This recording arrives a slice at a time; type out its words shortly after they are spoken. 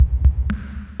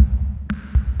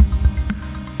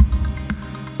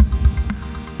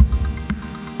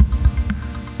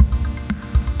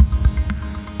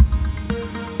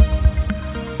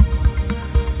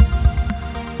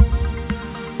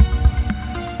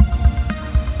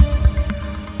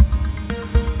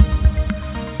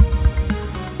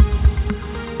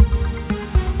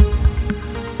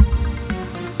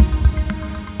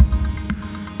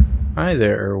Hi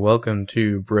there, welcome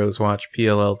to Bros Watch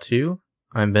PLL2.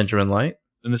 I'm Benjamin Light.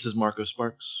 And this is Marco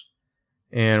Sparks.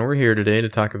 And we're here today to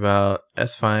talk about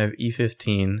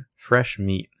S5E15 Fresh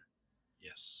Meat.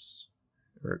 Yes.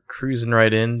 We're cruising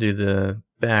right into the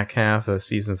back half of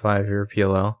Season 5 here,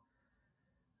 PLL.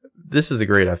 This is a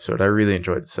great episode. I really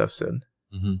enjoyed this episode.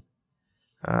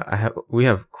 We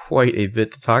have quite a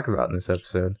bit to talk about in this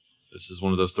episode. This is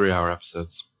one of those 3-hour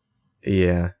episodes.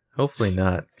 Yeah, hopefully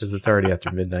not, because it's already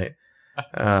after midnight.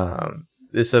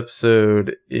 This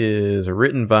episode is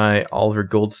written by Oliver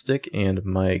Goldstick and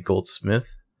Mike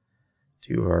Goldsmith,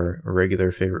 two of our regular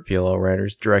favorite PLL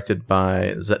writers, directed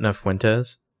by Zetna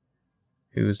Fuentes,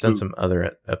 who's done some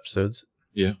other episodes.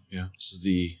 Yeah. This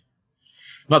is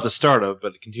not the start of,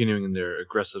 but continuing in their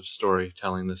aggressive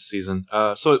storytelling this season.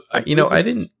 I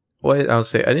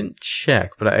didn't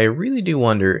check, but I really do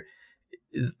wonder,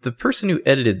 the person who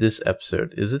edited this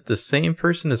episode, is it the same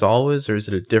person as always, or is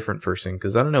it a different person?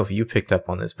 Because I don't know if you picked up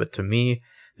on this, but to me,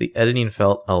 the editing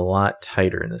felt a lot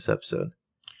tighter in this episode.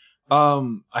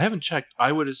 I haven't checked.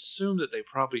 I would assume that they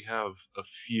probably have a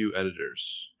few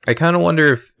editors. I kind of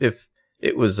wonder if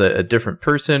it was a different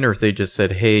person, or if they just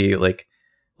said, hey, like,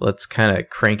 let's kind of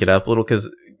crank it up a little,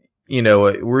 because, you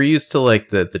know, we're used to, like,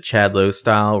 the Chad Lowe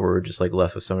style, where we're just, like,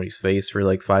 left with somebody's face for,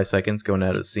 like, 5 seconds going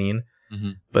out of the scene.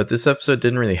 Mm-hmm. But this episode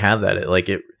didn't really have that.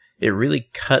 It really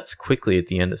cuts quickly at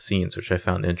the end of scenes, which I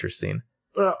found interesting.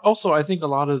 But also, I think a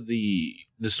lot of the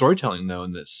storytelling, though,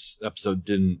 in this episode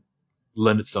didn't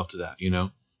lend itself to that, you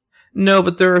know? No,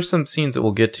 but there are some scenes that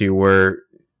we'll get to where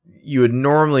you would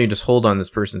normally just hold on this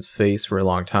person's face for a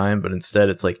long time, but instead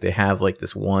it's like they have like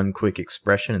this one quick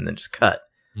expression and then just cut,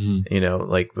 you know,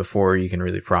 like before you can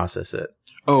really process it.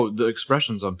 Oh, the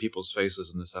expressions on people's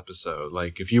faces in this episode.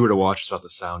 Like, if you were to watch without the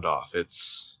sound off,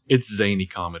 it's zany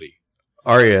comedy.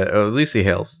 Lucy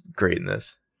Hale's great in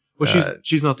this. Well,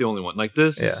 she's not the only one. Like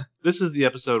this, This is the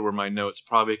episode where my notes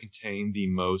probably contain the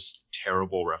most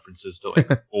terrible references to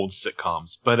like old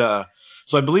sitcoms. But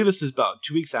so I believe this is about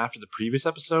 2 weeks after the previous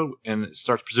episode, and it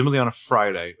starts presumably on a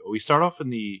Friday. We start off in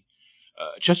the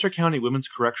Chester County Women's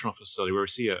Correctional Facility, where we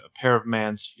see a pair of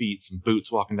man's feet and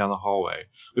boots walking down the hallway.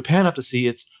 We pan up to see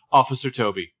it's Officer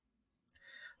Toby.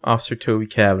 Officer Toby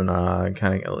Kavanaugh,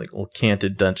 kind of like a little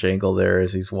canted Dutch angle there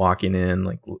as he's walking in,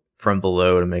 like from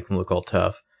below to make him look all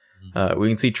tough. We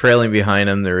can see trailing behind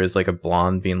him, there is like a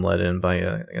blonde being led in by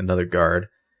another guard.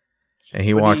 And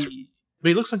he walks... But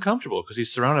he looks uncomfortable because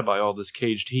he's surrounded by all this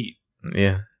caged heat.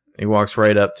 Yeah. He walks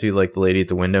right up to like the lady at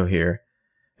the window here.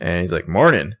 And he's like,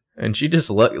 "Morning." And she just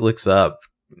looks up,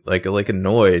 like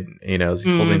annoyed, you know, as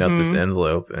he's holding up this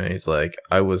envelope. And he's like,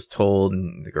 "I was told,"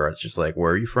 and the guard's just like,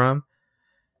 "Where are you from?"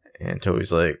 And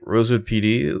Toby's like, "Rosewood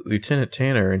PD, Lieutenant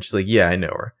Tanner." And she's like, "Yeah, I know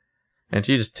her." And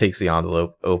she just takes the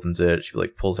envelope, opens it, she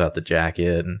like pulls out the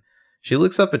jacket, and she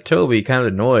looks up at Toby, kind of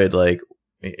annoyed, like,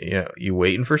 "You know, you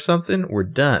waiting for something? We're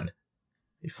done,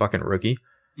 you fucking rookie."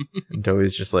 And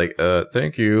Toby's just like,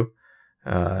 "Thank you."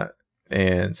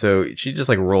 And so she just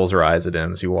like rolls her eyes at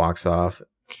him as he walks off.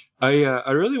 I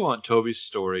really want Toby's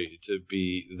story to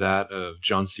be that of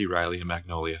John C. Reilly in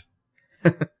Magnolia.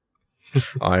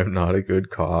 "I'm not a good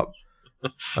cop.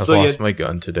 I've lost my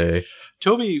gun today."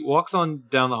 Toby walks on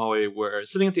down the hallway where,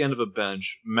 sitting at the end of a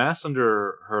bench, masked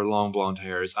under her long blonde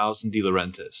hair, is Alison De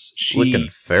Laurentiis. Looking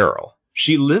feral.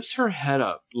 She lifts her head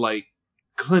up like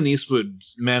Clint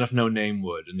Eastwood's Man of No Name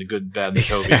would in The Good, Bad, and the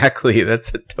Toby. Exactly,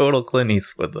 that's a total Clint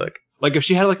Eastwood look. Like, if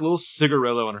she had like a little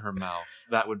cigarillo in her mouth,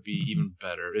 that would be even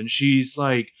better. And she's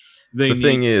like, the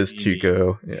thing is,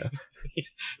 Tuco, yeah.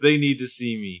 They need to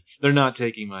see me. They're not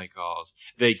taking my calls.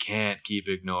 They can't keep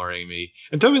ignoring me.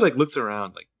 And Toby like looks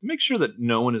around like to make sure that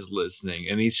no one is listening.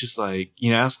 And he's just like,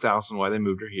 you know, asks Alison why they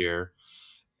moved her here.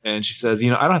 And she says, "You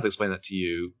know, I don't have to explain that to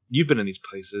you. You've been in these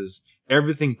places.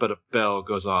 Everything but a bell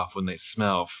goes off when they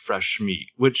smell fresh meat."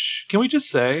 Which, can we just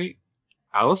say,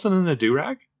 Alison in a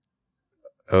do-rag?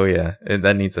 Oh yeah,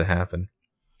 that needs to happen.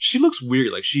 She looks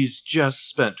weird, like she's just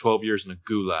spent 12 years in a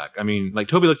gulag. I mean, like,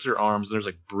 Toby looks at her arms, and there's,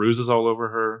 like, bruises all over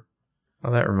her.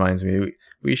 Well, that reminds me,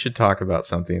 we should talk about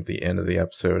something at the end of the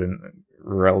episode and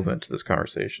relevant to this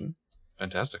conversation.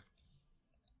 Fantastic.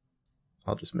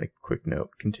 I'll just make a quick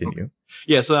note. Continue. Okay.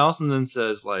 Yeah, so Alison then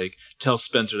says, like, tell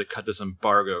Spencer to cut this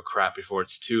embargo crap before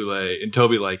it's too late. And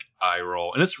Toby, like, eye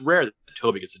roll. And it's rare that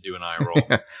Toby gets to do an eye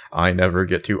roll. I never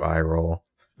get to eye roll.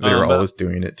 They're always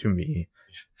doing it to me.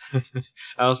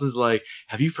 Alison's like,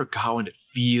 "Have you forgot what it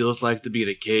feels like to be in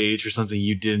a cage for something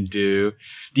you didn't do?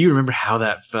 Do you remember how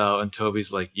that felt?" And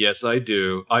Toby's like, "Yes, I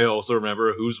do. I also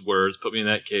remember whose words put me in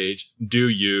that cage. Do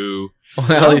you?"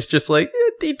 Well, he's just like,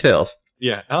 details.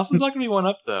 Yeah, Allison's not going to be one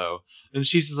up, though. And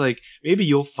she's just like, maybe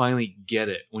you'll finally get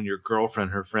it when your girlfriend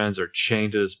and her friends are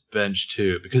chained to this bench,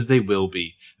 too. Because they will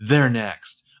be. They're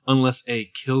next. Unless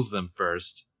A kills them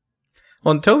first.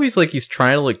 Well, and Toby's like, he's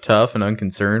trying to look tough and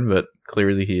unconcerned, but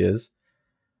clearly he is.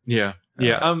 Yeah.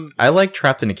 I like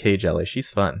Trapped in a Cage Ellie. She's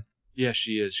fun. Yeah,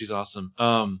 she is. She's awesome.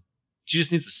 She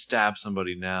just needs to stab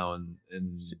somebody now, and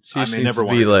she needs to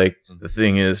be like, the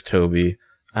thing is, Toby,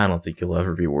 I don't think you'll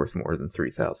ever be worth more than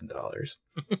 $3,000.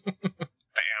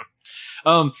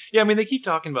 Damn. Yeah, I mean, they keep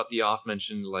talking about the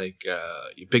oft-mentioned, like,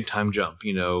 big time jump,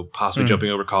 possibly jumping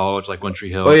over college, like One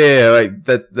Tree Hill. Oh, yeah,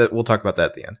 that we'll talk about that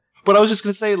at the end. But I was just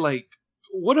going to say, like,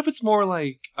 what if it's more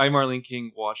like I, Marlene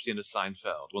King, watched the end of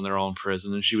Seinfeld when they're all in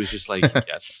prison, and she was just like,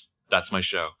 yes, that's my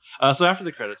show. So after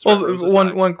the credits... Well,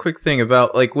 one quick thing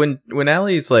about, like, when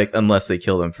Allie's like, unless they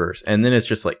kill them first, and then it's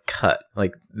just, like, cut.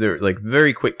 Like, they're, like,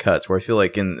 very quick cuts, where I feel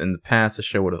like in the past, the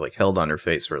show would have, like, held on her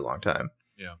face for a long time.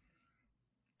 Yeah.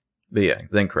 But yeah,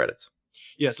 then credits.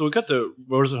 Yeah, so we got the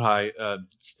Rosewood High.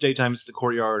 Daytime, it's the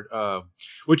courtyard,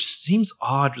 which seems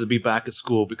odd to be back at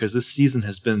school, because this season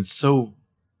has been so...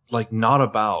 like, not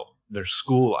about their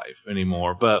school life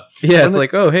anymore, but... Yeah, it's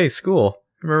like, oh, hey, school.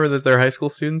 Remember that they're high school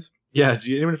students? Yeah,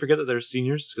 do you even forget that they're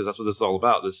seniors? Because that's what this is all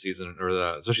about this season, or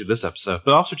especially this episode.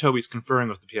 But Officer Toby's conferring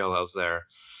with the PLLs there.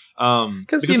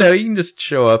 Because, you can just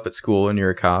show up at school and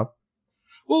you're a cop.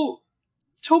 Well,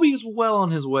 Toby is well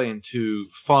on his way into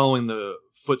following the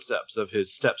footsteps of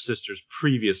his stepsister's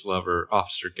previous lover,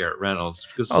 Officer Garrett Reynolds.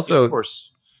 Because, also, of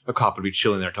course... a cop would be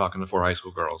chilling there talking to 4 high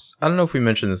school girls. I don't know if we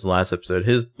mentioned this last episode.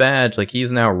 His badge, like,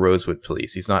 he's now Rosewood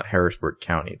Police. He's not Harrisburg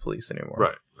County Police anymore.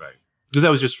 Right. Because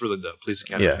that was just for the police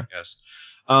academy, I guess.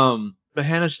 But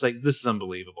Hannah's just like, this is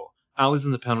unbelievable. Allie's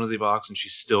in the penalty box, and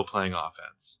she's still playing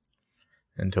offense.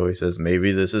 And Toby says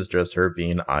maybe this is just her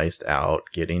being iced out,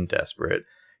 getting desperate.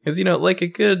 Because, like a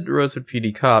good Rosewood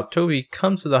PD cop, Toby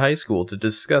comes to the high school to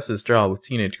discuss his job with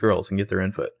teenage girls and get their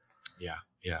input.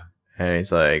 Yeah. And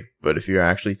he's like, but if you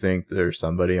actually think there's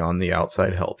somebody on the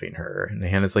outside helping her. And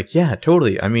Hannah's like, yeah,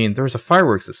 totally. I mean, there was a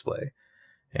fireworks display.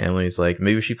 And Emily's like,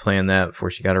 maybe she planned that before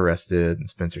she got arrested. And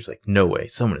Spencer's like, no way,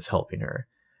 someone is helping her.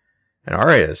 And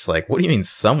Aria's like, what do you mean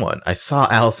someone? I saw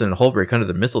Allison and Holbrook under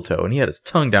the mistletoe, and he had his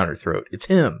tongue down her throat. It's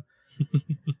him.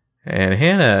 And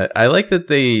Hannah, I like that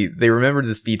they remembered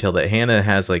this detail, that Hannah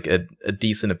has like a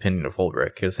decent opinion of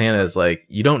Holbrook. Because Hannah is like,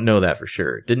 you don't know that for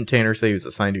sure. Didn't Tanner say he was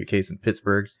assigned to a case in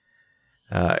Pittsburgh?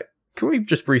 Can we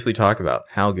just briefly talk about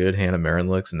how good Hannah Marin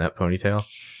looks in that ponytail?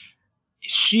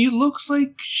 She looks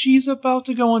like she's about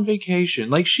to go on vacation.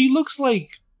 Like, she looks like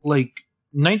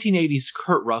 1980s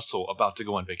Kurt Russell about to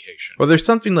go on vacation. Well, there's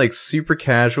something like super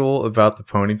casual about the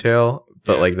ponytail,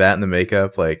 but like that and the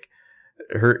makeup, like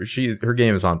her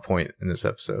game is on point in this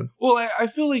episode. Well, I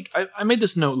feel like I made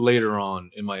this note later on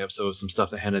in my episode of some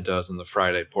stuff that Hannah does in the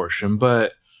Friday portion,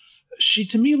 but she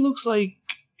to me looks like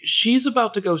she's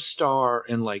about to go star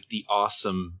in like the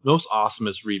most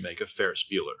awesomest remake of Ferris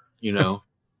Bueller,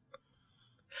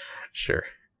 Sure.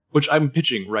 Which I'm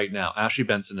pitching right now. Ashley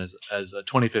Benson as a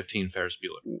 2015 Ferris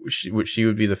Bueller. She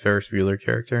would be the Ferris Bueller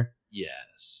character?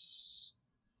 Yes.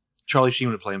 Charlie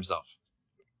Sheen would play himself.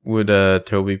 Would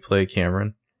Toby play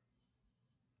Cameron?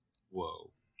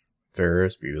 Whoa.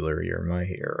 Ferris Bueller, you're my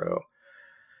hero.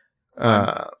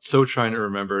 I'm so trying to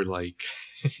remember like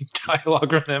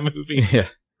dialogue from that movie. Yeah.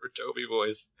 For Toby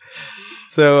voice.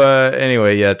 So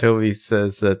anyway, yeah, Toby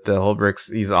says that Holbrook's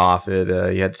he's off it.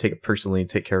 He had to take it personally and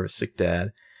take care of his sick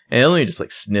dad. And Emily just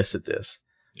like sniffs at this.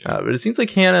 Yeah. But it seems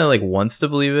like Hannah like wants to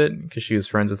believe it because she was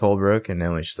friends with Holbrook, and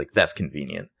Emily's just like, that's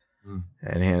convenient.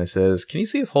 And Hannah says, can you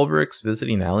see if Holbrook's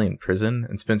visiting Allie in prison?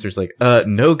 And Spencer's like,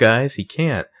 no guys, he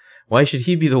can't. Why should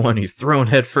he be the one who's thrown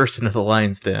headfirst into the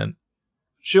lion's den?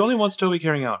 She only wants Toby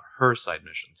carrying out her side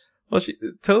missions. Well,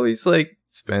 Toby's like,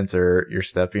 Spencer, you're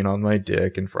stepping on my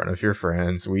dick in front of your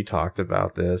friends. We talked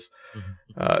about this.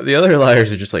 The other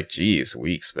liars are just like, geez,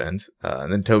 weak, Spence.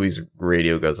 And then Toby's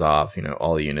radio goes off,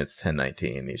 all units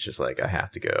 1019. He's just like, I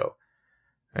have to go.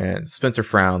 And Spencer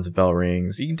frowns, the bell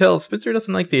rings. You can tell Spencer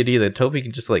doesn't like the idea that Toby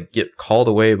can just like get called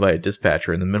away by a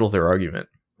dispatcher in the middle of their argument.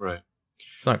 Right.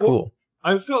 It's not cool.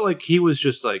 I felt like he was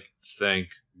just like, thank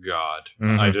God.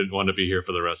 I didn't want to be here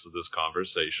for the rest of this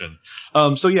conversation.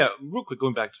 So yeah, real quick,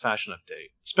 going back to Fashion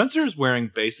Update. Spencer is wearing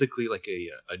basically like a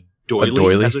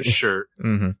doily as a shirt.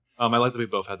 I like that we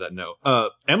both had that note.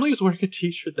 Emily is wearing a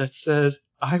t-shirt that says,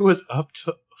 I was up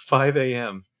to 5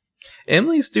 a.m.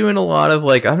 Emily's doing a lot of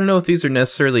like, I don't know if these are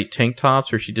necessarily tank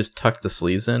tops or she just tucked the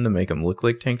sleeves in to make them look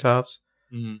like tank tops.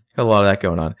 Got a lot of that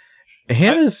going on.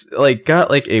 Hannah's like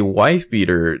got like a wife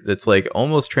beater that's like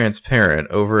almost transparent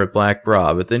over a black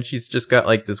bra, but then she's just got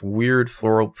like this weird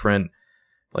floral print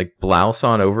like blouse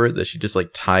on over it that she just like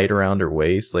tied around her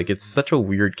waist. Like it's such a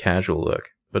weird casual look,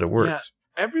 but it works.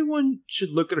 Yeah, everyone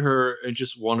should look at her and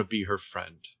just want to be her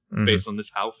friend based on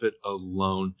this outfit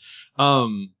alone.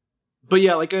 But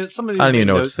yeah, like some of these I don't even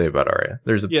know what to say about Arya.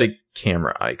 There's a big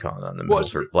camera icon on the middle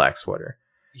of her black sweater.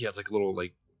 Yeah, it's like a little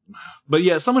like. But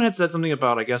yeah, someone had said something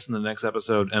about, I guess in the next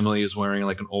episode, Emily is wearing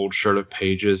like an old shirt of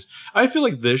Paige's. I feel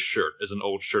like this shirt is an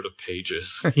old shirt of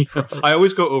Paige's. I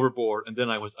always go overboard, and then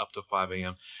I was up to 5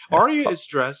 a.m. Arya is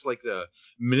dressed like the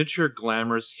miniature,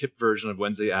 glamorous, hip version of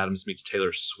Wednesday Addams meets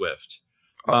Taylor Swift.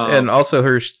 And also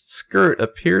her skirt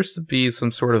appears to be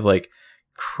some sort of like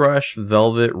crushed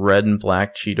velvet red and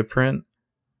black cheetah print.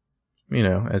 You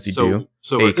know, as you do.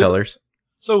 So 8 colors.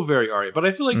 So very Arya. But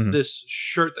I feel like this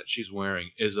shirt that she's wearing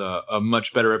is a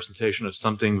much better representation of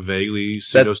something vaguely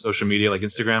pseudo-social media like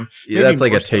Instagram. Yeah, that's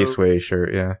like a Tasteway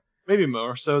shirt, yeah. Maybe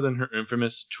more so than her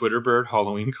infamous Twitter bird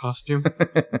Halloween costume.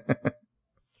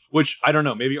 Which, I don't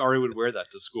know, maybe Arya would wear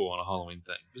that to school on a Halloween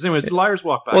thing. But anyways, the liars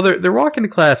walk back. Well, they're walking to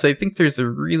class. I think there's a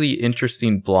really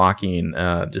interesting blocking,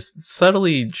 just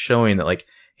subtly showing that, like,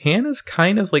 Hannah's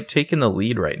kind of, like, taking the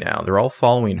lead right now. They're all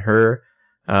following her.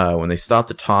 When they stop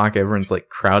to talk, everyone's like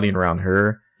crowding around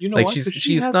her. You know like what?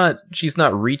 she's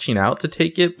not reaching out to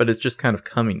take it, but it's just kind of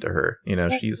coming to her. You know,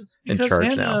 she's in charge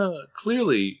Hannah, now.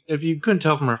 Clearly, if you couldn't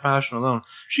tell from her fashion alone,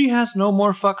 she has no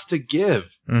more fucks to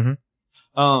give.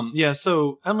 Yeah,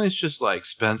 so Emily's just like,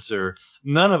 Spencer,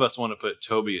 none of us want to put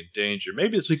Toby in danger.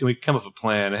 Maybe this weekend we can come up with a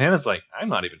plan. And Hannah's like, I'm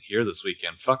not even here this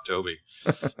weekend. Fuck Toby.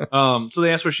 So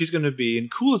they ask where she's going to be. And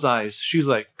cool as ice, she's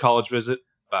like, college visit,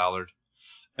 Ballard.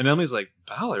 And Emily's like,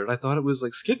 Ballard? I thought it was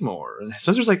like Skidmore. And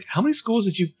Spencer's like, how many schools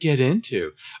did you get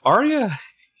into? Arya?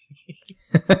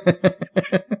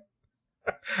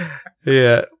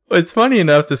 Yeah. It's funny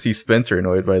enough to see Spencer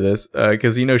annoyed by this,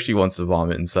 because you know she wants to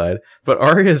vomit inside. But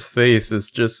Arya's face is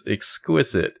just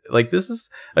exquisite. Like, this is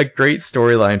a great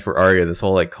storyline for Arya, this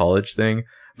whole like college thing,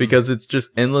 because it's just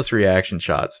endless reaction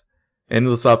shots.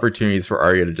 Endless opportunities for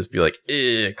Arya to just be like,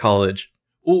 college.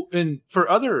 Well, and for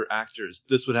other actors,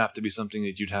 this would have to be something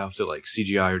that you'd have to like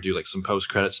CGI or do like some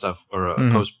post-credit stuff or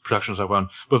post-production stuff on.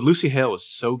 But Lucy Hale was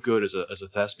so good as a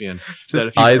thespian that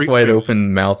if you eyes wide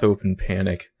open, mouth open,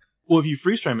 panic. Well, if you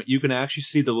freeze frame it, you can actually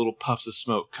see the little puffs of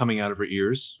smoke coming out of her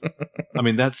ears. I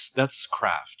mean, that's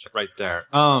craft right there.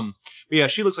 But yeah,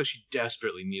 she looks like she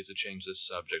desperately needs to change this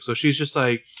subject. So she's just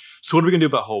like, so what are we gonna do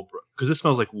about Holbrook? Because this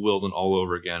smells like Wilden all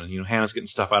over again. And you know, Hannah's getting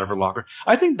stuff out of her locker.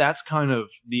 I think that's kind of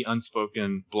the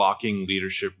unspoken blocking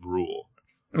leadership rule.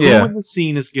 Yeah. Who in the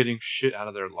scene is getting shit out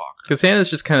of their locker? Because Hannah's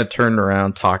just kind of turned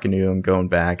around, talking to him, going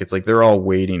back. It's like they're all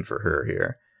waiting for her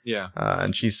here. Yeah.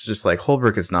 And she's just like,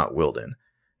 Holbrook is not Wilden.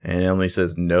 And Emily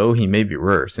says, no, he may be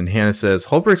worse. And Hannah says,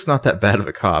 Holbrook's not that bad of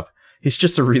a cop. He's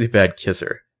just a really bad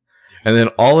kisser. And then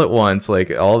all at once, like,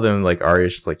 all of them, like,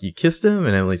 Arya's just like, you kissed him?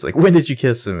 And Emily's like, when did you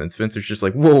kiss him? And Spencer's just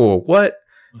like, whoa, what?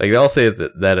 Like, they all say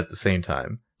that at the same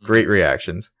time. Great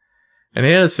reactions. And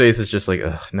Hannah's face is just like,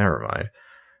 ugh, never mind.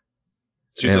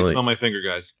 She's like, smell my finger,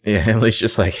 guys. Yeah, Emily's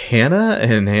just like, Hannah?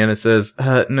 And Hannah says,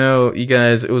 no, you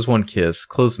guys, it was one kiss.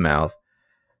 Closed mouth.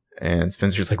 And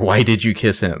Spencer's like, why did you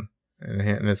kiss him? And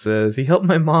Hannah says, he helped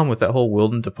my mom with that whole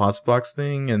Wilden deposit box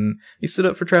thing, and he stood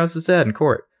up for Travis's dad in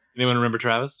court. Anyone remember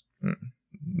Travis?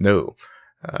 No.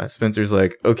 Spencer's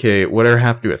like, okay, whatever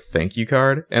happened to a thank you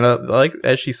card? And like,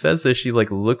 as she says this, she like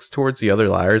looks towards the other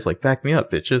liars, like, back me up,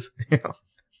 bitches. You know?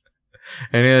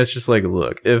 And Hannah's just like,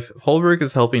 look, if Holbrook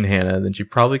is helping Hannah, then she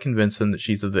probably convinced him that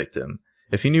she's a victim.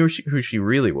 If he knew who she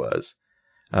really was.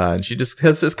 And she just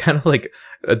has this kind of like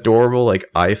adorable like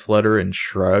eye flutter and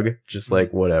shrug, just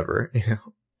like whatever, you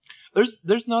know.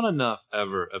 There's not enough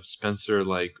ever of Spencer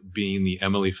like being the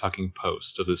Emily fucking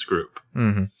Post of this group.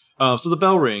 So the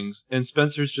bell rings and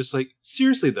Spencer's just like,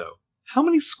 seriously though, how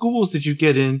many schools did you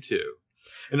get into?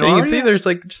 And you can see there's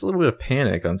like just a little bit of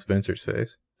panic on Spencer's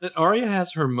face. And Arya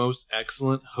has her most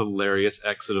excellent, hilarious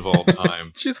exit of all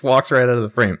time. She just walks right out of the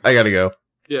frame. I gotta go.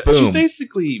 Yeah, Boom. She's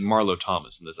basically Marlo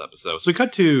Thomas in this episode. So we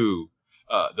cut to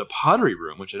the pottery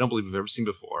room, which I don't believe we've ever seen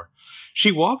before.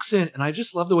 She walks in, and I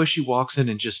just love the way she walks in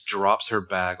and just drops her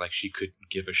bag like she couldn't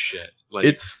give a shit. Like,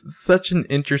 it's such an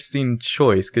interesting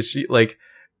choice because she like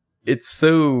it's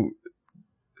so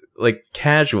like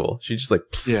casual. She just like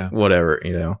whatever,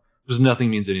 you know. Because nothing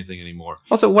means anything anymore.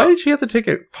 Also, why did she have to take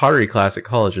a pottery class at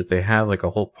college if they have like a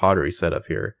whole pottery set up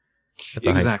here at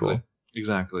the high school?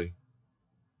 Exactly.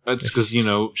 That's because, you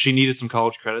know, she needed some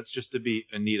college credits just to be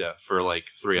Anita for like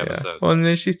 3 episodes. Well, and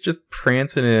then she's just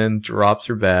prancing in, drops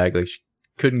her bag, like she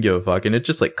couldn't give a fuck, and it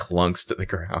just like clunks to the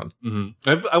ground.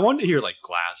 I wanted to hear like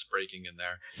glass breaking in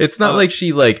there. It's not like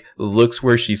she like looks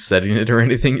where she's setting it or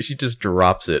anything. She just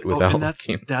drops it without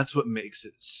looking. That's what makes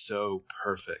it so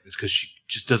perfect, is because she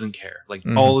just doesn't care. Like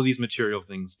all of these material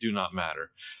things do not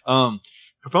matter.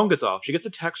 Her phone gets off. She gets a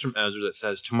text from Ezra that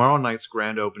says, tomorrow night's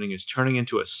grand opening is turning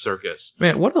into a circus.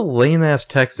 Man, what a lame-ass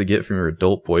text to get from your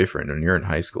adult boyfriend when you're in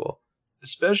high school.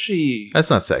 Especially...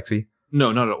 That's not sexy.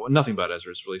 No, nothing about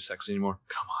Ezra is really sexy anymore.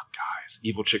 Come on, guys.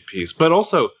 Evil chickpeas. But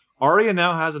also, Arya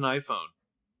now has an iPhone.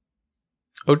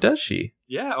 Oh, does she?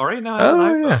 Yeah, Arya now has an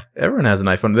iPhone. Yeah. Everyone has an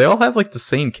iPhone. They all have like the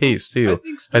same case, too.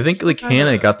 I think like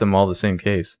Hannah got them all the same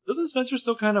case. Doesn't Spencer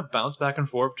still kind of bounce back and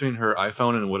forth between her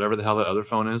iPhone and whatever the hell that other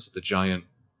phone is? The giant...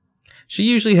 She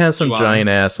usually has some giant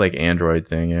ass like Android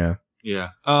thing, yeah. Yeah.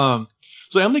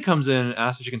 So Emily comes in and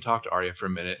asks if she can talk to Arya for a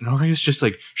minute, and Arya's just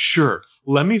like, "Sure,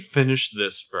 let me finish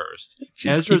this first." She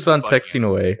keeps on texting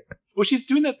away. Well, she's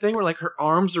doing that thing where like her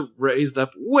arms are raised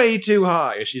up way too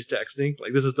high as she's texting.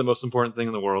 Like this is the most important thing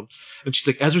in the world. And she's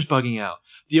like, Ezra's bugging out.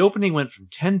 The opening went from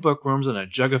 10 bookworms and a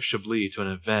jug of Chablis to an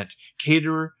event.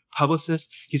 Caterer, publicist.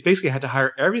 He's basically had to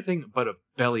hire everything but a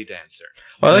belly dancer.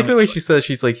 Well, I like the way she says,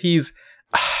 she's like, he's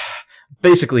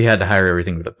basically had to hire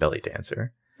everything but a belly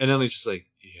dancer. And Emily's just like,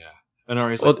 yeah. And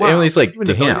Arya's like, wow, Emily's like, damn.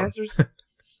 Belly dancers?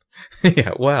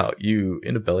 Yeah, wow, you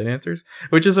into belly dancers?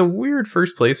 Which is a weird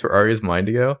first place for Arya's mind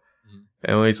to go.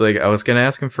 Emily's like, I was going to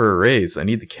ask him for a raise. I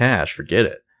need the cash. Forget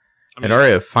it. And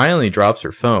Arya finally drops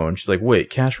her phone. She's like, wait,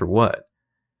 cash for what?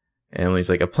 And Emily's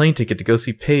like, a plane ticket to go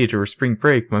see Paige over spring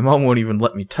break. My mom won't even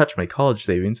let me touch my college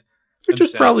savings. Which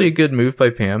is probably a good move by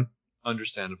Pam.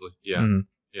 Understandably, yeah.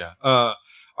 Yeah.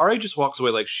 Arya just walks away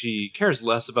like she cares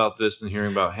less about this than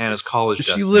hearing about Hannah's college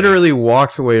destiny. She literally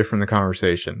walks away from the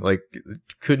conversation. Like,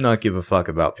 could not give a fuck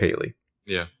about Paley.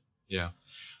 Yeah, yeah.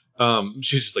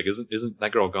 She's just like, isn't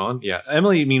that girl gone? Yeah.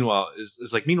 Emily, meanwhile,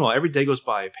 is like, meanwhile, every day goes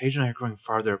by. Paige and I are growing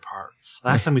farther apart.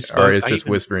 Last time we spoke, Arya's just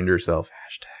whispering to herself,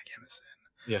 #Emerson.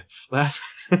 Yeah.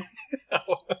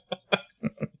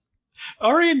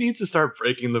 Arya needs to start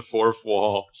breaking the fourth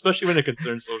wall, especially when it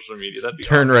concerns social media. That'd be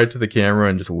Turn awesome. right to the camera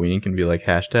and just wink and be like,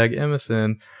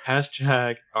 #Emerson.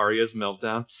 #Arya's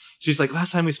meltdown. She's like,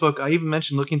 last time we spoke, I even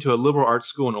mentioned looking to a liberal arts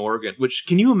school in Oregon, which,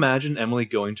 can you imagine Emily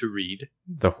going to read?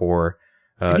 The whore.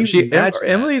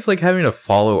 Emily's like having to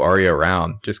follow Arya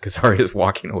around just because Arya's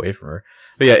walking away from her.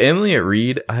 But yeah, Emily at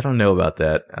Reed, I don't know about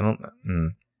that. I don't.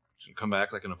 She'll come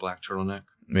back like in a black turtleneck.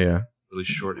 Yeah. Really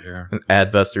short hair. An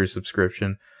Adbuster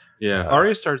subscription. Yeah.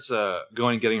 Arya starts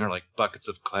going and getting her like buckets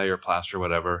of clay or plaster or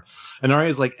whatever. And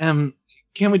Arya's like, can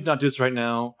we not do this right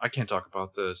now? I can't talk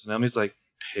about this. And Emily's like,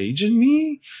 Paige and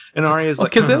me? And Arya's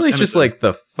like, because Emily's just like,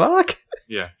 the fuck?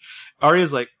 Yeah.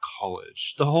 Arya's like,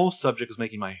 college. The whole subject is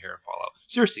making my hair fall out.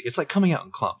 Seriously, it's like coming out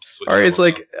in clumps. Arya's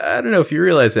like, I don't know if you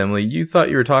realize, Emily, you thought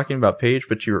you were talking about Paige,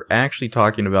 but you were actually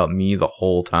talking about me the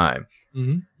whole time.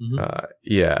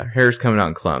 Yeah, hair's coming out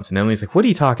in clumps. And Emily's like, what are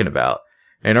you talking about?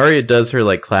 And Arya does her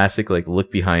like classic like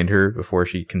look behind her before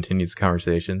she continues the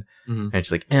conversation. And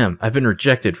she's like, I've been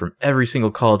rejected from every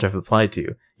single college I've applied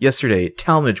to. Yesterday,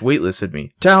 Talmadge waitlisted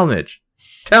me. Talmadge!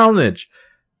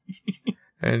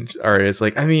 And Arya's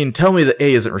like, tell me that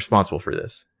A isn't responsible for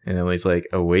this. And Emily's like,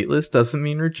 a waitlist doesn't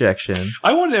mean rejection.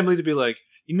 I wanted Emily to be like,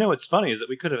 what's funny is that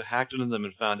we could have hacked into them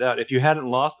and found out if you hadn't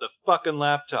lost the fucking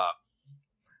laptop.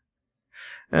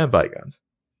 Bygones.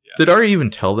 Yeah. Did Arya even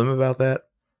tell them about that?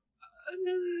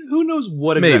 Who knows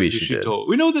what exactly she told.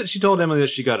 We know that she told Emily that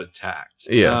she got attacked.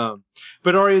 Yeah.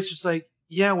 But Arya's just like,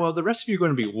 yeah, well, the rest of you are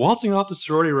going to be waltzing off the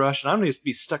sorority rush, and I'm going to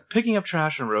be stuck picking up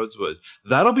trash in Rhodeswood.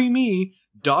 That'll be me,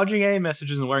 dodging A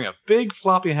messages and wearing a big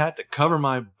floppy hat to cover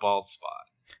my bald spot.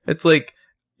 It's like,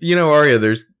 Arya,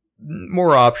 there's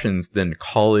more options than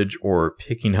college or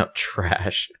picking up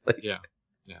trash. Like, yeah.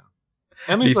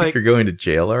 Emily's think you're going to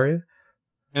jail, Arya?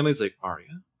 Emily's like,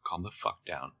 Arya, calm the fuck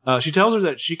down. She tells her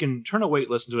that she can turn a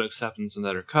waitlist into an acceptance and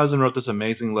that her cousin wrote this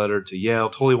amazing letter to Yale,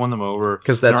 totally won them over.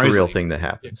 Because that's a real thing that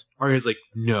happens. Yeah. Arya's like,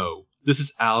 no, this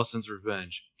is Allison's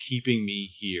revenge, keeping me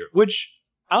here. Which,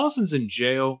 Allison's in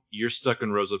jail, you're stuck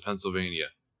in Rosewood, Pennsylvania.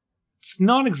 It's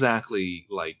not exactly,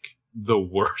 like, the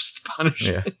worst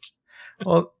punishment. Yeah.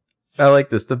 Well, I like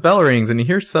this. The bell rings and you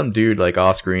hear some dude, like,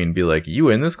 off screen be like, you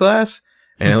in this class?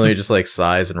 And Emily just, like,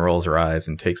 sighs and rolls her eyes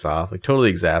and takes off, like, totally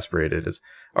exasperated as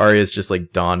Arya's just,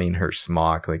 like, donning her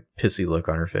smock, like, pissy look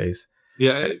on her face.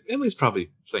 Yeah, Emily's probably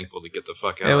thankful to get the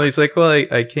fuck out. Emily's like, well,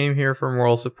 I came here for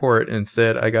moral support and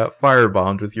said I got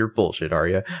firebombed with your bullshit,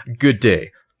 Arya. Good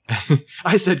day.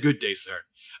 I said good day, sir.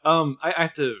 I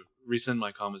have to resend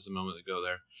my comments a moment ago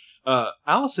there.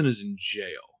 Allison is in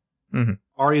jail.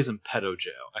 Arya's in pedo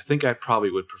jail. I think I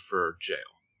probably would prefer jail.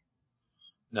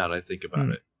 Now that I think about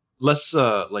it, less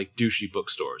like douchey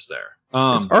bookstores there.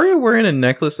 Is Arya wearing a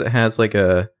necklace that has like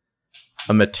a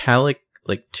metallic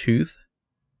like tooth?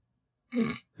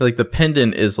 Like the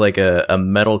pendant is like a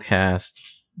metal cast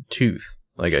tooth,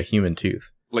 like a human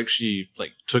tooth. Like she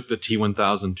like took the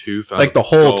T-1000 tooth out like of the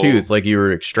whole skull. tooth, like you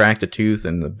would extract a tooth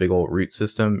in the big old root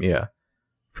system. Yeah,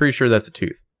 pretty sure that's a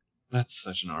tooth. That's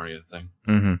such an Arya thing.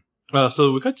 Mm-hmm.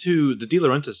 So we got to the De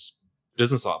Laurentiis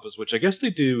business office, which I guess they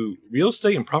do real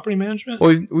estate and property management.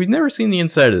 Well, we've never seen the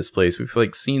inside of this place. We've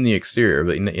like seen the exterior,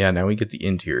 but yeah, now we get the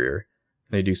interior.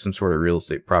 They do some sort of real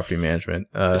estate property management.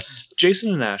 This is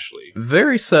Jason and Ashley.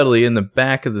 Very subtly in the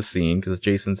back of the scene, because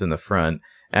Jason's in the front,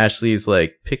 Ashley's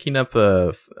like picking up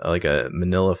a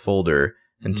manila folder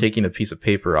and taking a piece of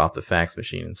paper off the fax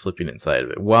machine and slipping it inside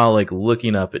of it while like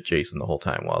looking up at Jason the whole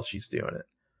time while she's doing it.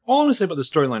 All I'm going to say about the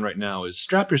storyline right now is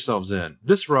strap yourselves in.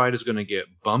 This ride is going to get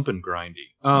bump and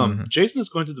grindy. Jason is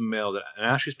going through the mail, and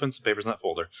Ashley's putting some papers in that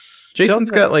folder.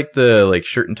 Jason's got like the like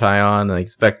shirt and tie on, like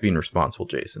he's back to being responsible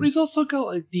Jason. But he's also got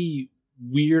like the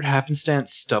weird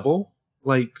happenstance stubble.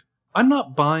 Like, I'm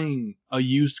not buying a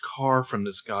used car from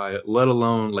this guy, let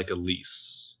alone like a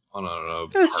lease on a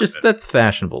that's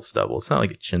fashionable stubble. It's not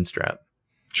like a chin strap.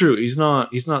 True, he's not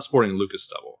sporting Lucas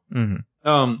stubble.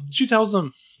 She tells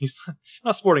him he's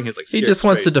not sporting his like. He just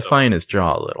wants to define his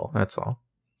jaw a little. That's all.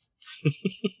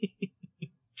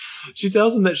 She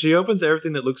tells him that she opens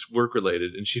everything that looks work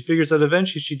related, and she figures that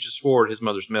eventually she'd just forward his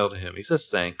mother's mail to him. He says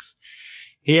thanks.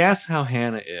 He asks how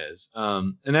Hannah is,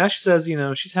 and Ashley says,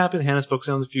 she's happy that Hannah's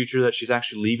focusing on the future, that she's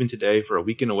actually leaving today for a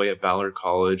weekend away at Ballard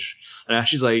College. And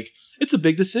Ashley's like, it's a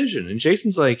big decision. And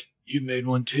Jason's like, you've made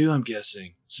one too, I'm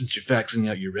guessing, since you're faxing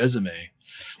out your resume.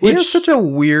 He has such a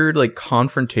weird, like,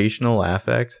 confrontational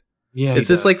affect. Yeah, is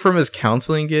this like from his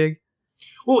counseling gig?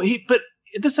 Well, but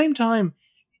at the same time,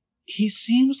 he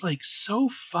seems like so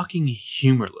fucking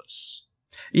humorless.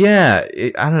 Yeah,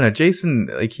 I don't know. Jason,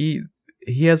 like he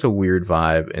has a weird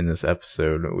vibe in this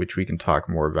episode, which we can talk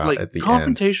more about like, at the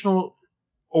confrontational, end.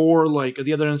 Or like at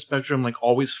the other end of the spectrum, like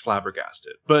always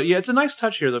flabbergasted. But yeah, it's a nice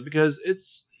touch here though, because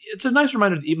it's a nice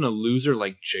reminder that even a loser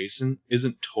like Jason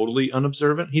isn't totally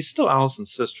unobservant. He's still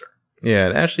Allison's sister. Yeah,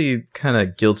 and Ashley kind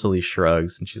of guiltily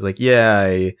shrugs, and she's like, yeah,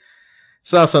 I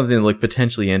saw something that looked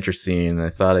potentially interesting, and I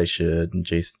thought I should. And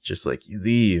Jason's just like, you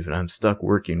leave, and I'm stuck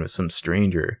working with some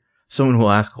stranger. Someone who will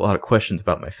ask a lot of questions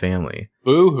about my family.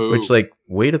 Boo-hoo. Which, like,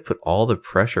 way to put all the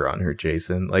pressure on her,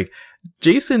 Jason. Like,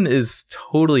 Jason is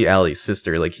totally Allie's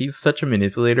sister. Like, he's such a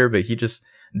manipulator, but he just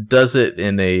does it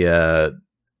in a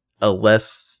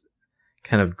less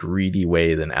kind of greedy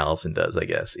way than Allison does, I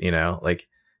guess. Like,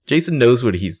 Jason knows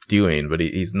what he's doing, but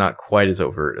he's not quite as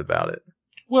overt about it.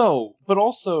 Well, but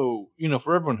also,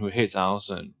 for everyone who hates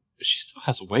Allison, she still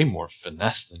has way more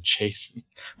finesse than Jason.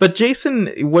 But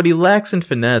Jason, what he lacks in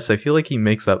finesse, I feel like he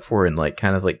makes up for in like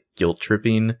kind of like guilt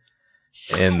tripping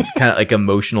and kind of like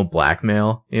emotional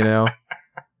blackmail, Yes,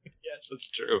 that's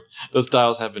true. Those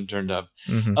dials have been turned up.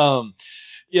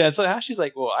 Yeah, so Ashley's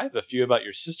like, well, I have a few about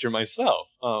your sister myself.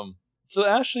 So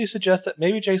Ashley suggests that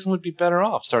maybe Jason would be better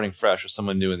off starting fresh with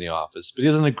someone new in the office, but he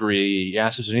doesn't agree. He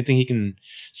asks if there's anything he can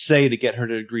say to get her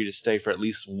to agree to stay for at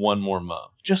least 1 more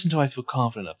month, just until I feel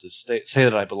confident enough to say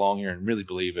that I belong here and really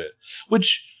believe it.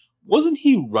 Which, wasn't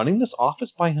he running this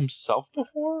office by himself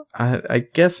before? I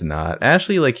guess not.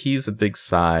 Ashley, like, he's a big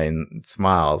sigh and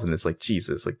smiles, and it's like,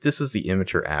 Jesus, like, this is the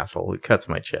immature asshole who cuts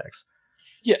my checks.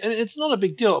 Yeah, and it's not a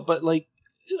big deal, but, like,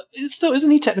 it's still,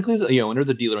 isn't he technically the owner of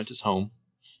the De Laurentiis home?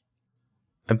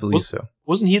 I believe so.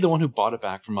 Wasn't he the one who bought it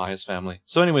back from Maya's family?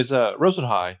 So anyways, Rosewood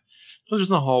High. Rosewood's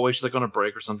in the hallway. She's like on a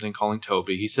break or something, calling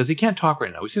Toby. He says he can't talk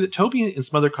right now. We see that Toby and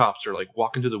some other cops are like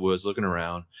walking through the woods, looking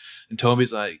around. And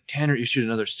Toby's like, Tanner issued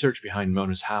another search behind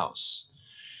Mona's house.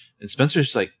 And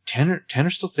Spencer's like, Tanner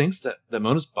still thinks that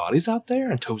Mona's body's out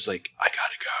there? And Toby's like, I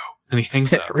gotta go. And he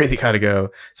hangs up. Really gotta go.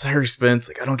 Sorry, Spence.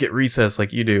 Like, I don't get recess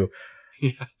like you do.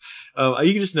 Yeah.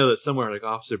 You can just know that somewhere like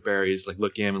Officer Barry is like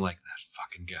looking at him and like, that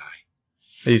fucking guy.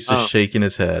 He's just shaking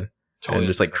his head and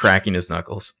just like cracking his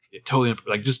knuckles. Yeah, totally,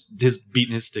 like just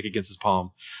beating his stick against his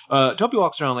palm. Toby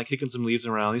walks around like kicking some leaves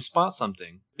around. He spots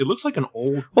something. It looks like an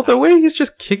old. Well, the way he's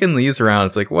just kicking leaves around,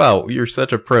 it's like, wow, you're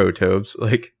such a pro, Tobes.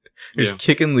 Like, you're just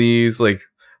kicking leaves, like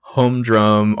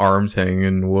humdrum, arms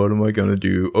hanging. What am I gonna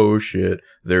do? Oh shit,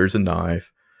 there's a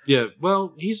knife. Yeah,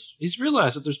 well, he's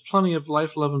realized that there's plenty of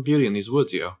life, love, and beauty in these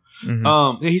woods, yo.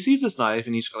 He sees this knife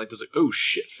and he's got like this like, oh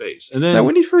shit face. And then now,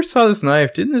 when he first saw this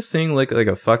knife, didn't this thing look like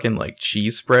a fucking like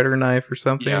cheese spreader knife or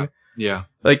something? Yeah.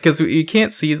 Like, because you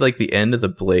can't see like the end of the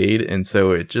blade, and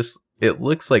so it it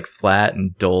looks like flat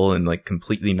and dull and like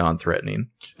completely non-threatening.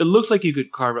 It looks like you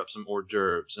could carve up some hors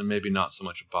d'oeuvres and maybe not so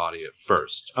much a body at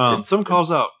first. Someone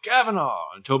calls out, Kavanaugh!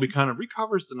 And Toby kind of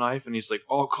recovers the knife and he's like,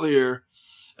 all clear.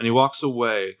 And he walks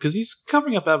away because he's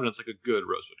covering up evidence like a good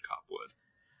Rosewood cop would.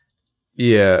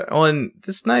 Yeah. Oh, and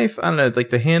this knife, I don't know, like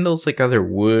the handle's like either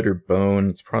wood or bone.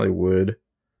 It's probably wood.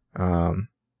 I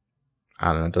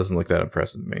don't know. It doesn't look that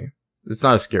impressive to me. It's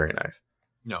not a scary knife.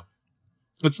 No.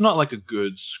 It's not like a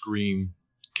good Scream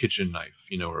kitchen knife,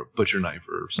 or a butcher knife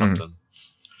or something.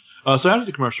 Mm-hmm. So after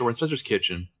the commercial, we're in Spencer's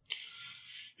kitchen.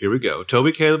 Here we go.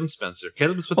 Toby, Caleb, and Spencer.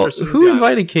 Caleb and Spencer. Well, who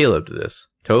invited Caleb to this?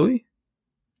 Toby?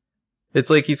 It's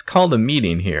like he's called a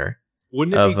meeting here.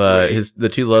 Wouldn't it be great? The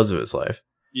two loves of his life.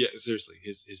 Yeah, seriously,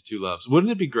 his two loves.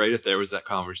 Wouldn't it be great if there was that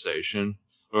conversation?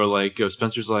 Or like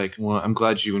Spencer's like, well, I'm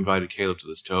glad you invited Caleb to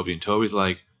this, Toby. And Toby's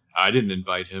like, I didn't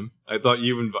invite him. I thought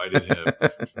you invited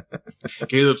him.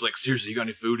 Caleb's like, seriously, you got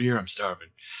any food here? I'm starving.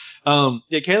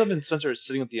 Yeah, Caleb and Spencer are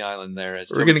sitting at the island there.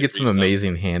 We're going to get some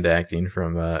amazing hand acting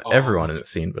from everyone in the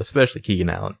scene, but especially Keegan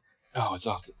Allen. Oh, it's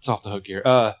off the hook here.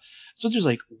 Spencer's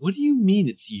like, what do you mean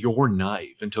it's your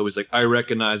knife? And Toby's like, I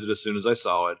recognized it as soon as I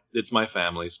saw it. It's my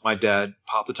family's. My dad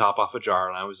popped the top off a jar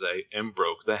when I was 8 and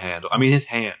broke the handle. I mean, his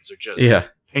hands are just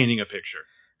painting a picture.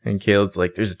 And Caleb's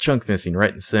like, there's a chunk missing right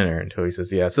in the center. And Toby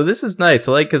says, yeah. So this is nice.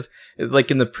 I like, because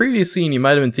like in the previous scene, you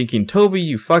might have been thinking, Toby,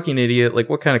 you fucking idiot. Like,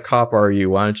 what kind of cop are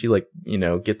you? Why don't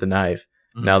you get the knife?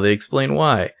 Mm-hmm. Now they explain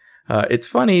why. It's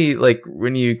funny, like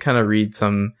when you kind of read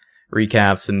some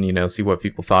recaps and, see what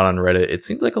people thought on Reddit, it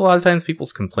seems like a lot of times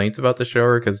people's complaints about the show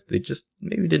are because they just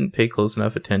maybe didn't pay close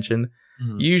enough attention.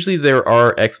 Mm-hmm. Usually there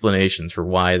are explanations for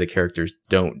why the characters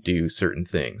don't do certain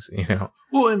things,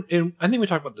 Well, and I think we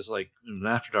talked about this like in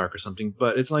After Dark or something,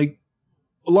 but it's like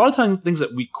a lot of times things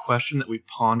that we question, that we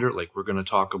ponder, like we're going to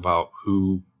talk about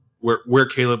where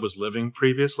Caleb was living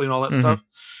previously and all that stuff.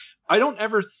 I don't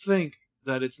ever think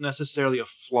that it's necessarily a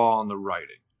flaw in the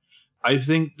writing. I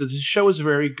think that the show is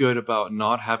very good about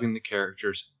not having the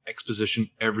characters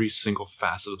exposition every single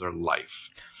facet of their life.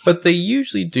 But they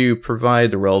usually do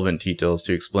provide the relevant details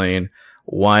to explain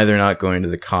why they're not going to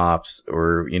the cops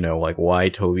or, like why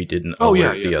Toby didn't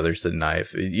alert the others to the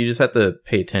knife. You just have to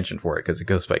pay attention for it because it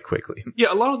goes by quickly.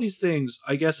 Yeah, a lot of these things,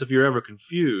 I guess if you're ever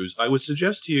confused, I would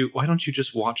suggest to you, why don't you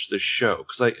just watch this show?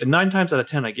 Because 9 times out of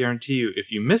 10, I guarantee you,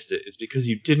 if you missed it, it's because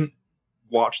you didn't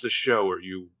watch the show or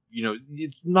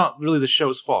it's not really the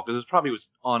show's fault because it probably was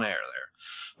on air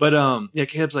there. But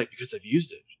Caleb's like, because I've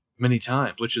used it many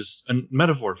times, which is a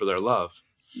metaphor for their love.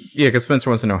 Yeah, because Spencer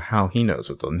wants to know how he knows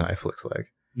what the knife looks like.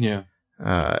 Yeah.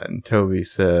 And Toby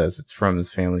says it's from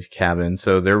his family's cabin.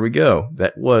 So there we go.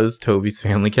 That was Toby's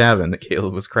family cabin that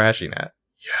Caleb was crashing at.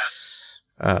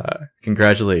 Yes.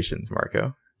 Congratulations,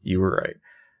 Marco. You were right.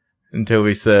 And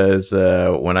Toby says,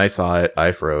 when I saw it,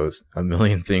 I froze. A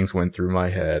million things went through my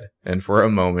head. And for a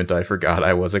moment, I forgot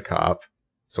I was a cop.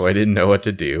 So I didn't know what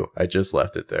to do. I just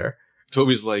left it there.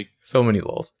 Toby's like, so many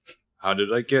lulls. How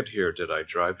did I get here? Did I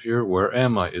drive here? Where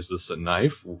am I? Is this a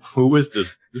knife? Who is this?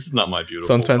 This is not my beautiful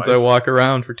Sometimes wife. I walk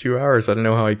around for 2 hours. I don't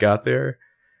know how I got there.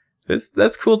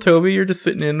 That's cool, Toby. You're just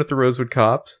fitting in with the Rosewood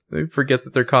cops. They forget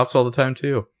that they're cops all the time,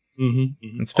 too.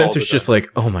 Mm-hmm. And Spencer's just like,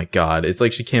 oh my god. It's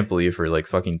like she can't believe her like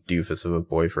fucking doofus of a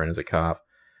boyfriend is a cop.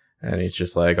 And he's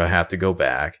just like, I have to go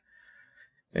back.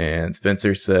 And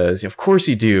Spencer says, of course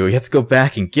you do. You have to go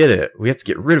back and get it. We have to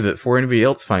get rid of it before anybody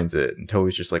else finds it. And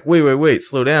Toby's just like, wait,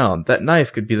 slow down. That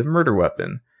knife could be the murder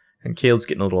weapon. And Caleb's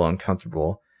getting a little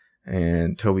uncomfortable.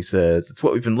 And Toby says, it's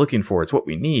what we've been looking for. It's what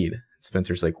we need.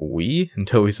 Spencer's like, we? And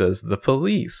Toby says, the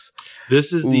police.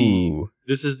 This is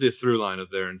the through line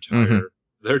of their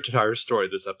entire story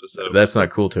this episode. That's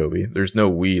not cool, Toby. There's no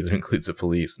we that includes the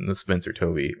police in the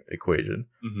Spencer-Toby equation.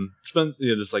 Mm-hmm.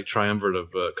 This like triumvirate of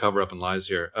cover-up and lies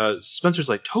here. Spencer's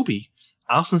like, Toby,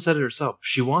 Allison said it herself.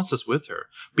 She wants us with her,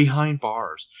 behind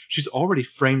bars. She's already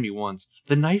framed me once.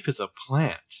 The knife is a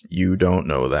plant. You don't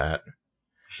know that.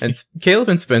 And Caleb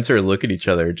and Spencer look at each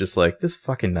other just like, this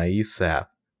fucking naive sap.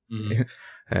 Mm-hmm.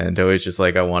 And Toby's just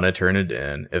like, I want to turn it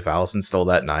in. If Allison stole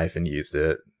that knife and used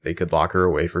it, they could lock her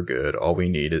away for good. All we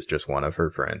need is just one of her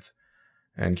prints.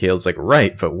 And Caleb's like,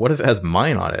 right, but what if it has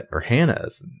mine on it? Or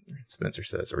Hannah's? And Spencer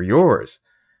says, or yours?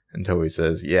 And Toby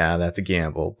says, yeah, that's a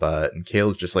gamble, but... And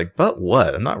Caleb's just like, but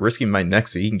what? I'm not risking my neck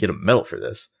so he can get a medal for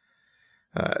this.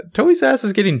 Toby's ass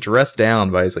is getting dressed down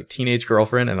by his like teenage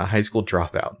girlfriend and a high school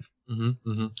dropout. Mm-hmm,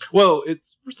 mm-hmm. Well,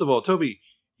 it's... First of all, Toby,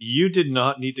 you did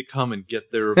not need to come and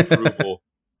get their approval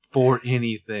for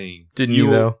anything. Didn't you,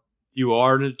 though? You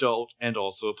are an adult and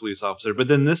also a police officer. But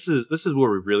then this is where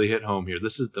we really hit home here.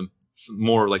 This is the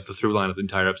more like the through line of the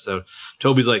entire episode.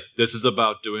 Toby's like, this is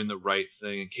about doing the right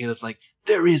thing. And Caleb's like,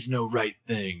 there is no right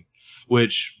thing.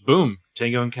 Which, boom,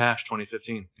 Tango and Cash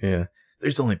 2015. Yeah.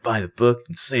 There's only buy the book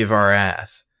and save our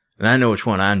ass. And I know which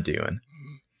one I'm doing.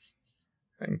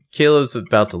 And Caleb's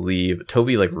about to leave. But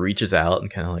Toby like reaches out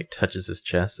and kind of like touches his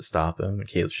chest to stop him. And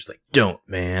Caleb's just like, don't,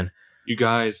 man. You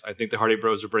guys, I think the Hardy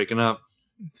Bros are breaking up.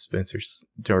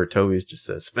 Toby's just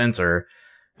says, Spencer.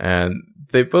 And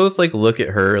they both like look at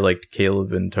her, like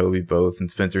Caleb and Toby both. And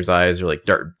Spencer's eyes are like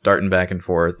darting back and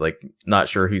forth, like not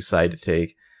sure whose side to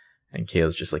take. And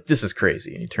Caleb's just like, this is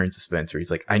crazy. And he turns to Spencer.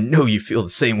 He's like, I know you feel the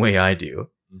same way I do.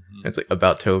 Mm-hmm. It's like,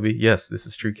 about Toby? Yes, this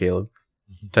is true, Caleb.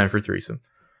 Mm-hmm. Time for threesome.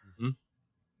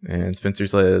 Mm-hmm. And Spencer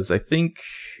says, I think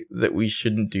that we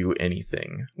shouldn't do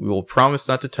anything. We will promise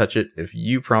not to touch it if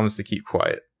you promise to keep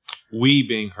quiet. We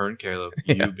being her and Caleb.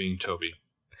 You being Toby.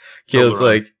 Caleb's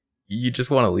like, you just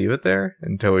want to leave it there?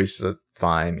 And Toby says,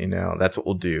 fine, that's what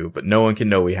we'll do. But no one can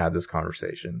know we had this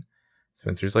conversation.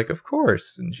 Spencer's like, of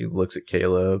course. And she looks at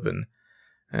Caleb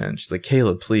and she's like,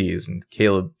 Caleb, please. And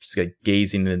Caleb just like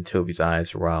gazing into Toby's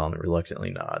eyes for a while and reluctantly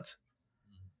nods.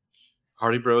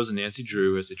 Hardy Bros and Nancy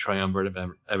Drew as they triumvirate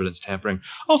of evidence tampering.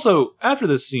 Also, after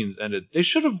this scene's ended, they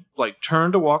should have like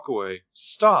turned to walk away,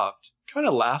 stopped, kind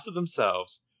of laughed at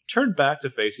themselves, turned back to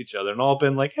face each other, and all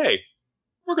been like, hey,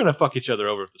 we're going to fuck each other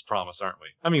over with this promise, aren't we?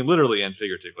 I mean, literally and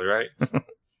figuratively, right?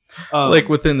 Like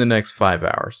within the next 5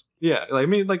 hours. Yeah, I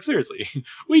mean, like seriously,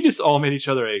 we just all made each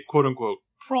other a quote unquote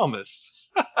promise.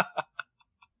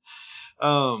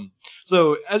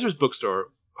 So Ezra's bookstore.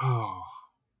 Oh,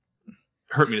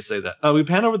 hurt me to say that. We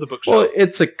pan over the bookshelf. Well,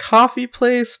 it's a coffee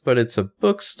place, but it's a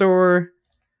bookstore.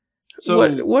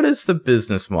 So what is the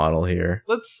business model here?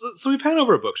 So we pan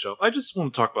over a bookshelf. I just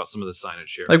want to talk about some of the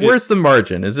signage here. Like, where's the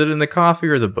margin? Is it in the coffee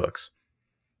or the books?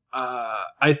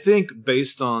 I think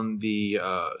based on the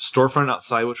storefront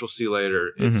outside, which we'll see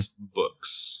later, it's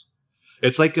books.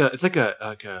 It's like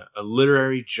a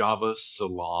literary Java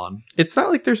salon. It's not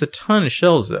like there's a ton of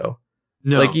shelves though.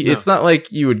 No, it's not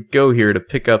like you would go here to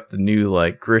pick up the new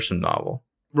like Grisham novel.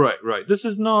 Right. This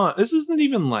isn't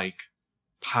even like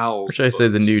Powell's. Or should I say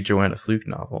the new Joanna Fluke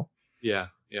novel? Yeah.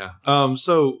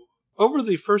 So over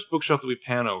the first bookshelf that we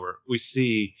pan over, we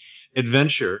see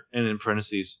adventure and in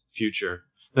parentheses future.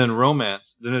 Then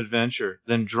romance, then adventure,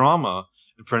 then drama,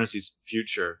 in parentheses,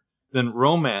 future, then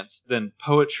romance, then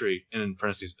poetry, and in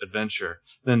parentheses, adventure,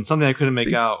 then something I couldn't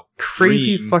make out.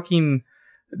 Crazy fucking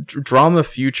drama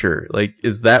future. Like,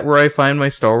 is that where I find my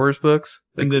Star Wars books?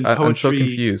 Like, and then poetry, I'm so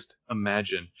confused.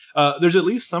 Imagine. There's at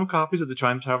least some copies of The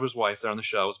Time Traveler's Wife there on the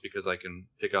shelves because I can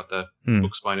pick out the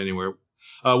book spine anywhere,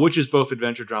 which is both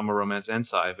adventure, drama, romance, and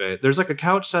sci-fi. There's like a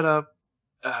couch set up.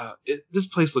 This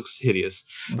place looks hideous.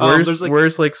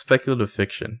 Where's like speculative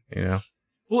fiction,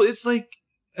 Well, it's like,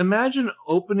 imagine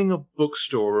opening a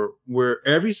bookstore where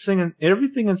everything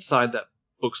inside that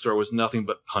bookstore was nothing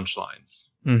but punchlines.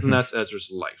 Mm-hmm. And that's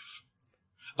Ezra's life.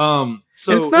 So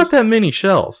it's not that many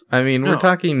shelves. I mean, we're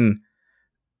talking,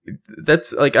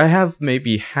 that's like, I have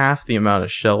maybe half the amount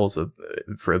of shelves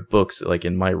for books like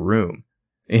in my room,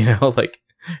 like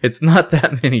it's not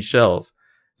that many shelves.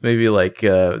 It's maybe like,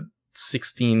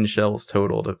 16 shelves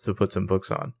total to put some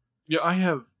books on. Yeah, I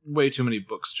have way too many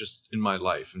books just in my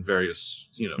life in various,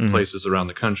 places around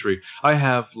the country. I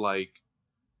have like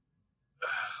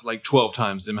 12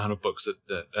 times the amount of books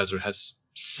that Ezra has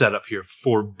set up here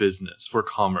for business, for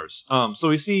commerce. So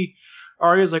we see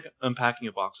Arya's like unpacking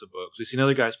a box of books. We see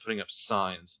another guy's putting up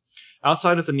signs.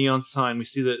 Outside of the neon sign, we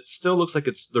see that it still looks like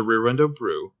it's the Rear Window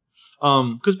Brew.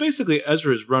 Because basically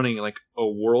Ezra is running like a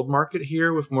world market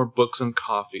here with more books and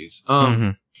coffees.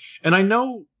 And I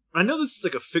know this is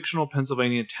like a fictional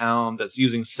Pennsylvania town that's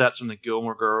using sets from the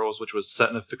Gilmore Girls, which was set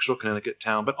in a fictional Connecticut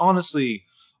town. But honestly,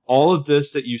 all of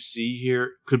this that you see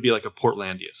here could be like a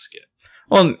Portlandia skit.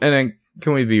 Well, and then,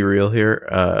 can we be real here?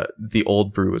 The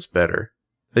old brew was better.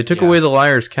 They took away the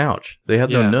liar's couch. They had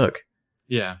no nook.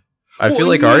 Yeah. I feel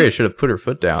like Arya should have put her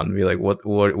foot down and be like, what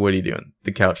are you doing?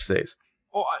 The couch stays.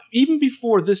 Oh, even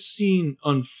before this scene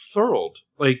unfurled,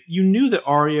 like, you knew that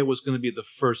Arya was going to be the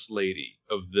first lady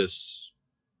of this.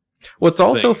 What's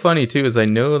also funny too is I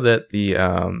know that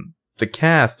the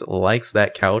cast likes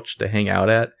that couch to hang out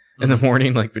at in the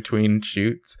morning, like between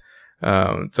shoots.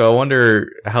 So I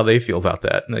wonder how they feel about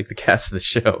that. Like the cast of the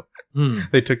show,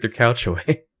 they took their couch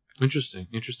away. Interesting.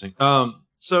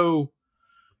 So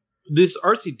this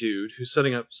artsy dude who's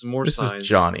setting up some more signs. This is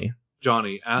Johnny.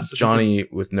 Johnny asks Johnny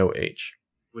with no H.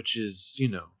 Which is,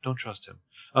 don't trust him.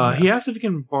 He asks if he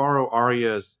can borrow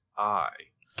Arya's eye.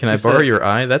 Can I borrow your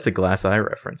eye? That's a Glass Eye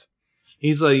reference.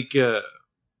 He's like, wouldn't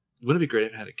it be great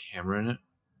if it had a camera in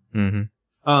it?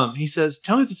 He says,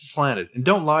 "Tell me this is slanted, and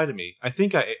don't lie to me. I'll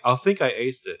think I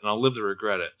aced it, and I'll live to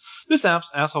regret it." This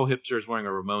asshole hipster is wearing a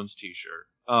Ramones t-shirt.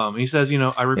 He says,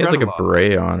 I regret He has like a a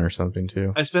beret on or something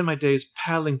too. I spend my days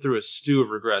paddling through a stew of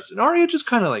regrets. And Arya just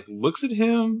kind of like looks at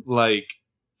him, like,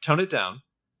 tone it down.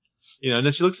 And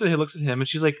then she looks at him, and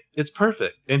she's like, "It's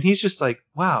perfect." And he's just like,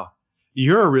 "Wow,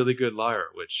 you're a really good liar,"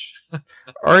 which...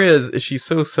 Arya, she's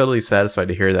so subtly satisfied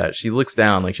to hear that. She looks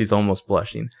down like she's almost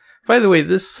blushing. By the way,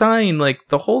 this sign, like,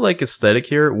 the whole, like, aesthetic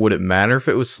here, would it matter if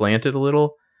it was slanted a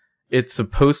little? It's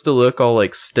supposed to look all,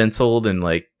 like, stenciled and,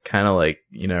 like, kind of, like,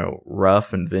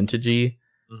 rough and vintagey.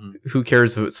 Mm-hmm. Who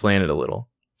cares if it's slanted a little?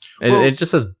 It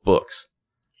just says books.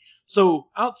 So,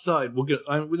 outside, we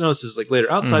know this is, like,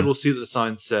 later. Outside, we'll see that the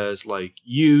sign says, like,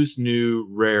 use new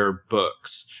rare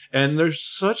books. And there's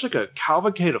such, like, a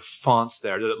cavalcade of fonts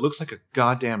there that it looks like a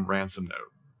goddamn ransom note.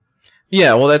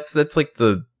 Yeah, well, that's like,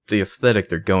 the aesthetic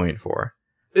they're going for.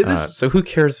 So who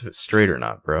cares if it's straight or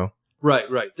not, bro? Right.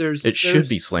 It should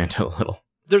be slanted a little.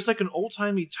 There's like an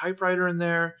old-timey typewriter in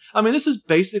there. I mean, this is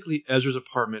basically Ezra's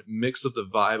apartment mixed with the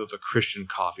vibe of a Christian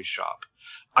coffee shop.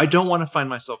 I don't want to find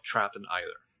myself trapped in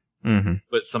either,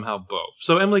 but somehow both.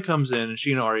 So Emily comes in, and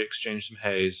she and Arya exchange some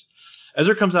haze.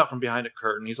 Ezra comes out from behind a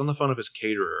curtain. He's on the phone with his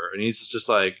caterer, and he's just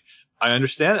like, "I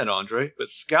understand that, Andre, but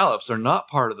scallops are not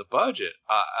part of the budget."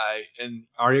 And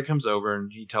Arya comes over,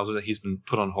 and he tells her that he's been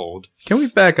put on hold. Can we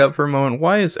back up for a moment?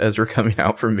 Why is Ezra coming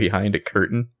out from behind a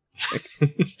curtain?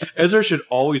 Ezra should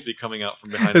always be coming out from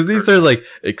behind a These curtain. are like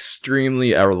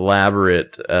extremely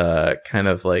elaborate, kind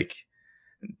of like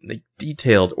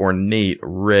detailed, ornate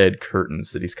red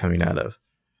curtains that he's coming out of.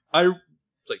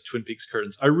 Like Twin Peaks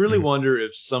curtains. I really wonder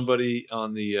if somebody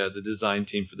on the design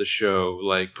team for the show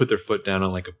like put their foot down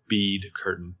on like a bead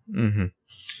curtain.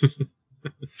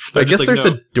 I guess there's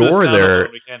a door there.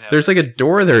 There's like a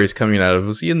door there he's coming out of.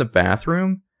 Was he in the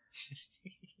bathroom?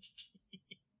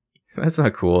 That's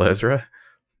not cool, Ezra.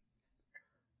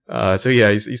 So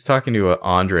yeah, he's talking to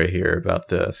Andre here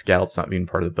about scallops not being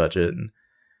part of the budget,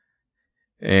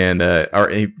 and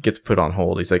he gets put on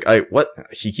hold. He's like, what?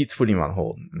 She keeps putting him on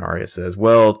hold. And Arya says,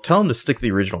 "Well, tell him to stick to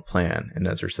the original plan." And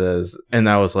Ezra says, and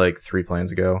that was like 3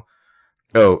 plans ago.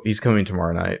 "Oh, he's coming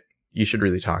tomorrow night. You should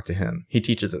really talk to him. He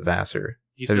teaches at Vassar."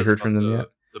 Have you heard from them yet?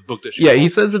 The book that he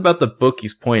says about the book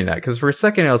he's pointing at. Because for a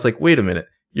second I was like, wait a minute.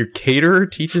 Your caterer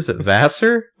teaches at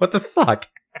Vassar? What the fuck?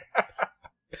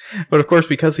 But of course,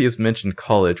 because he has mentioned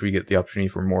college, we get the opportunity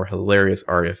for more hilarious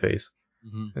Arya face.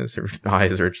 As her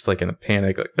eyes are just like in a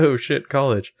panic, like, "Oh shit,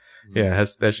 college." Yeah,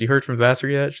 has she heard from Vassar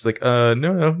yet? She's like, no,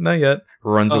 not yet.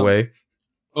 Runs away.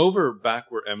 Over back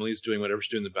where Emily's doing whatever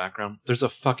she's doing in the background, there's a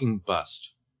fucking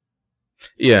bust.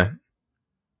 Yeah.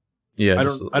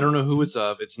 I don't know who it's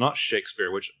of. It's not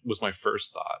Shakespeare, which was my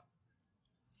first thought.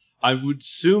 I would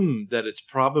assume that it's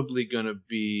probably going to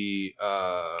be...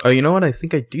 Oh, you know what? I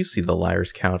think I do see the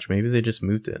Liar's Couch. Maybe they just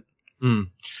moved it.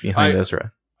 It's behind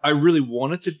Ezra. I really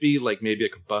want it to be like maybe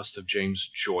like a bust of James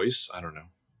Joyce. I don't know.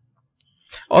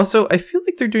 Also, I feel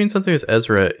like they're doing something with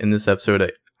Ezra in this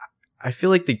episode. I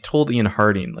feel like they told Ian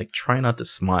Harding, like, try not to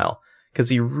smile. Because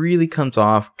he really comes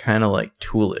off kind of like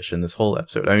toolish in this whole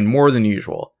episode. I mean, more than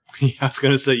usual. Yeah, I was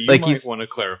going to say, you like might want to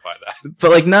clarify that.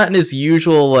 But, like, not in his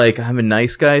usual, like, I'm a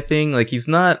nice guy thing. Like, he's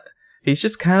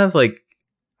just kind of, like,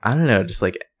 I don't know, just,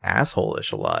 like,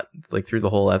 asshole-ish a lot. Like, through the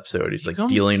whole episode. He's, like,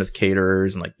 dealing with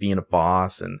caterers and, like, being a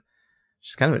boss and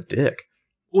just kind of a dick.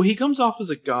 Well, he comes off as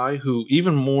a guy who,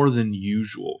 even more than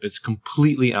usual, is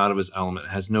completely out of his element,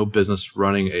 has no business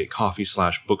running a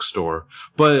coffee/bookstore.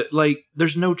 But, like,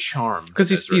 there's no charm. Because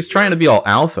he's trying to be all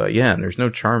alpha, yeah, and there's no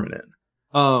charm in it.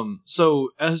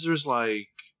 So Ezra's like,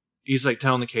 he's like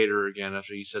telling the caterer again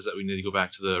after he says that we need to go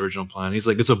back to the original plan. He's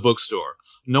like, "It's a bookstore.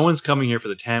 No one's coming here for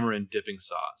the tamarind dipping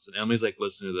sauce." And Emily's like,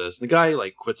 "Listen to this." And the guy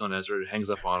like quits on Ezra, hangs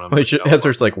up on him.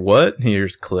 Ezra's like, "What?" And he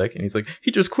hears click, and he's like,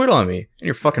 "He just quit on me." In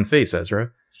your fucking face,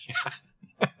 Ezra.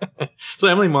 Yeah. So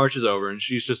Emily marches over, and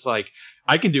she's just like,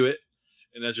 "I can do it."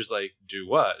 And Ezra's like, "Do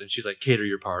what?" And she's like, "Cater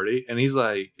your party." And she's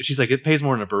like, "It pays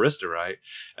more than a barista, right?"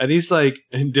 And he's like,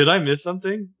 "Did I miss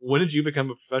something? When did you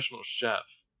become a professional chef?"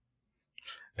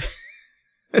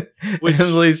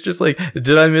 Emily's just like,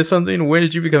 "Did I miss something? When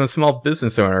did you become a small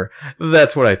business owner?"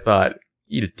 That's what I thought.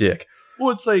 Eat a dick. Well,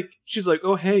 it's like, she's like,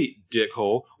 "Oh, hey,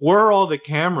 dickhole, where are all the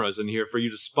cameras in here for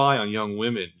you to spy on young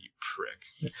women, you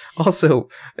prick?" Also,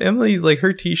 Emily, like,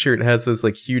 her t-shirt has those,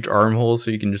 like, huge armholes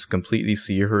so you can just completely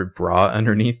see her bra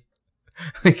underneath.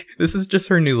 Like, this is just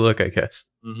her new look, I guess.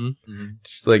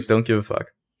 She's like, don't give a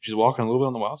fuck. She's walking a little bit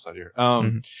on the wild side here.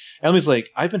 Emily's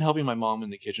like, "I've been helping my mom in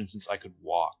the kitchen since I could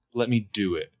walk. Let me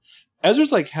do it."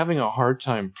 Ezra's, like, having a hard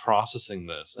time processing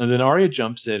this. And then Arya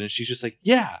jumps in, and she's just like,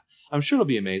 "Yeah, I'm sure it'll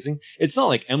be amazing. It's not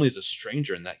like Emily's a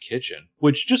stranger in that kitchen.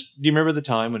 Which do you remember the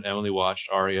time when Emily watched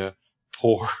Arya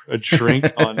pour a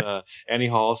drink on Annie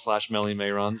Hall / Melanie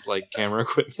Mayron's like camera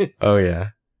equipment? Oh yeah.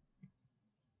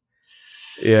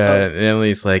 Yeah, and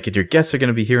Emily's like, your guests are going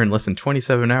to be here in less than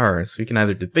 27 hours. We can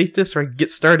either debate this or I can get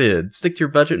started. Stick to your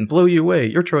budget and blow you away.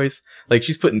 Your choice. Like,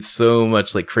 she's putting so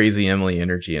much, like, crazy Emily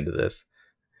energy into this.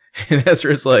 And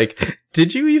Ezra's like,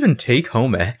 did you even take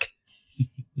home ec?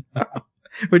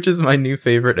 Which is my new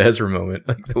favorite Ezra moment.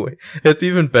 Like, the way it's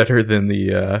even better than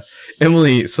the,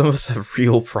 Emily, some of us have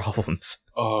real problems.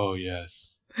 Oh, yes.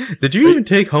 Did you even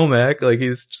take home ec? Like,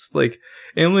 he's just like,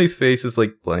 Emily's face is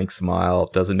like blank smile,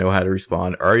 doesn't know how to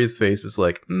respond. Arya's face is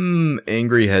like,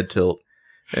 angry head tilt.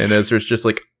 And Ezra's just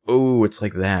like, oh, it's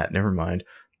like that. Never mind.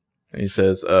 And he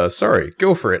says, sorry,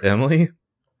 go for it, Emily.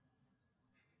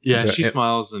 Yeah, she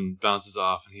smiles and bounces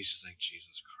off, and he's just like,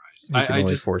 Jesus Christ. You can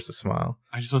only force a smile.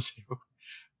 I just want to say,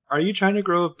 are you trying to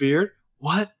grow a beard?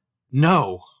 What?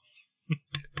 No.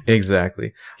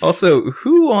 Exactly. Also,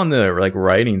 who on the like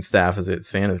writing staff is a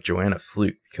fan of Joanna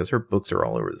Fluke? Because her books are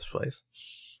all over this place.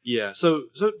 Yeah. So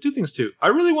two things too. I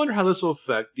really wonder how this will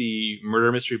affect the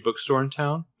murder mystery bookstore in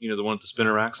town. You know, the one with the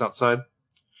spinner racks outside.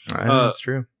 That's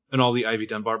true. And all the Ivy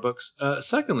Dunbar books.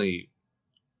 Secondly,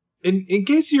 in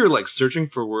case you're like searching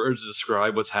for words to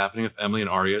describe what's happening with Emily and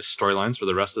Arya's storylines for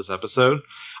the rest of this episode,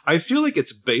 I feel like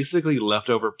it's basically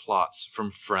leftover plots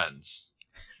from Friends.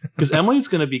 Because Emily's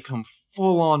going to become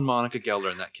full-on Monica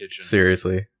Geller in that kitchen.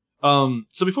 Seriously.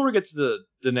 So before we get to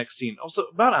the next scene, also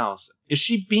about Allison, is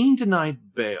she being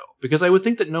denied bail? Because I would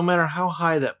think that no matter how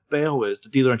high that bail is, the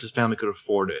De Laurentiis family could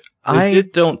afford it. I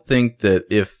don't think that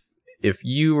if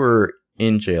you were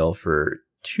in jail for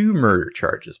 2 murder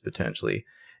charges, potentially,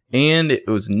 and it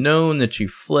was known that you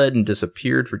fled and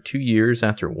disappeared for 2 years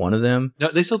after one of them...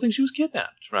 No, they still think she was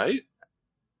kidnapped, right?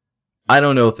 I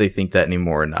don't know if they think that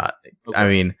anymore or not. Okay. I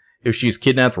mean, if she was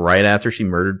kidnapped right after she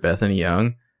murdered Bethany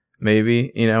Young,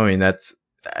 maybe, you know, I mean,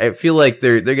 I feel like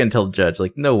they're going to tell the judge,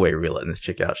 like, no way we're letting this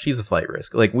chick out. She's a flight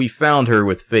risk. Like, we found her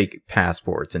with fake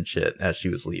passports and shit as she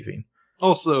was leaving.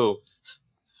 Also,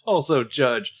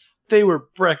 Judge, they were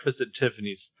Breakfast at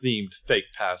Tiffany's themed fake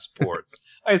passports.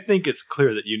 I think it's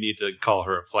clear that you need to call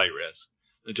her a flight risk.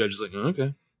 The judge is like, oh,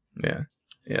 okay. Yeah.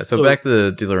 Yeah, so back to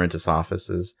the De Laurentiis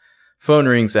offices. Phone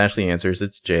rings, Ashley answers,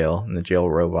 it's jail, and the jail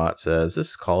robot says,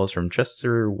 this call is from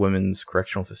Chester Women's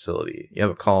Correctional Facility. You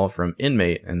have a call from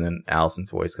inmate, and then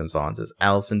Allison's voice comes on and says,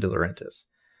 Allison De Laurentiis.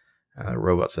 The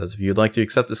robot says, if you'd like to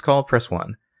accept this call, press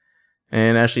 1.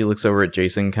 And Ashley looks over at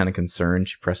Jason, kind of concerned.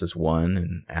 She presses 1,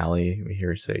 and Allie, we hear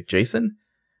her say, Jason?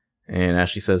 And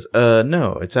Ashley says,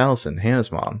 no, it's Allison,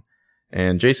 Hannah's mom.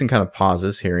 And Jason kind of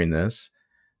pauses, hearing this,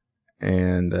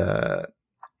 and,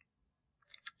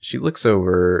 she looks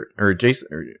over, or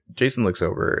Jason looks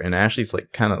over, and Ashley's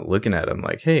like kind of looking at him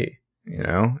like, hey, you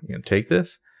know, you gonna take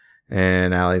this?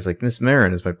 And Allie's like, Miss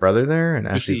Marin, is my brother there? And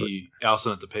Ashley's like,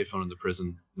 Allison at the payphone in the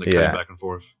prison, like cutting back and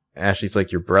forth. Ashley's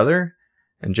like, your brother?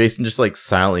 And Jason just like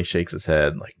silently shakes his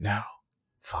head, like, no,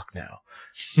 fuck no.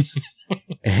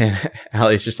 And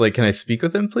Allie's just like, can I speak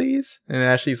with him, please? And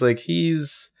Ashley's like,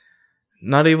 he's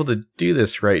not able to do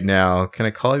this right now. Can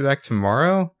I call you back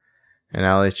tomorrow? And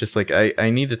Allie's just like, I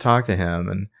need to talk to him.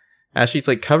 And Ashley's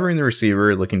like covering the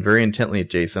receiver, looking very intently at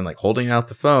Jason, like holding out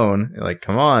the phone. Like,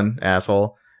 come on,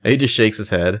 asshole. And he just shakes his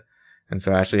head. And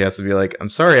so Ashley has to be like, I'm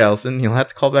sorry, Allison. You'll have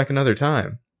to call back another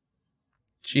time.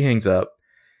 She hangs up.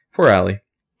 Poor Allie.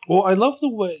 Well, I love the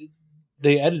way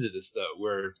they edited this, though,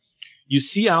 where you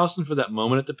see Allison for that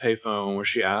moment at the payphone where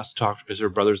she asks to talk to, because her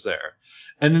brother's there.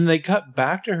 And then they cut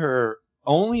back to her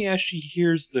only as she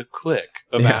hears the click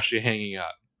of Ashley hanging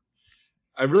up.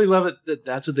 I really love it that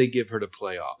that's what they give her to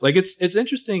play off. Like, it's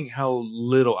interesting how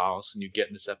little Allison you get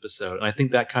in this episode, and I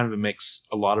think that kind of makes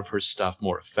a lot of her stuff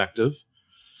more effective.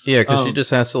 Yeah, because she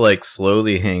just has to, like,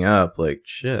 slowly hang up, like,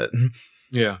 shit.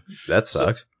 Yeah. That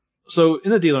sucks. So in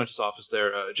the De Laurentiis office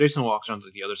there, Jason walks around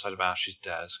to the other side of Ashley's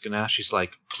desk, and Ashley's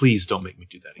like, please don't make me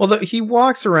do that again. Well, he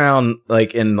walks around,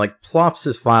 like, and, like, plops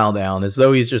his file down as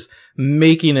though he's just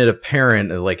making it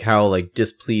apparent of, like, how, like,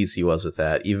 displeased he was with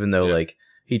that, even though, like,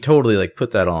 he totally, like,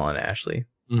 put that all on Ashley.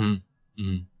 Mm-hmm.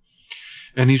 Mm-hmm.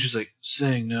 And he's just like,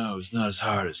 saying no is not as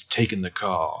hard as taking the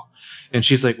call. And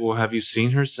she's like, well, have you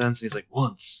seen her since? And he's like,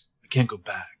 once. I can't go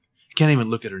back. I can't even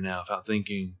look at her now without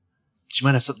thinking she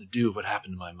might have something to do with what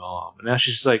happened to my mom. And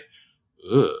Ashley's just like,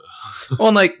 ugh.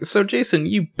 Well, like, so Jason,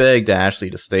 you begged Ashley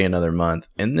to stay another month,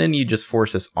 and then you just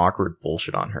force this awkward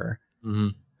bullshit on her.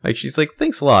 Mm-hmm. Like, she's like,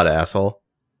 thanks a lot, asshole.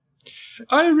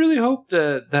 I really hope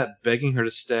that begging her to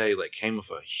stay, like, came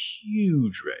with a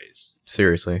huge raise.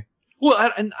 Seriously. Well,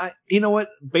 I, you know what?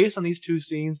 Based on these two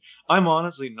scenes, I'm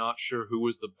honestly not sure who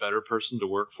was the better person to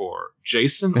work for,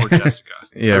 Jason or Jessica.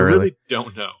 Yeah, I really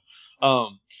don't know.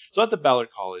 So at the Ballard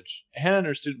College, Hannah and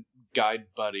her student guide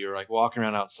buddy are like walking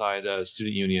around outside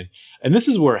Student Union, and this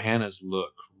is where Hannah's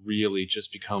look really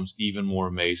just becomes even more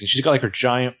amazing. She's got like her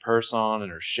giant purse on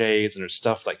and her shades and her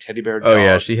stuffed like teddy bear dog. Oh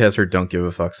yeah, she has her don't give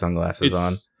a fuck sunglasses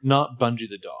on. Not Bungie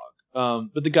the dog.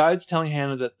 But the guide's telling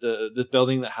Hannah that the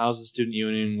building that houses the Student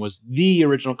Union was the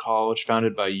original college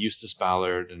founded by Eustace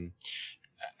Ballard. And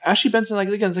Ashley Benson, like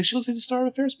she looks like the star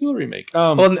of a Ferris Bueller remake.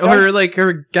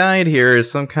 Her guide here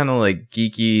is some kind of like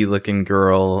geeky looking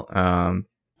girl.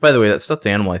 By the way, that stuffed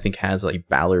animal I think has like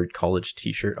Ballard College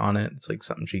T-shirt on it. It's like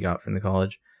something she got from the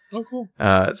college. Oh, cool.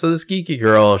 So this geeky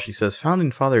girl, she says,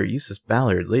 founding father Eustace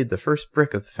Ballard laid the first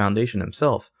brick of the foundation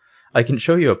himself. I can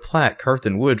show you a plaque carved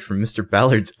in wood from Mr.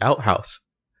 Ballard's outhouse.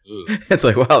 It's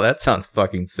like, wow, that sounds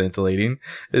fucking scintillating.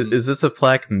 Is this a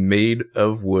plaque made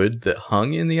of wood that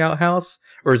hung in the outhouse?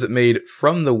 Or is it made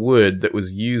from the wood that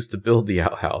was used to build the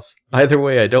outhouse? Either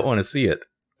way, I don't want to see it.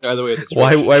 Either way,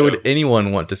 why would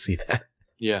anyone want to see that?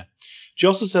 Yeah. She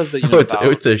also says that,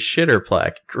 it's a shitter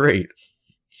plaque. Great.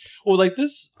 Well, like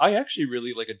this, I actually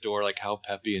really adore how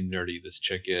peppy and nerdy this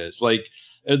chick is. Like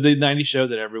the 90s show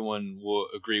that everyone will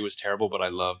agree was terrible, but I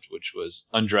loved, which was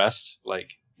Undressed.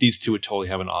 Like these two would totally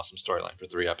have an awesome storyline for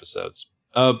 3 episodes.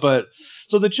 But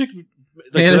so the chick, and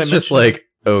it's just like,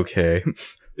 okay.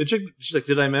 The chick, she's like,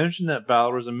 did I mention that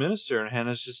Ballard was a minister? And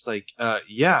Hannah's just like,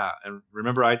 yeah. And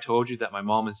remember, I told you that my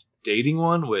mom is dating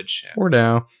one, which or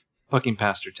now, fucking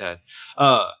Pastor Ted.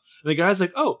 And the guy's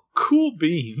like, oh, cool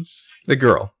beans. The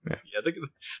girl. Yeah,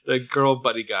 the girl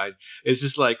buddy guy is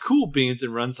just like, cool beans,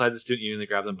 and runs inside the Student Union. They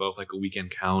grab them both like a weekend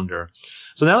calendar.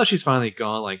 So now that she's finally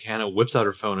gone, like Hannah whips out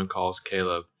her phone and calls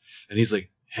Caleb. And he's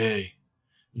like, hey.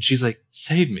 And she's like,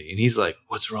 save me. And he's like,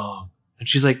 what's wrong? And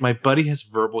she's like, my buddy has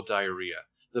verbal diarrhea.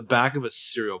 The back of a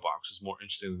cereal box was more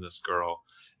interesting than this girl.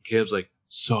 And Caleb's like,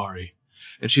 sorry.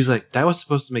 And she's like, that was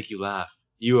supposed to make you laugh.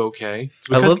 You okay?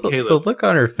 So I love the look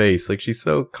on her face. Like, she's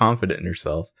so confident in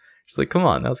herself. She's like, come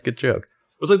on, that was a good joke.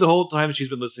 It was like the whole time she's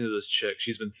been listening to this chick,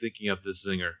 she's been thinking of this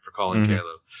zinger for calling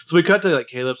Caleb. So we cut to like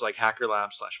Caleb's like hacker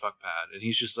lab / fuckpad, and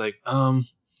he's just like,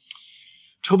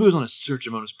 Toby was on a search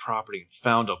of Mona's property and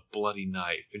found a bloody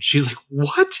knife. And she's like,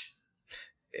 what?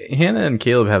 Hannah and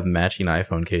Caleb have matching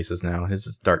iPhone cases now. His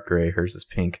is dark gray, hers is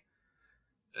pink.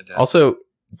 Fantastic. Also,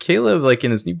 Caleb, like in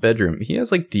his new bedroom, he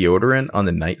has like deodorant on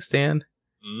the nightstand.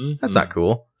 Mm-hmm. That's not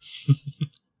cool. I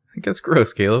think that's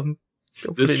gross, Caleb.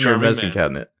 Go put it in your medicine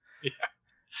cabinet.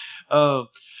 Yeah.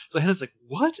 So Hannah's like,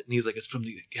 what? And he's like, it's from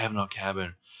the Kavanaugh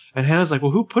cabin. And Hannah's like, well,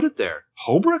 who put it there?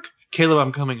 Holbrook? Caleb,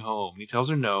 I'm coming home. And he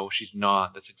tells her no, she's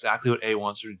not. That's exactly what A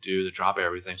wants her to do, to drop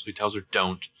everything. So he tells her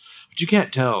don't. But you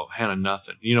can't tell Hannah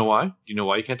nothing. You know why? Do you know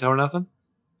why you can't tell her nothing?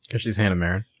 Because she's Hannah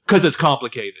Marin. Because it's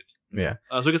complicated. Yeah.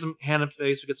 So we get some Hannah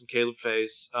face, we get some Caleb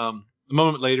face. A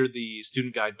moment later, the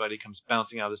student guide buddy comes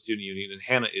bouncing out of the Student Union, and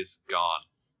Hannah is gone.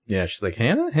 Yeah, she's like,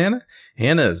 Hannah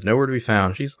is nowhere to be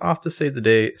found. She's off to save the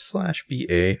day /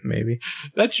 BA, maybe.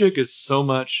 That chick is so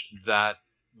much that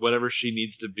whatever she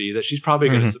needs to be, that she's probably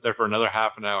going to sit there for another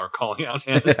half an hour calling out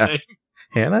Hannah's name.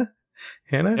 Hannah?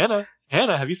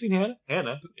 Have you seen Hannah?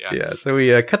 Hannah. Yeah, so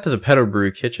we cut to the Pedo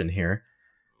Brew kitchen here.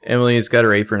 Emily's got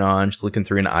her apron on. She's looking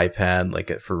through an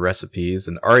iPad for recipes,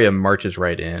 and Arya marches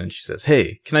right in and she says,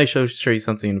 hey, can I show you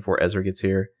something before Ezra gets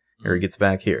here? Or he gets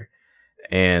back here?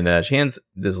 And she hands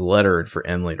this letter for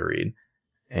Emily to read.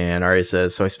 And Arya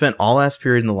says, so I spent all last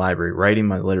period in the library writing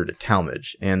my letter to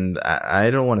Talmadge, and I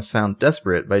don't want to sound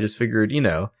desperate, but I just figured,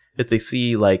 if they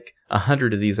see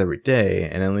 100 of these every day.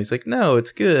 And Emily's like, no,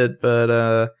 it's good, but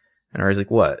and Arya's like,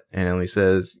 what? And Emily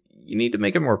says, you need to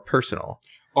make it more personal.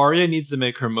 Arya needs to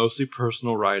make her mostly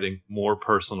personal writing more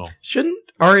personal.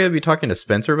 Shouldn't Arya be talking to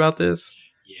Spencer about this?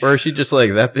 Yeah. Or is she just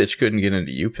like, that bitch couldn't get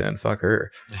into UPenn, fuck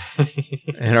her.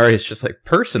 And Arya's just like,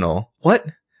 personal? What?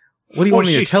 What do you want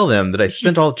me to tell them? That I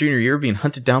spent all junior year being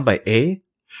hunted down by A?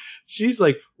 She's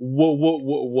like,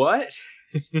 what?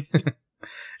 And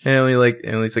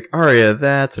Emily's like, Arya,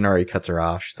 that's... And Arya cuts her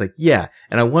off. She's like, yeah,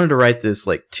 and I wanted to write this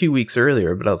 2 weeks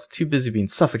earlier, but I was too busy being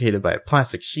suffocated by a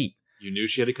plastic sheet. You knew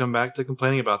she had to come back to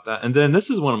complaining about that. And then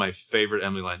this is one of my favorite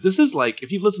Emily lines. This is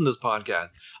if you've listened to this podcast,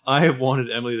 I have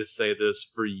wanted Emily to say this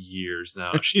for years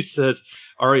now. She says,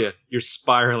 Arya, you're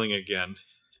spiraling again.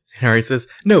 And Arya says,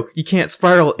 no, you can't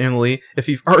spiral, Emily, if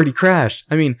you've already crashed.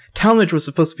 I mean, Talmadge was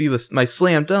supposed to be my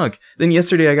slam dunk. Then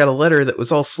yesterday I got a letter that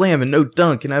was all slam and no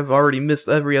dunk, and I've already missed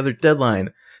every other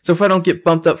deadline. So if I don't get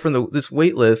bumped up from this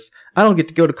wait list, I don't get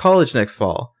to go to college next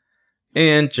fall.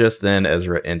 And just then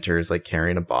Ezra enters,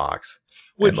 carrying a box.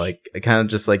 And like kind of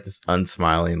just like this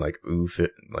unsmiling, like oof,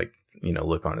 like, you know,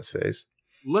 look on his face.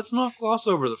 Let's not gloss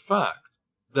over the fact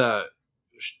that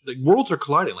the worlds are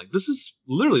colliding. Like, this is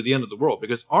literally the end of the world,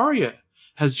 because Arya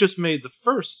has just made the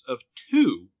first of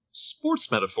 2 sports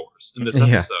metaphors in this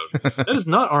episode. That is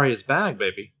not Arya's bag,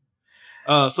 baby.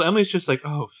 So Emily's just like,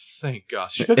 oh, thank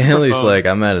gosh. Emily's like,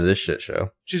 I'm out of this shit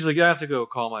show. She's like, I have to go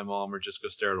call my mom or just go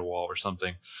stare at a wall or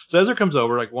something. So Ezra comes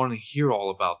over, like, wanting to hear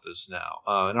all about this now.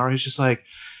 And Arya's just like,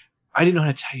 I didn't know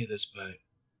how to tell you this, but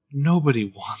nobody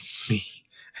wants me.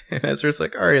 And Ezra's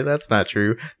like, Arya, that's not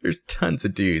true. There's tons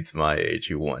of dudes my age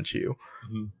who want you.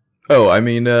 Mm-hmm. Oh, I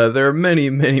mean, there are many,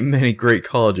 many, many great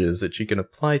colleges that you can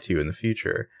apply to in the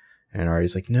future. And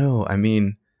Arya's like, no, I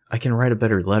mean, I can write a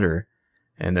better letter.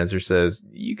 And Ezra says,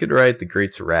 you could write the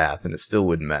Great's Wrath and it still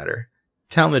wouldn't matter.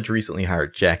 Talmadge recently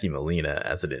hired Jackie Molina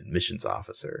as an admissions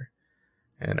officer.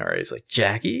 And Arya's like,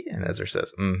 Jackie? And Ezra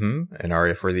says, mm-hmm. And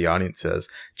Arya, for the audience, says,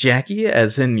 Jackie,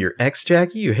 as in your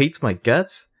ex-Jackie who hates my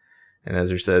guts? And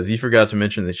Ezra says, you forgot to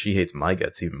mention that she hates my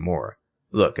guts even more.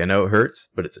 Look, I know it hurts,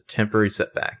 but it's a temporary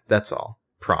setback. That's all.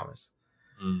 Promise.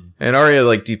 Mm. And Arya,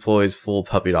 like, deploys full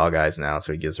puppy dog eyes now,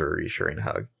 so he gives her a reassuring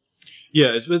hug.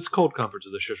 Yeah, it's cold comfort to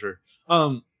the shusher.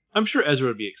 I'm sure Ezra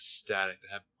would be ecstatic to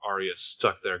have Arya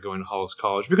stuck there going to Hollis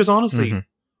College, because honestly,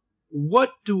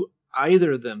 what do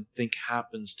either of them think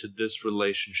happens to this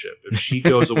relationship if she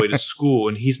goes away to school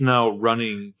and he's now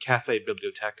running Cafe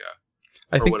Biblioteca?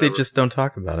 I think whatever. They just don't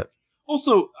talk about it.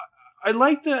 Also, I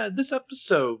like that this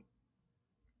episode,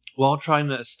 while trying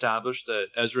to establish that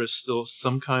Ezra is still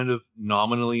some kind of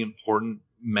nominally important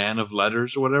man of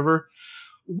letters or whatever,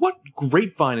 what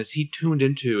grapevine is he tuned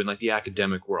into in like the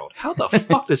academic world? How the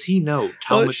fuck does he know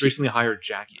Talmadge recently hired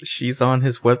Jackie? She's on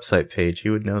his website page. He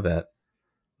would know that.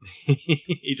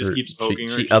 He just keeps poking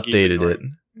her. She updated it.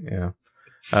 Yeah.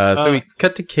 So we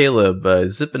cut to Caleb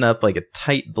zipping up like a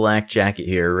tight black jacket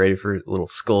here, ready for a little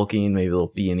skulking, maybe a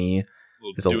little B&E.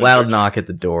 There's a loud knock at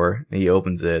the door. He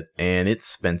opens it, and it's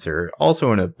Spencer,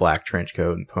 also in a black trench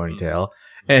coat and ponytail.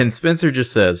 And Spencer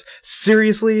just says,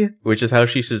 seriously? Which is how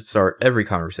she should start every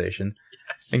conversation.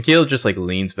 Yes. And Caleb just like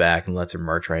leans back and lets her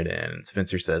march right in. And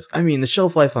Spencer says, I mean, the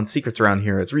shelf life on secrets around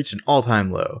here has reached an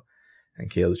all-time low. And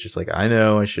Caleb's just like, I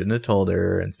know, I shouldn't have told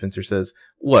her. And Spencer says,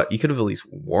 what? You could have at least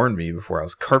warned me before I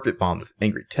was carpet bombed with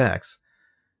angry texts.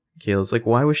 Caleb's like,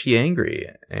 why was she angry?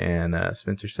 And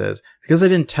Spencer says, because I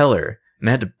didn't tell her. And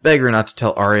I had to beg her not to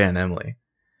tell Arya and Emily.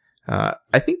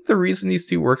 I think the reason these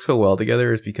two work so well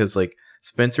together is because, like,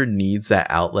 Spencer needs that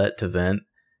outlet to vent,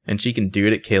 and she can do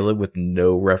it at Caleb with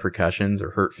no repercussions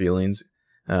or hurt feelings.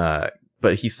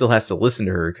 But he still has to listen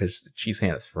to her because she's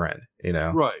Hannah's friend, you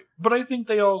know? Right. But I think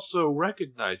they also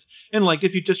recognize, and like,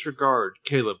 if you disregard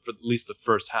Caleb for at least the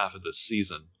first half of this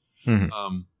season,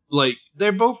 like, they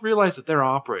both realize that they're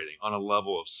operating on a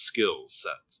level of skill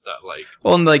sets that, like...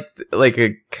 Well, and like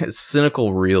a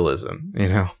cynical realism, you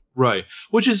know? Right.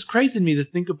 Which is crazy to me to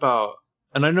think about,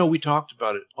 and I know we talked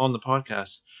about it on the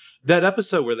podcast, that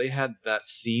episode where they had that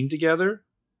scene together,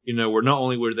 you know, where not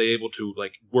only were they able to,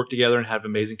 like, work together and have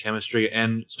amazing chemistry,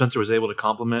 and Spencer was able to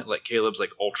compliment, like, Caleb's, like,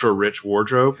 ultra-rich new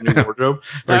wardrobe.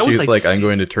 Where she was like, I'm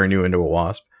going to turn you into a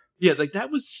wasp. Yeah, like, that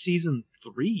was season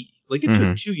 3. Like, it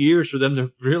took 2 years for them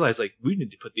to realize, like, we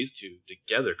need to put these two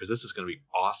together because this is going to be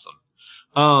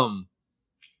awesome.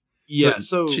 Yeah, but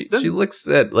so... She looks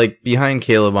at, like, behind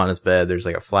Caleb on his bed, there's,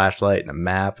 like, a flashlight and a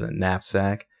map and a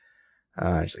knapsack.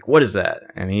 She's like, what is that?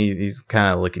 And he's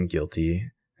kind of looking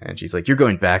guilty. And she's like, you're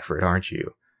going back for it, aren't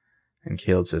you? And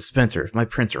Caleb says, Spencer, if my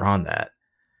prints are on that.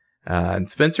 And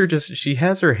Spencer she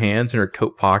has her hands in her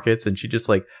coat pockets and she just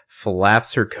like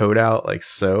flaps her coat out like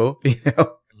so, you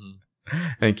know?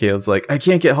 And Caleb's like, I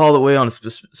can't get hauled away on a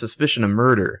suspicion of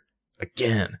murder.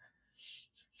 Again.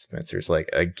 Spencer's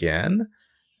like, again?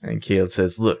 And Caleb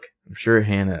says, look, I'm sure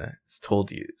Hannah has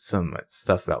told you some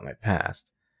stuff about my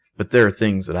past, but there are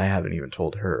things that I haven't even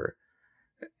told her.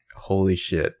 Holy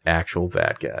shit, actual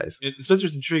bad guys. And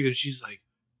Spencer's intrigued and she's like,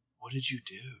 what did you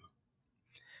do?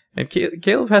 And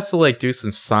Caleb has to like do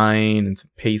some sighing and some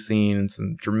pacing and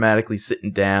some dramatically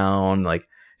sitting down. Like,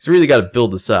 he's really got to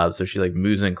build this up. So she like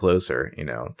moves in closer, you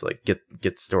know, to like get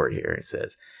the story here. He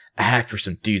says, I hacked for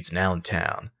some dudes in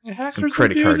Allentown. Some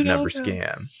credit card number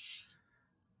scam.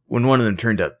 When one of them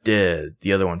turned up dead,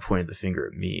 the other one pointed the finger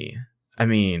at me. I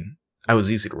mean, I was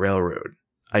easy to railroad.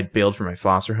 I'd bailed from my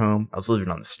foster home. I was living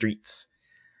on the streets.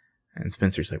 And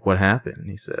Spencer's like, what happened? And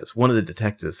he says, one of the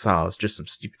detectives saw I was just some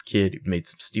stupid kid who'd made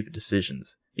some stupid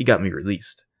decisions. He got me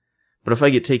released. But if I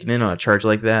get taken in on a charge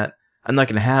like that, I'm not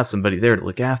going to have somebody there to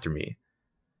look after me.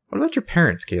 What about your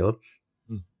parents, Caleb?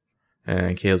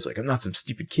 And Caleb's like, I'm not some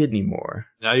stupid kid anymore.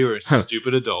 Now you're a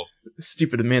stupid adult.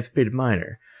 Stupid emancipated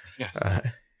minor. Yeah.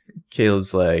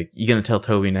 Caleb's like, you gonna tell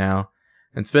Toby now?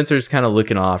 And Spencer's kind of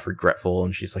looking off, regretful,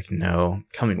 and she's like, no, I'm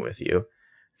coming with you.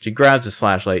 She grabs his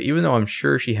flashlight, even though I'm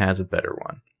sure she has a better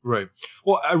one. Right.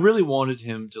 Well, I really wanted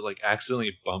him to like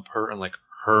accidentally bump her and like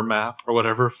her map or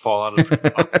whatever fall out of her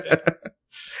pocket.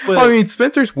 But, I mean,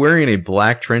 Spencer's wearing a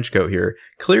black trench coat here.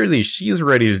 Clearly, she's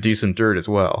ready to do some dirt as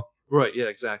well. Right, yeah,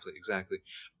 exactly.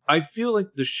 I feel like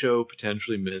the show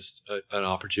potentially missed an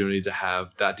opportunity to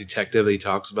have that detective that he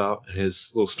talks about in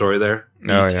his little story there,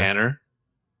 Tanner.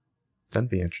 That'd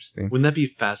be interesting. Wouldn't that be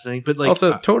fascinating? But like,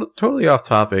 also, totally off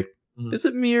topic. Mm-hmm. Is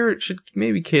it me or should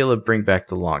maybe Caleb bring back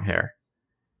the long hair?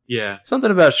 Yeah.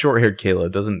 Something about short-haired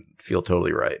Caleb doesn't feel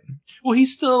totally right. Well, he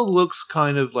still looks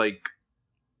kind of like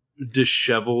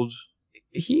disheveled.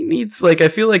 He needs, like, I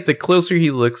feel like the closer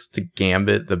he looks to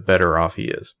Gambit, the better off he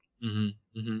is.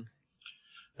 Mm-hmm. Mm-hmm.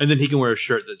 And then he can wear a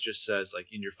shirt that just says, like,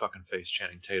 in your fucking face,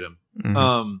 Channing Tatum.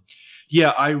 Mm-hmm.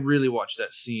 Yeah, I really watched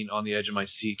that scene on the edge of my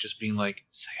seat, just being like,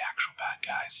 say actual bad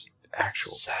guys.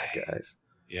 Actual bad guys.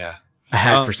 Yeah. A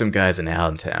hat for some guys in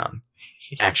Allentown.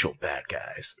 Actual bad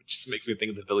guys. It just makes me think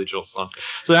of the Billy Joel song.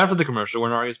 So after the commercial, we're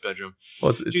in Arya's bedroom.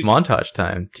 Well, it's montage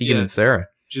time. Tegan and Sarah.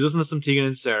 She's listening to some Tegan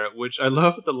and Sarah, which I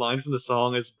love. The line from the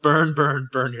song is "Burn, burn,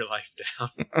 burn your life down."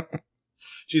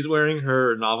 She's wearing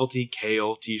her novelty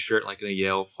Kale t-shirt, like in a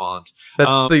Yale font.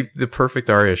 That's the perfect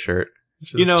Arya shirt.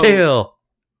 Kale.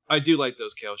 I do like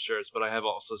those Kale shirts, but I have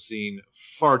also seen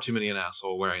far too many an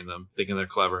asshole wearing them, thinking they're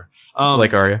clever.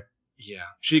 Like Arya. Yeah,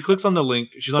 she clicks on the link.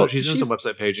 She's doing some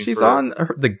website paging. She's on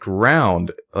the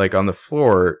ground, like on the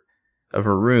floor of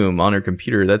her room on her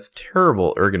computer. That's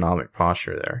terrible ergonomic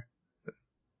posture there.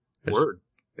 Word.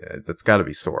 That's got to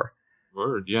be sore.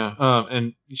 Word, yeah.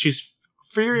 And she's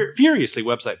furiously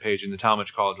website paging the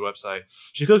Talmadge College website.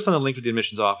 She clicks on the link to the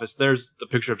admissions office. There's the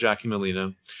picture of Jackie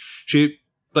Molina. She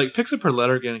picks up her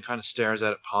letter again and kind of stares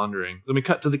at it, pondering. Then we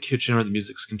cut to the kitchen where the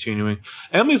music's continuing.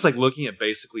 Emily's like looking at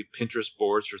basically Pinterest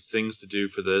boards for things to do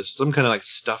for this. Some kind of like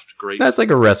stuffed grape. That's like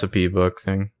a recipe book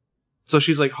thing. So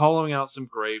she's like hollowing out some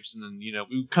grapes, and then,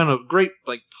 we kind of great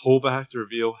like pull back to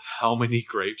reveal how many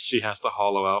grapes she has to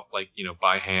hollow out, like,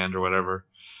 by hand or whatever.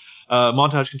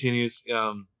 Montage continues.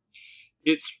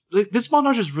 It's like, this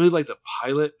montage is really like the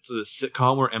pilot to the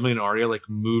sitcom where Emily and Arya like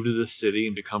move to the city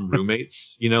and become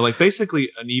roommates. Like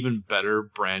basically an even better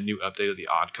brand new update of The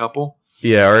Odd Couple.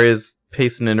 Yeah, Arya's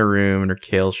pacing in her room in her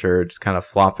Kale shirt, just kind of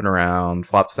flopping around,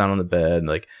 flops down on the bed,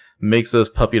 like makes those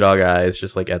puppy dog eyes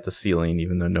just like at the ceiling,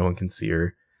 even though no one can see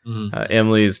her. Mm-hmm.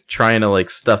 Emily's trying to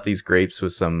like stuff these grapes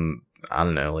with some, I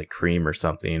don't know, like cream or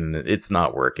something, and it's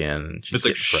not working. It's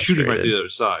like shooting right to the other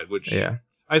side, which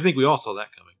I think we all saw that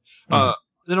coming. Mm-hmm.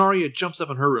 Then Arya jumps up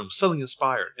in her room, suddenly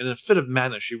inspired. In a fit of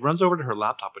madness, she runs over to her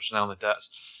laptop, which is now on the desk.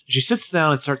 She sits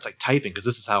down and starts like typing, because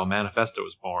this is how a manifesto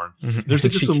was born. Mm-hmm. There's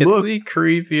like, she gets the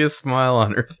creepiest smile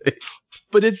on her face,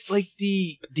 but it's like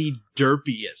the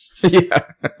derpiest,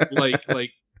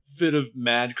 like fit of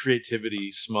mad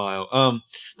creativity smile.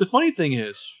 The funny thing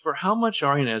is, for how much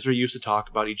Arya and Ezra used to talk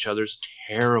about each other's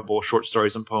terrible short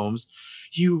stories and poems,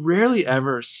 you rarely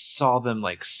ever saw them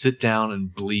like sit down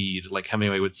and bleed, like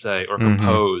Hemingway would say, or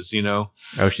compose.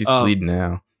 Oh, she's bleeding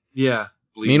now. Yeah.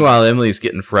 Bleeding. Meanwhile, Emily's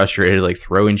getting frustrated, like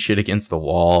throwing shit against the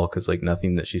wall because like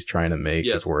nothing that she's trying to make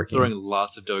is working. Throwing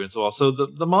lots of dough against the wall. So the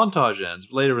montage ends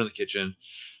later in the kitchen,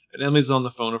 and Emily's on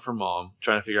the phone with her mom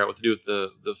trying to figure out what to do with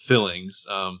the fillings.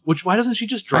 Why doesn't she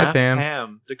just draft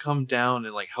Pam to come down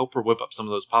and like help her whip up some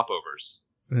of those popovers?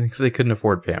 Because they couldn't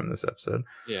afford Pam in this episode.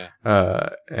 Yeah.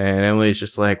 And Emily's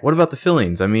just like, what about the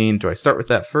fillings? I mean, do I start with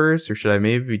that first, or should I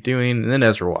maybe be doing... And then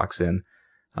Ezra walks in.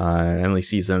 And Emily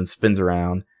sees him, spins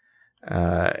around.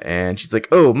 And she's like,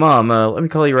 oh, Mom, let me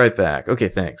call you right back. Okay,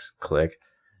 thanks. Click.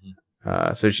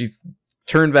 Mm-hmm. So she's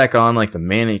turned back on, like, the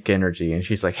manic energy. And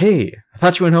she's like, hey, I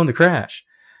thought you went home to crash.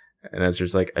 And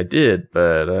Ezra's like, I did,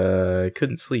 but I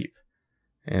couldn't sleep.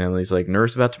 And Emily's like,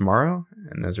 nervous about tomorrow?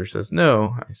 And Ezra says,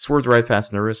 no, I swerved right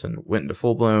past nervous and went into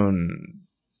full-blown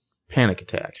panic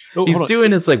attack. Oh, he's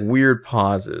doing his, like, weird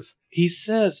pauses. He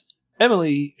says,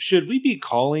 Emily, should we be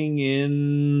calling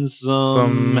in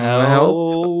some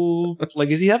help? Like,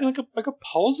 is he having, like a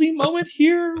palsy moment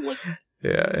here? What?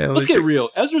 Yeah. Let's get real.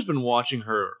 Ezra's been watching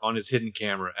her on his hidden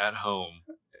camera at home.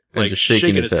 And like, just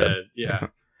shaking his head. Yeah.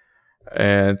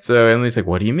 And so Emily's like,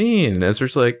 what do you mean? And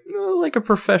Ezra's like, like a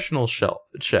professional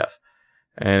chef.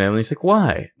 And Emily's like,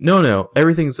 why? No,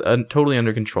 everything's totally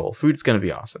under control. Food's going to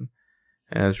be awesome.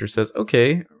 And Ezra says,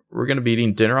 okay, we're going to be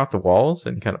eating dinner off the walls,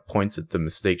 and kind of points at the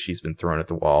mistake she's been throwing at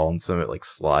the wall, and some of it like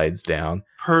slides down.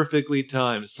 Perfectly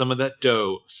timed. Some of that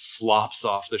dough slops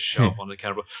off the shelf on the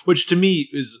counter, which to me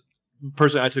is,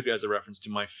 personally, I took it as a reference to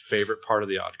my favorite part of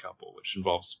The Odd Couple, which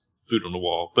involves food on the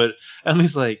wall. But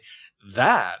Emily's like,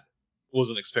 that was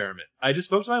an experiment. I just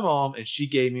spoke to my mom, and she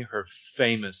gave me her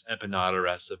famous empanada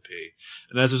recipe.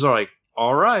 And as a result, like,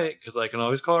 all right, because I can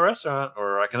always call a restaurant,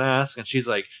 or I can ask. And she's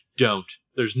like, don't.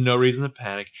 There's no reason to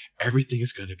panic. Everything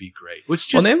is going to be great. Which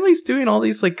just, well, Emily's doing all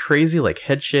these like crazy like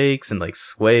head shakes and like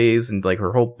sways, and like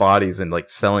her whole body's and like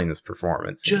selling this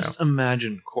performance. Just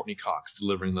imagine Courtney Cox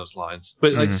delivering those lines.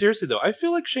 But like seriously though, I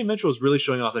feel like Shay Mitchell is really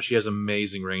showing off that she has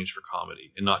amazing range for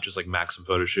comedy and not just like Maxim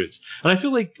photo shoots. And I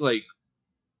feel like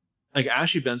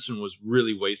Ashley Benson was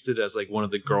really wasted as like one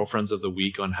of the girlfriends of the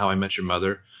week on How I Met Your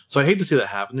Mother. So I hate to see that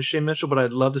happen to Shay Mitchell, but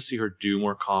I'd love to see her do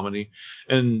more comedy.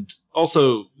 And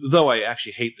also, though I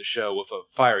actually hate the show with a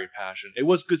fiery passion, it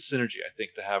was good synergy, I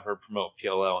think, to have her promote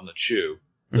PLL on the Chew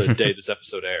the day this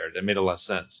episode aired. It made a lot of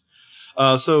sense.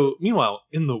 So meanwhile,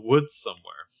 in the woods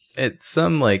somewhere, it's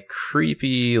some like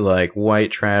creepy like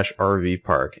white trash RV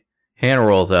park. Hannah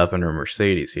rolls up in her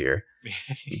Mercedes here.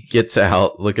 Gets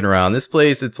out looking around this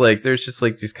place. It's like there's just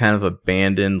like these kind of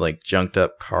abandoned like junked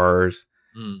up cars.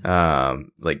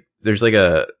 Like there's like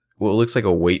what looks like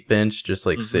a weight bench just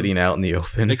like sitting out in the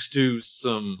open next to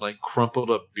some like crumpled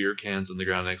up beer cans on the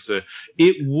ground next to it.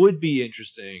 It would be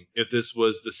interesting if this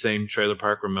was the same trailer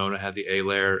park where Mona had the A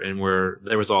lair and where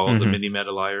there was all the mini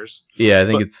meta liars. Yeah, I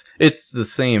think it's the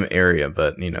same area,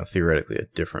 but you know, theoretically a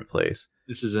different place.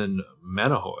 This is in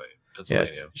Manahoy,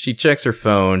 Pennsylvania. Yeah, she checks her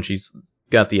phone. She's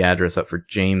got the address up for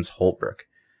James Holbrook.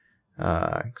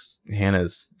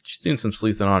 She's doing some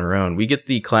sleuthing on her own. We get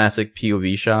the classic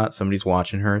POV shot. Somebody's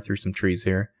watching her through some trees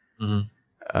here.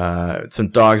 Some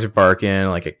dogs are barking.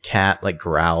 Like a cat like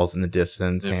growls in the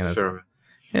distance. Yeah, Hannah's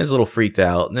a little freaked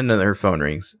out. And then her phone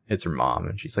rings. It's her mom,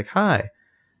 and she's like, "Hi."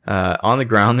 On the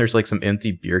ground, there's like some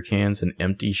empty beer cans and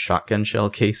empty shotgun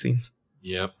shell casings.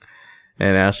 Yep.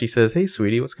 And Ashley says, "Hey,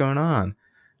 sweetie, what's going on?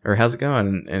 Or how's it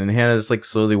going?" And Hannah's like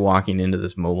slowly walking into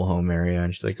this mobile home area,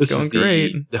 and she's like, "It's going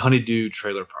great." The Honeydew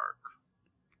Trailer Park.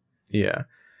 Yeah.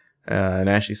 And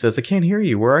Ashley says, "I can't hear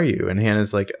you. Where are you?" And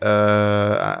Hannah's like,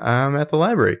 I'm at the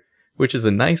library," which is a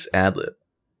nice ad-lib.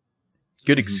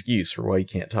 Good excuse for why you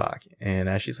can't talk. And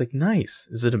Ashley's like, "Nice.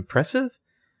 Is it impressive?"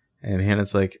 And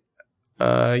Hannah's like,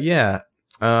 yeah.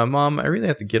 Mom, I really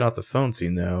have to get off the phone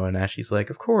soon, though." And Ashley's like,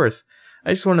 "Of course.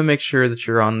 I just want to make sure that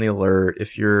you're on the alert.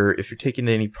 If you're taking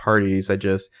to any parties,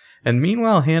 And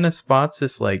meanwhile, Hannah spots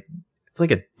this like, it's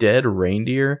like a dead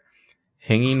reindeer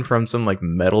hanging from some like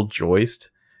metal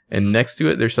joist. And next to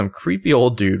it, there's some creepy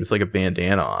old dude with like a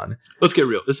bandana on. Let's get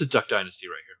real. This is Duck Dynasty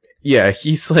right here. Yeah,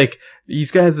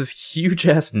 he's got this huge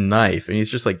ass knife, and he's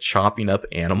just like chopping up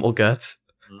animal guts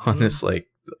on this like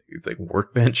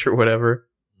workbench or whatever.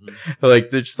 Like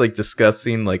they're just like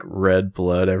disgusting like red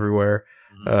blood everywhere.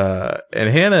 And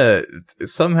Hannah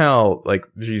somehow like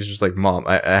she's just like, "Mom,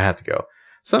 I have to go."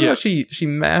 Somehow she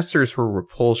masters her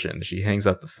repulsion. She hangs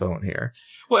up the phone here.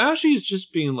 Well, Ashley is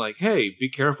just being like, "Hey, be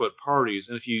careful at parties,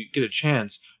 and if you get a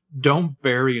chance, don't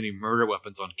bury any murder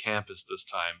weapons on campus this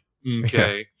time."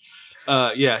 Okay.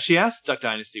 Yeah. She asks Duck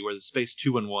Dynasty where the space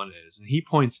 211 is, and he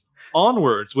points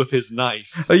onwards with his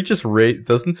knife. He just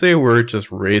doesn't say a word,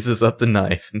 just raises up the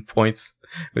knife and points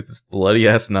with this bloody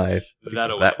ass knife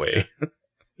that way.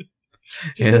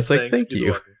 And it's like, "Thank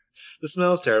you." The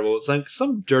smell is terrible. It's like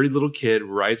some dirty little kid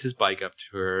rides his bike up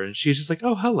to her, and she's just like,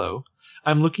 "Oh, hello.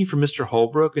 I'm looking for Mr.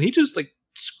 Holbrook." And he just like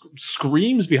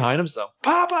screams behind himself,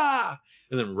 "Papa!"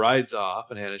 and then rides off.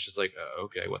 And Hannah's just like, "Oh,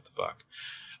 okay, what the fuck?"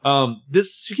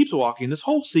 She keeps walking. This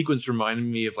whole sequence reminded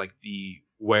me of like the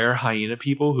were hyena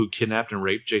people who kidnapped and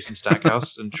raped Jason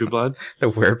Stackhouse in True Blood. The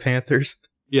were panthers.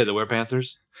 Yeah, the were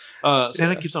panthers.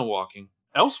 Hannah keeps on walking.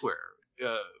 Elsewhere,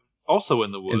 also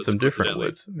in the woods. In some different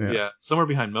woods. Yeah, somewhere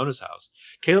behind Mona's house.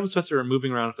 Caleb and Spencer are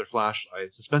moving around with their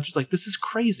flashlights, and Spencer's like, "This is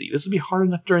crazy. This will be hard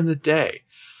enough during the day."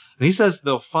 And he says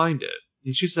they'll find it.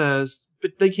 And she says,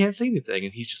 "But they can't see anything."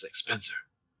 And he's just like, "Spencer,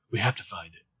 we have to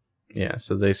find it." Yeah,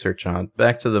 so they search on.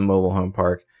 Back to the mobile home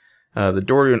park. The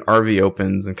door to an RV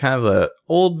opens, and kind of a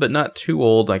old but not too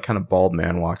old, like kind of bald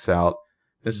man walks out.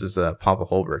 This is Papa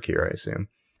Holbrook here, I assume.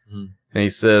 And he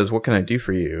says, "What can I do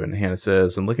for you?" And Hannah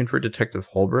says, "I'm looking for Detective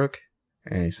Holbrook."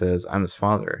 And he says, "I'm his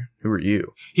father. Who are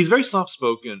you?" He's very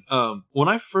soft-spoken. When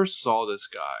I first saw this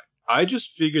guy, I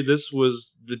just figured this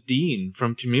was the dean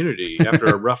from Community after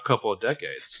a rough couple of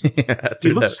decades. Yeah,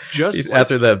 he looks just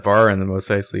after that bar in the Mos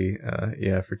Eisley,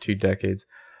 for 2 decades.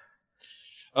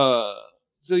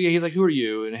 So yeah, he's like, who are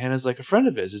you? And Hannah's like, a friend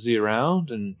of his. Is he around?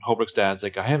 And Holbrook's dad's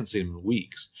like, I haven't seen him in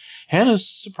weeks. Hannah's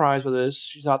surprised by this.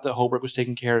 She thought that Holbrook was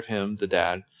taking care of him, the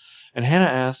dad. And Hannah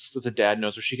asks if the dad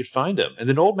knows where she could find him. And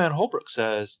then old man Holbrook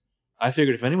says, I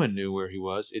figured if anyone knew where he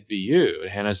was, it'd be you.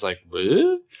 And Hannah's like,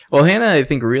 what? Well, Hannah, I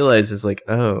think, realizes, like,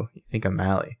 oh, you think I'm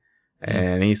Allie.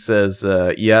 And he says,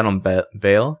 you out on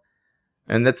bail?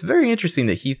 And that's very interesting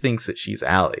that he thinks that she's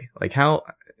Allie. Like, how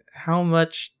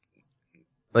much...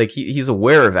 Like, he's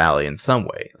aware of Allie in some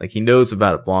way. Like, he knows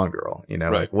about a blonde girl, you know?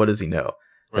 Right. Like, what does he know?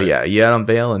 Right. But yeah, you out on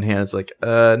bail? And Hannah's like,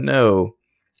 no,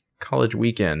 college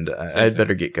weekend. I'd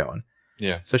better get going.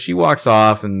 Yeah. So she walks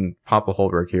off, and Papa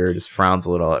Holbrook here just frowns a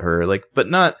little at her, like, but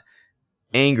not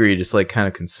angry, just, like, kind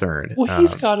of concerned. Well,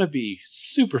 he's gotta be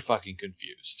super fucking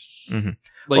confused. Mm-hmm.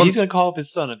 Like, he's gonna call up his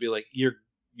son and be like, your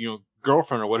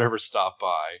girlfriend or whatever stopped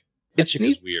by. That shit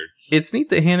is weird. It's neat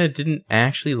that Hannah didn't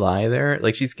actually lie there.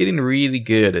 Like, she's getting really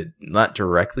good at not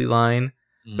directly lying,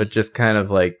 but just kind of,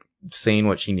 like, saying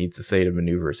what she needs to say to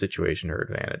maneuver a situation to her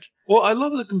advantage. Well, I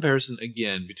love the comparison,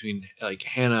 again, between, like,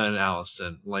 Hannah and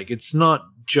Allison. Like, it's not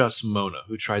just Mona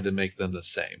who tried to make them the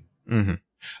same. Mm-hmm.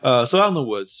 So out in the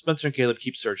woods, Spencer and Caleb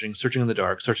keep searching in the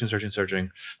dark,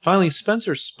 searching. Finally,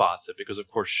 Spencer spots it because, of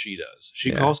course, she does.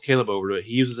 She calls Caleb over to it.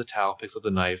 He uses a towel, picks up the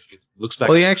knife, looks back.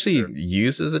 Well, he actually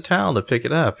uses a towel to pick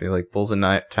it up. He, like, pulls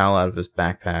a towel out of his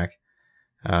backpack.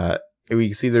 We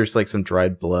can see there's, like, some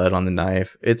dried blood on the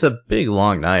knife. It's a big,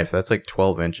 long knife. That's, like,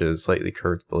 12 inches, slightly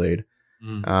curved blade.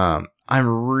 I'm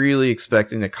really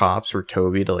expecting the cops or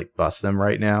Toby to, like, bust them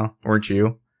right now. Weren't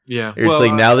you? Yeah. It's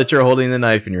like, now that you're holding the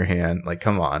knife in your hand, like,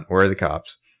 come on, where are the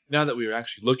cops? Now that we were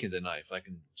actually looking at the knife, I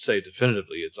can say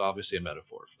definitively it's obviously a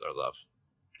metaphor for their love.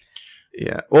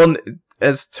 Yeah. Well,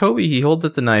 as Toby, he holds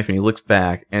up the knife and he looks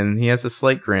back and he has a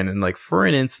slight grin, and, like, for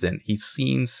an instant, he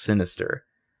seems sinister.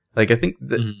 Like, I think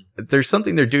that there's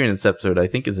something they're doing in this episode I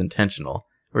think is intentional,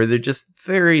 where they're just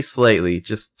very slightly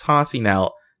just tossing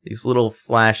out these little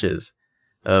flashes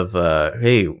of,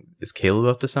 hey, is Caleb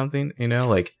up to something? You know,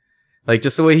 like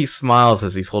just the way he smiles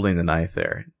as he's holding the knife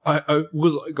there. I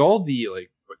was like, all the like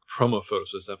promo photos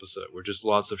for this episode were just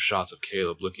lots of shots of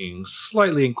Caleb looking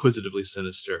slightly inquisitively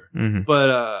sinister. Mm-hmm.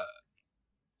 But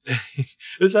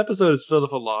this episode is filled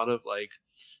with a lot of, like,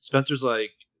 Spencer's like,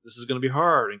 this is going to be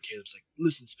hard. And Caleb's like,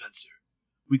 listen, Spencer,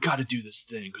 we got to do this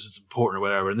thing because it's important or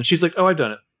whatever. And then she's like, oh, I've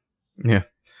done it. Yeah.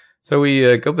 So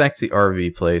we go back to the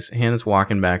RV place. Hannah's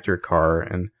walking back to her car,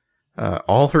 and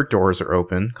all her doors are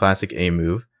open. Classic A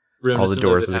move. All the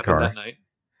doors of the car.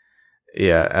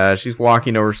 Yeah, she's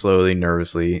walking over slowly,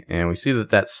 nervously, and we see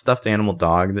that stuffed animal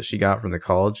dog that she got from the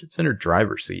college, it's in her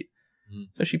driver's seat.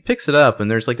 So she picks it up, and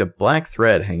there's, like, a black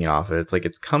thread hanging off it. It's like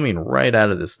it's coming right out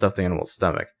of this stuffed animal's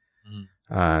stomach.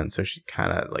 And so she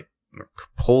kind of, like,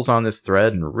 pulls on this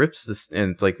thread and rips this,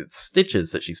 and it's like it's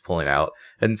stitches that she's pulling out.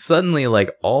 And suddenly,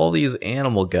 like, all these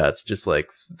animal guts just, like,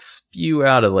 spew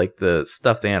out of, like, the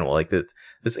stuffed animal. Like,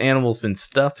 this animal's been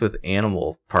stuffed with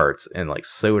animal parts and, like,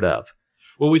 sewed up.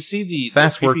 Well, we see the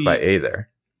fast work by A there.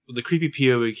 The creepy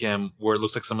POV cam where it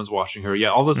looks like someone's watching her.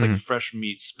 Yeah, all this, like, fresh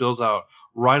meat spills out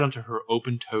right onto her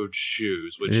open-toed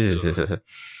shoes, which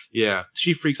yeah,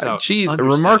 she freaks out. She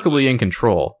remarkably in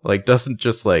control. Like, doesn't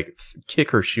just, like,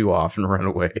 kick her shoe off and run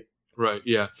away. Right,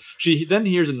 yeah. She then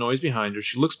hears a noise behind her.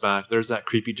 She looks back. There's that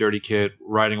creepy, dirty kid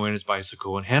riding away on his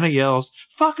bicycle. And Hannah yells,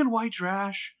 "Fucking white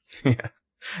trash!" Yeah.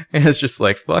 And it's just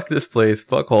like, fuck this place,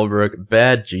 fuck Holbrook,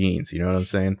 bad genes, you know what I'm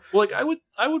saying? Well, like, I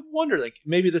would wonder, like,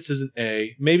 maybe this isn't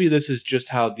maybe this is just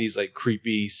how these, like,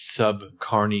 creepy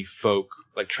sub-carny folk,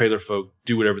 like trailer folk,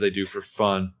 do whatever they do for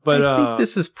fun. But I think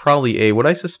this is probably what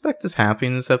I suspect is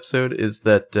happening in this episode is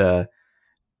that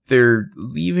they're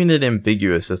leaving it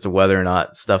ambiguous as to whether or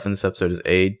not stuff in this episode is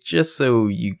A, just so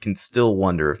you can still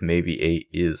wonder if maybe A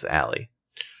is Allie.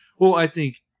 Well, I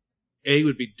think A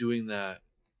would be doing that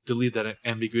to leave that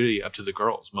ambiguity up to the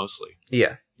girls, mostly.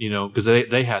 Yeah. You know, because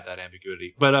they had that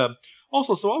ambiguity. But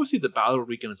also, so obviously the Battle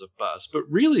weekend is a bust, but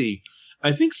really,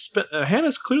 I think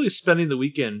Hannah's clearly spending the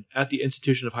weekend at the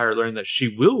institution of higher learning that she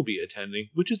will be attending,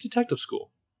 which is detective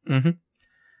school. Mm-hmm.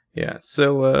 Yeah,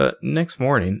 so next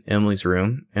morning, Emily's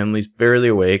room. Emily's barely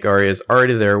awake. Arya's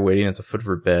already there waiting at the foot of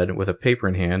her bed with a paper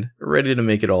in hand, ready to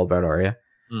make it all about Arya.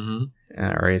 Mm-hmm.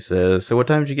 And Arya says, so what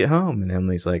time did you get home? And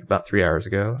Emily's like, about 3 hours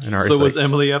ago. And Arya's so was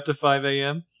Emily up to 5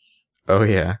 a.m.? Oh,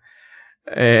 yeah.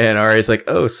 And Arya's like,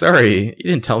 oh, sorry, you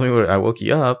didn't tell me what I woke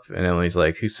you up. And Emily's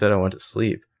like, who said I went to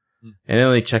sleep? And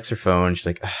Emily checks her phone. She's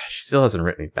like, she still hasn't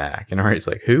written me back. And Arya's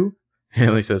like, who? And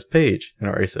Emily says, Paige. And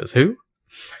Arya says, who?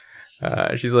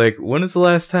 She's like, when is the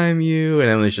last time you... And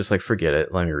Emily's just like, forget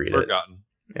it. Let me read Forgotten.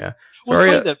 it. Yeah. Well,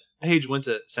 it's funny that Paige went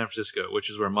to San Francisco, which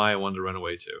is where Maya wanted to run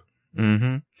away to.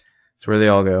 Mm-hmm. It's where they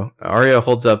all go. Arya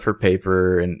holds up her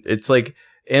paper, and it's like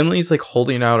Emily's like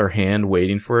holding out her hand,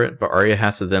 waiting for it, but Arya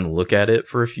has to then look at it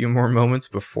for a few more moments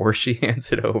before she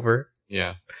hands it over.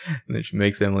 Yeah. And then she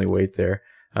makes Emily wait there.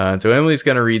 And so Emily's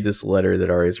going to read this letter that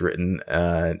Arya's written.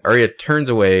 Arya turns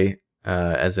away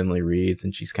as Emily reads,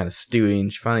 and she's kind of stewing.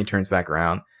 She finally turns back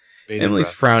around.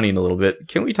 Emily's frowning a little bit.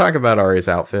 Can we talk about Arya's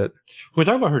outfit? Can we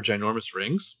talk about her ginormous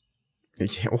rings?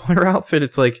 Yeah, well, her outfit,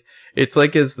 it's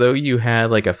like as though you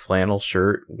had like a flannel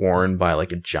shirt worn by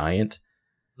like a giant,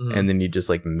 and then you just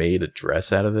like made a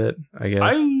dress out of it, I guess.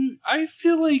 I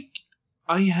feel like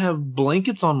I have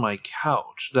blankets on my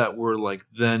couch that were like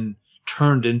then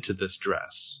turned into this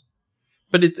dress.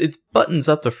 But it's buttons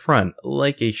up the front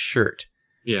like a shirt.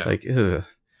 Yeah. Like, ugh,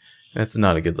 that's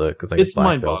not a good look with like it's a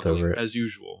black belt over it. As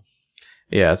usual.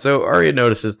 Yeah, so Arya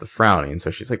notices the frowning,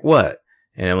 so she's like, what?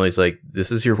 And Emily's like,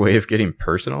 this is your way of getting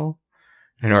personal?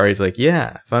 And Arya's like,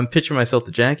 yeah, if I'm pitching myself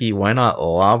to Jackie, why not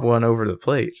lob one over the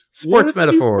plate? Sports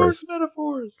metaphors.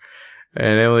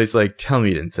 And Emily's like, tell me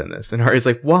you didn't send this. And Arya's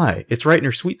like, why? It's right in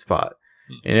her sweet spot.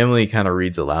 And Emily kind of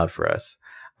reads aloud for us.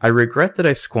 I regret that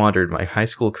I squandered my high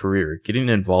school career getting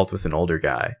involved with an older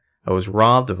guy. I was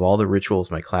robbed of all the rituals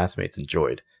my classmates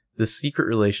enjoyed. This secret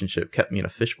relationship kept me in a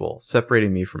fishbowl,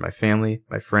 separating me from my family,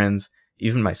 my friends,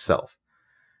 even myself.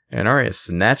 And Arya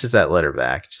snatches that letter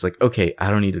back. She's like, okay, I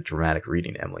don't need a dramatic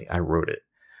reading, Emily. I wrote it.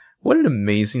 What an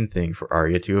amazing thing for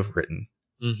Arya to have written.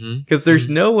 Because there's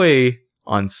no way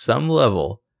on some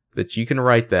level that you can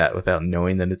write that without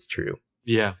knowing that it's true.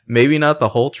 Yeah. Maybe not the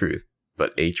whole truth,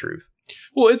 but a truth.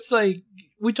 Well, it's like,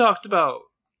 we talked about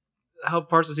how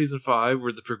parts of season 5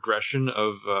 were the progression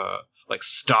of like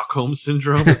Stockholm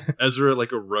syndrome. Ezra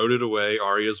like eroded away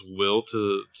Arya's will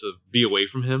to be away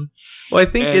from him. Well, I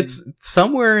think it's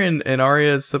somewhere in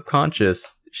Arya's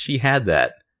subconscious, she had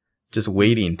that just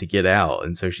waiting to get out.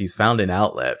 And so she's found an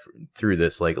outlet through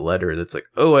this like letter that's like,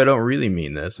 oh, I don't really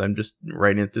mean this. I'm just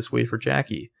writing it this way for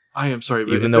Jackie. I am sorry,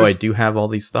 but even though I do have all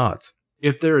these thoughts.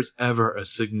 If there is ever a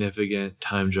significant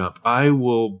time jump, I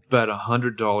will bet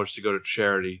 $100 to go to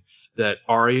charity that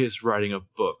Arya is writing a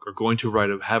book or going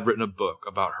to have written a book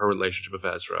about her relationship with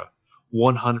Ezra.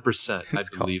 100%,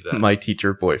 I believe that. My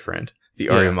Teacher Boyfriend, the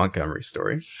Arya Montgomery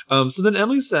story. So then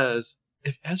Emily says,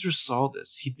 if Ezra saw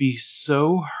this, he'd be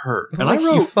so hurt. And I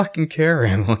wrote, you fucking care,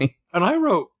 Emily. And I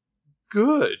wrote,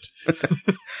 good.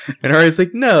 And Arya's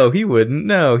like, no, he wouldn't.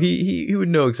 No, he would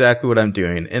know exactly what I'm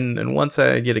doing. And once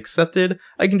I get accepted,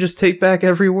 I can just take back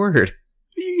every word.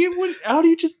 How do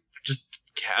you just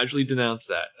casually denounce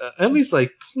that? Emily's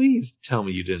like, please tell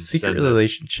me you didn't send this. Secret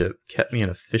relationship kept me in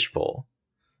a fishbowl.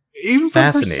 Even for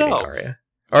fascinating, herself.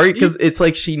 Arya, because it's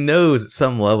like she knows at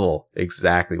some level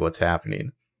exactly what's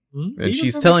happening. Mm-hmm. And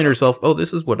she's telling herself, oh,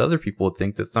 this is what other people would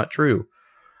think. That's not true.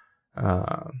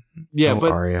 But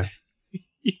Arya.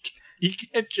 You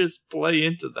can't just play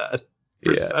into that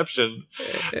perception.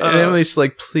 Yeah. And Emily's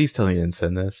like, please tell me you didn't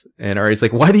send this. And Arya's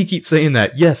like, why do you keep saying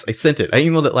that? Yes, I sent it. I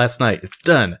emailed it last night. It's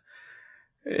done.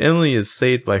 Emily is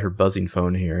saved by her buzzing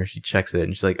phone here. She checks it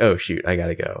and she's like, oh, shoot, I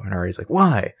gotta go. And Arya's like,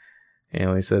 why? And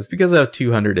Emily says, because I have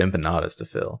 200 empanadas to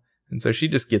fill. And so she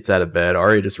just gets out of bed.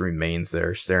 Arya just remains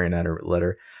there staring at her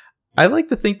letter. I like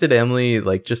to think that Emily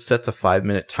like just sets a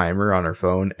 5-minute timer on her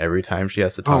phone every time she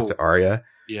has to talk to Arya.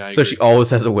 Yeah, I so agree. She always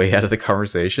has a way out of the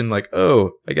conversation. Like,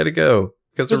 oh, I gotta go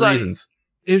because of reasons.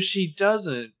 If she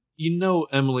doesn't,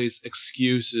 Emily's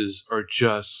excuses are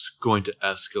just going to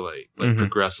escalate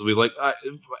progressively. Like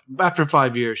after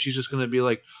 5 years, she's just going to be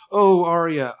like, "Oh,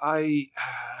 Arya, I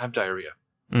have diarrhea."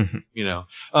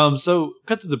 Mm-hmm. So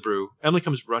cut to the brew. Emily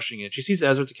comes rushing in. She sees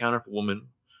Ezra at the counter for a woman.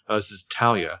 This is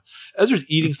Talia. Ezra's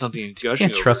eating something and gushing.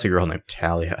 Can't trust a girl named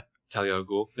Talia. Talia al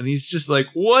Ghul. And he's just like,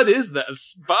 what is that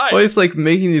spice? Well, he's like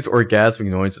making these orgasmic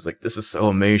noises like, this is so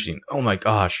amazing. Oh my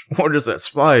gosh, what is that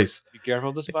spice? Be careful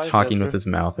of the spice. Talking Ezra. With his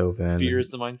mouth open. Fear is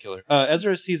the mind killer.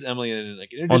 Ezra sees Emily and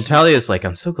like introduces... Talia's like,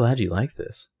 I'm so glad you like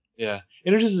this. Yeah.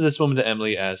 Introduces this woman to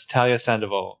Emily as Talia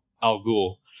Sandoval al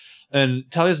Ghul. And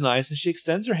Talia's nice, and she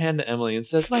extends her hand to Emily and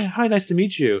says, hi, nice to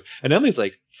meet you. And Emily's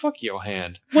like, fuck your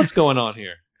hand. What's going on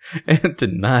here? And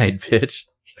denied, bitch.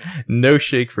 No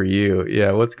shake for you.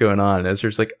 Yeah, what's going on? And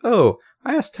Ezra's like, oh,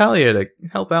 I asked Talia to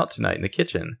help out tonight in the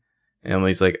kitchen. And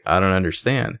Emily's like, I don't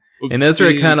understand. Oops, and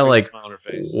Ezra kind of like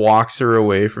walks her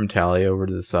away from Talia over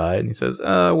to the side. And he says,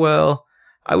 well,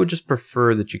 I would just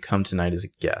prefer that you come tonight as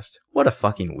a guest. What a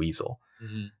fucking weasel.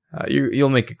 Mm-hmm. You'll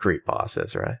make a great boss,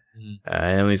 Ezra. Mm-hmm.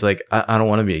 And Emily's like, I don't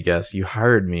want to be a guest. You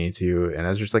hired me to. And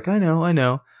Ezra's like, I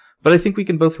know. But I think we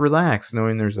can both relax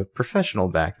knowing there's a professional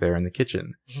back there in the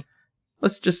kitchen. Mm-hmm.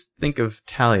 Let's just think of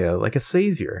Talia like a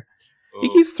savior. Oh. He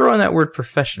keeps throwing that word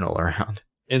professional around.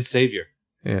 And savior.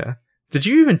 Yeah. Did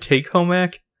you even take home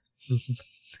ec?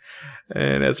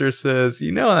 And Ezra says,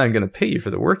 I'm going to pay you for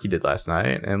the work you did last night.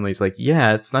 And Emily's like,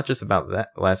 yeah, it's not just about that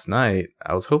last night.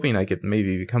 I was hoping I could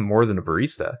maybe become more than a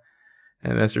barista.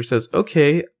 And Ezra says,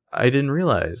 okay, I didn't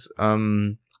realize.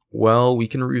 Well, we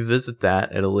can revisit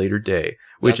that at a later day.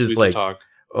 Which is like,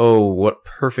 oh, what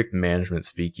perfect management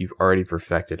speak you've already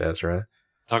perfected, Ezra.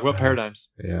 Talk about paradigms.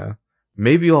 Yeah.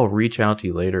 Maybe I'll reach out to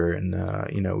you later and,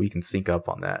 we can sync up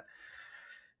on that.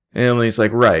 And Emily's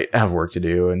like, right, I have work to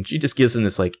do. And she just gives him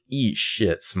this, like, eat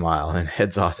shit smile and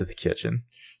heads off to the kitchen.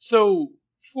 So,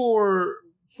 for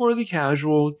the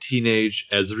casual teenage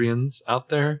Ezrians out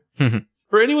there,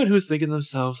 for anyone who's thinking to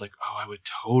themselves, like, oh, I would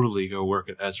totally go work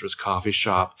at Ezra's coffee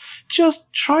shop,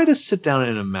 just try to sit down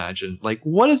and imagine, like,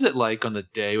 what is it like on the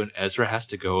day when Ezra has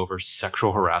to go over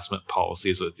sexual harassment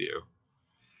policies with you?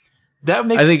 I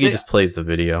think he just plays the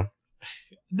video.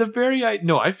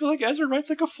 I feel like Ezra writes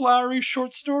like a flowery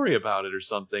short story about it or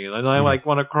something, and then I like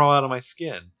want to crawl out of my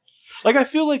skin. Like, I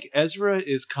feel like Ezra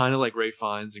is kind of like Ralph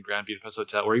Fiennes in Grand Budapest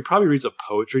Hotel, where he probably reads a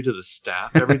poetry to the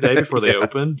staff every day before they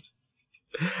open.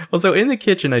 Well, so in the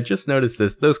kitchen, I just noticed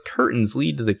this. Those curtains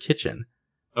lead to the kitchen.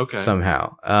 Okay.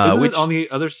 Somehow. Isn't it on the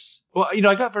other... Well,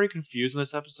 I got very confused in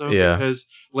this episode because,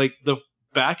 like, the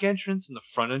back entrance and the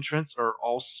front entrance are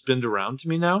all spinned around to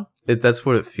me now. That's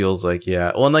what it feels like,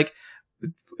 yeah. Well, and, like,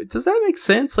 does that make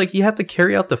sense? Like, you have to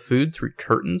carry out the food through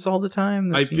curtains all the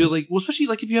time? I feel like... Well, especially,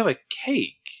 like, if you have a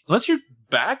cake. Unless you're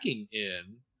backing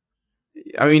in...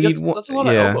 I mean, that's a lot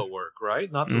of elbow work, right?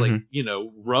 Not to, like,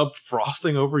 rub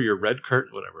frosting over your red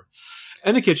curtain, whatever.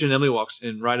 In the kitchen, Emily walks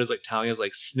in. Right as, like, Talia's,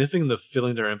 like, sniffing the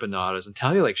filling to her empanadas. And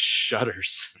Talia, like,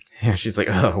 shudders. Yeah, she's like,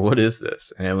 oh, what is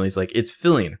this? And Emily's like, it's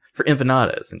filling for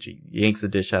empanadas. And she yanks the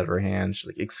dish out of her hands. She's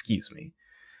like, excuse me.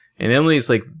 And Emily's,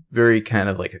 like, very kind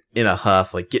of, like, in a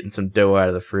huff, like, getting some dough out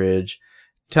of the fridge.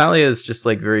 Talia is just,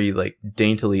 like, very, like,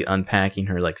 daintily unpacking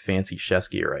her, like, fancy chef's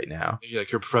gear right now. Yeah, like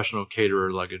her professional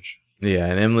caterer luggage. Yeah,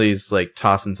 and Emily's, like,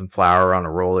 tossing some flour on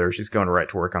a roller. She's going right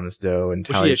to work on this dough. And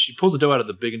she pulls the dough out of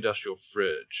the big industrial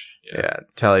fridge. Yeah,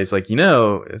 Talia's like,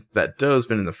 if that dough's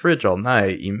been in the fridge all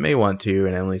night, you may want to.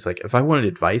 And Emily's like, if I wanted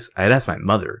advice, I'd ask my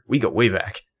mother. We go way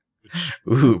back.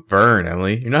 Ooh, burn,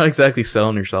 Emily. You're not exactly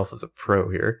selling yourself as a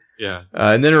pro here. Yeah.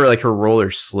 And then her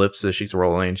roller slips as she's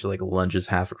rolling. She, like, lunges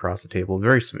half across the table.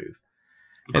 Very smooth.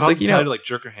 It's like, to, like,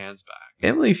 jerk her hands back.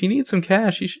 Emily, if you need some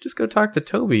cash, you should just go talk to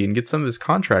Toby and get some of his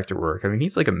contractor work. I mean,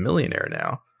 he's like a millionaire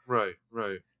now. Right.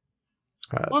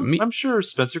 I'm sure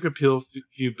Spencer could peel a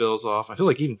few bills off. I feel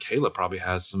like even Kayla probably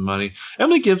has some money.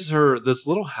 Emily gives her this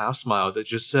little half smile that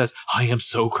just says, I am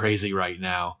so crazy right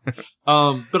now.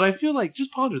 But I feel like,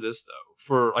 just ponder this, though.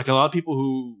 For, like, a lot of people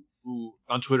who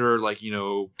on Twitter are like,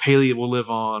 Paley will live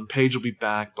on, Paige will be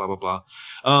back, blah, blah,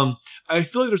 blah. I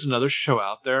feel like there's another show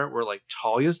out there where, like,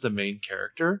 Talia's the main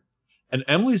character, and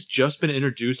Emily's just been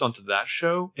introduced onto that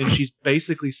show, and she's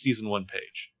basically season 1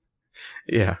 Paige.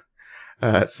 Yeah.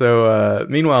 So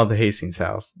meanwhile, at the Hastings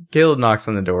house, Caleb knocks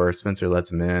on the door. Spencer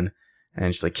lets him in,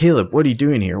 and she's like, Caleb, what are you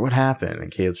doing here? What happened?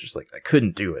 And Caleb's just like, I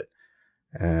couldn't do it.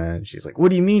 And she's like, what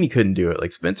do you mean you couldn't do it?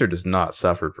 Like, Spencer does not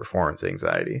suffer performance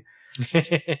anxiety.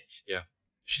 Yeah.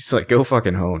 She's like, go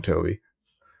fucking home, Toby.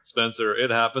 Spencer, it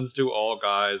happens to all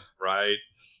guys, right?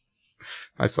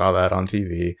 I saw that on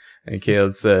TV. And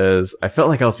Caleb says, I felt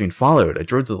like I was being followed. I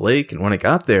drove to the lake, and when I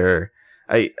got there,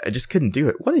 I just couldn't do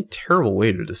it. What a terrible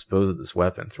way to dispose of this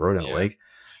weapon. Throw it in a lake.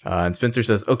 And Spencer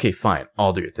says, okay, fine.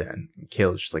 I'll do it then. And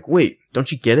Caleb's just like, wait,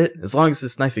 don't you get it? As long as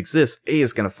this knife exists, A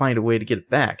is going to find a way to get it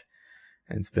back.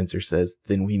 And Spencer says,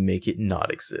 then we make it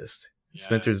not exist. Yes.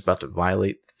 Spencer's about to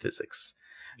violate physics.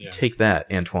 Yeah. Take that,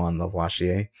 Antoine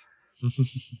Lavoisier.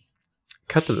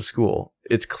 Cut to the school.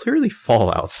 It's clearly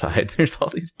fall outside. There's all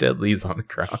these dead leaves on the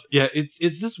ground. Yeah, it's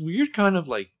this weird kind of,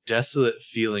 like, desolate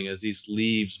feeling as these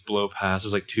leaves blow past.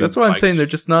 There's like two. That's why I'm saying they're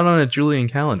just not on a Julian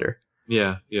calendar.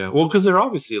 Yeah. Well, because they're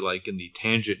obviously, like, in the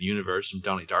Tangent universe from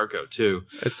Donnie Darko too.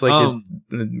 It's like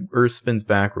the Earth spins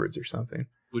backwards or something,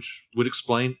 which would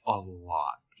explain a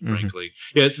lot. Frankly.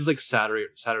 Mm-hmm. Yeah, this is like Saturday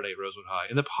at Rosewood High.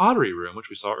 In the pottery room, which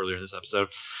we saw earlier in this episode.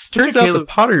 Turns out the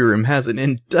pottery room has an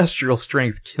industrial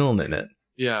strength kiln in it.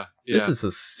 Yeah. This is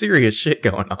a serious shit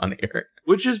going on here.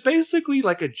 Which is basically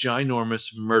like a ginormous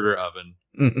murder oven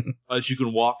that you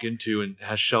can walk into and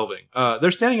has shelving. They're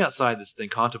standing outside this thing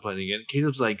contemplating it. And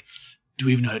Caleb's like, do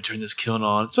we even know how to turn this kiln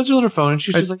on? Spencer's on her phone and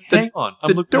she's just like, hang on.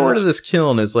 The door to this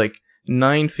kiln is like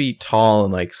 9 feet tall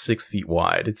and like 6 feet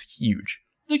wide. It's huge.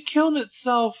 The kiln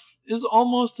itself is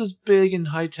almost as big and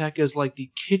high-tech as, like,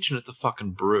 the kitchen at the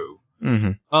fucking Brew.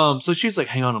 So she's like,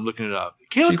 hang on, I'm looking it up.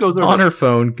 Caleb she's goes over on her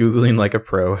phone, Googling like a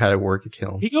pro how to work a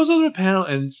kiln. He goes over to the panel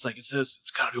and it says, it's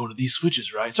gotta be one of these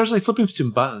switches, right? Starts like flipping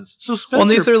some buttons. So Spencer, well,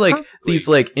 and these are like these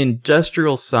like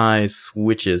industrial size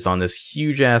switches on this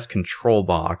huge ass control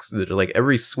box that are like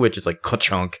every switch is like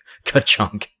ka-chunk,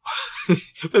 ka-chunk.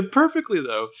 But perfectly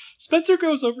though, Spencer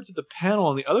goes over to the panel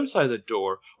on the other side of the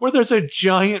door where there's a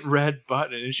giant red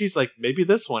button, and she's like, maybe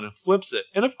this one, and flips it.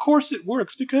 And of course it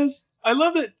works, because I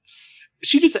love it.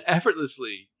 She just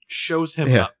effortlessly shows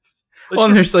him up. Like, well,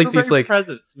 and there's like these like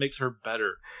presence makes her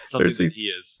better at something that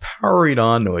he is. Powering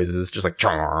on noises, just like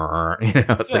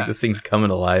it's like this thing's coming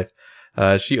to life.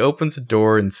 She opens the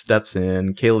door and steps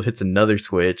in. Caleb hits another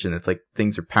switch, and it's like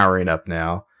things are powering up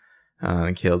now.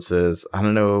 And Caleb says, I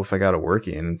don't know if I got it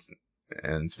working.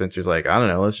 And Spencer's like, I don't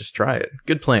know, let's just try it.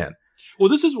 Good plan. Well,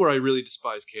 this is where I really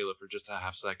despise Caleb for just a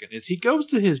half second, is he goes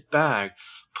to his bag,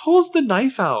 pulls the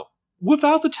knife out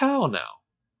without the towel now.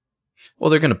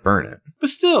 Well, they're going to burn it. But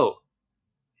still,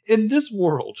 in this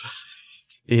world.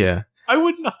 Yeah. I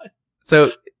would not.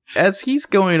 So, as he's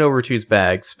going over to his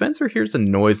bag, Spencer hears a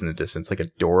noise in the distance, like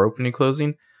a door opening,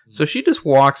 closing. So she just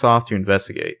walks off to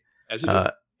investigate. As you do.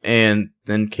 And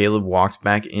then Caleb walks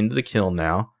back into the kiln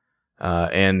now.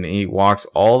 And he walks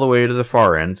all the way to the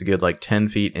far end, it's a good like 10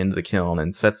 feet into the kiln,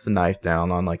 and sets the knife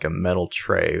down on like a metal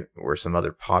tray where some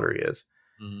other pottery is.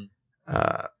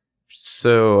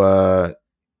 So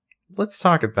let's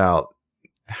talk about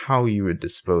how you would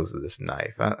dispose of this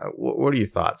knife. What are your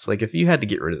thoughts? Like, if you had to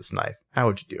get rid of this knife, how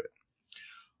would you do it?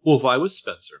 Well, if I was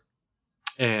Spencer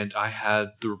and I had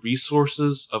the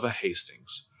resources of a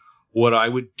Hastings, what I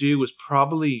would do is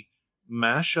probably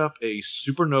mash up a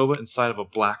supernova inside of a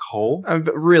black hole.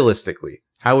 But realistically,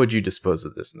 how would you dispose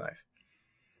of this knife?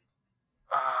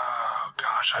 Oh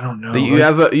gosh, I don't know. You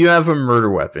have a murder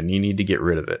weapon. You need to get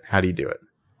rid of it. How do you do it?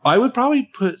 I would probably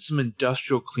put some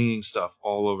industrial cleaning stuff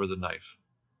all over the knife,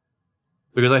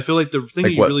 because I feel like the thing like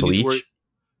that you what, really bleach? need to worry.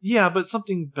 Yeah, but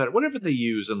something better. Whatever they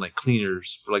use in like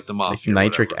cleaners for like the mafia. Like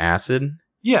nitric acid?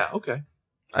 Yeah. Okay.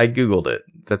 I googled it.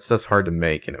 That's hard to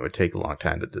make, and it would take a long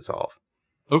time to dissolve.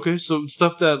 Okay, so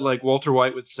stuff that like Walter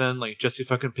White would send like Jesse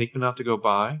fucking Pinkman out to go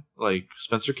buy, like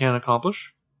Spencer can't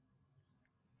accomplish.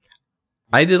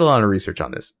 I did a lot of research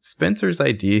on this. Spencer's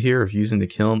idea here of using the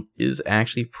kiln is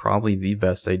actually probably the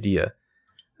best idea.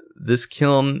 This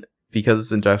kiln, because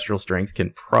it's industrial strength,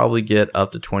 can probably get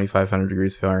up to 2,500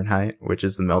 degrees Fahrenheit, which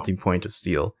is the melting point of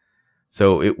steel.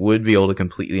 So it would be able to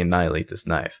completely annihilate this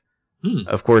knife.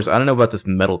 Of course, I don't know about this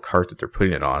metal cart that they're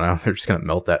putting it on. I don't know if they're just going to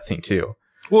melt that thing too.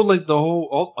 Well, like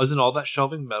isn't all that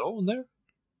shelving metal in there?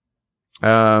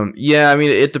 Yeah, I mean,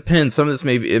 it depends. Some of this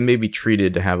may be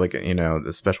treated to have like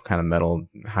the special kind of metal,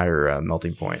 higher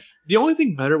melting point. The only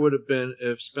thing better would have been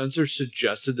if Spencer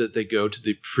suggested that they go to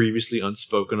the previously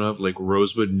unspoken of like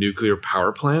Rosewood nuclear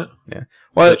power plant. Yeah,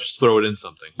 well, just throw it in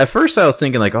something. At first, I was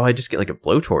thinking like, oh, I just get like a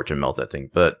blowtorch and melt that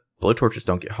thing, but blowtorches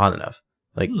don't get hot enough.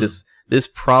 Like this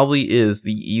probably is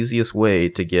the easiest way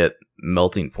to get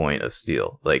melting point of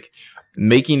steel. Like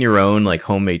making your own like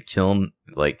homemade kiln,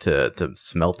 like to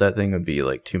smelt that thing would be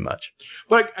like too much.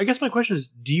 But I guess my question is,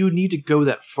 do you need to go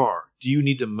that far? Do you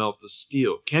need to melt the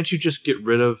steel? Can't you just get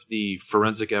rid of the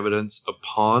forensic evidence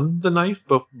upon the knife,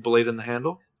 both blade and the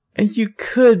handle? And you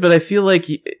could, but I feel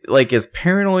like as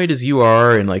paranoid as you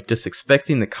are and like just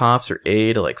expecting the cops or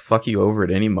A to like fuck you over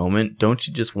at any moment, don't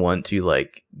you just want to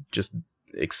like just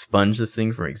expunge this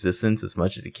thing from existence as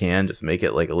much as you can, just make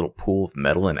it like a little pool of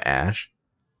metal and ash?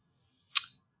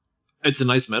 It's a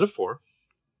nice metaphor.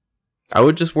 I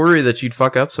would just worry that you'd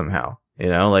fuck up somehow,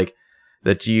 like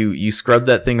that you scrubbed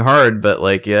that thing hard, but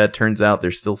like, yeah, it turns out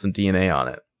there's still some DNA on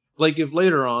it. Like if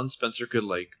later on Spencer could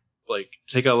like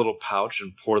take out a little pouch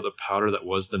and pour the powder that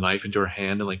was the knife into her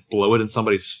hand and like blow it in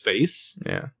somebody's face.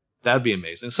 Yeah. That'd be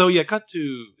amazing. So yeah,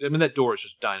 that door is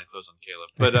just dying to close on Caleb.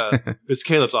 But because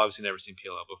Caleb's obviously never seen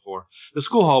PLL before. The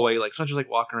school hallway, like Spencer's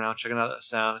like walking around, checking out that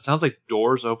sound. It sounds like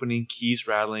doors opening, keys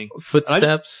rattling.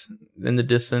 Footsteps in the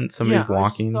distance, somebody's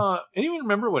walking. Anyone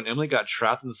remember when Emily got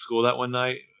trapped in the school that one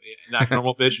night? Not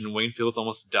normal bitch, and Wayne Fields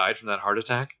almost died from that heart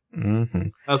attack.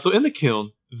 Mm-hmm. So in the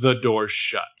kiln, the door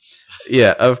shuts.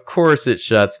 Yeah, of course it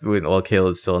shuts while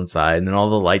Caleb's still inside, and then all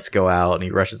the lights go out, and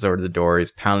he rushes over to the door.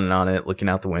 He's pounding on it, looking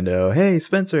out the window. Hey,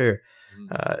 Spencer!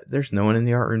 There's no one in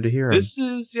the art room to hear him. This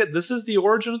is the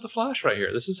origin of the Flash right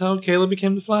here. This is how Caleb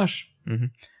became the Flash. Mm-hmm.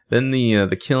 Then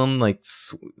the kiln like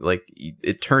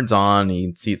it turns on. And you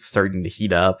can see it's starting to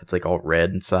heat up. It's like all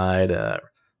red inside.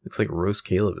 Looks like roast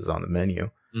Caleb is on the menu.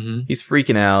 Mm-hmm. He's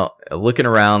freaking out, looking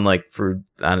around like for,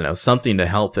 I don't know, something to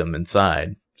help him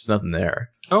inside. There's nothing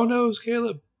there. Oh no, it's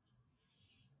Caleb.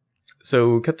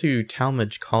 So cut to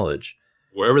Talmadge College.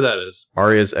 Wherever that is.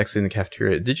 Arya's exiting the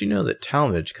cafeteria. Did you know that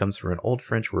Talmadge comes from an old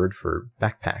French word for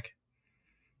backpack?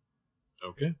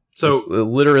 Okay. So it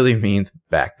literally means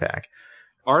backpack.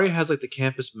 Arya has like the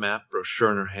campus map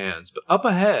brochure in her hands, but up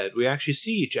ahead we actually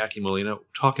see Jackie Molina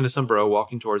talking to some bro,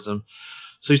 walking towards him.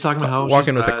 So he's talking about how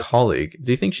walking with a colleague.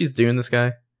 Do you think she's doing this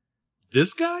guy?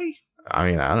 This guy? I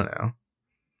mean, I don't know.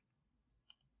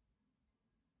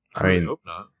 I really hope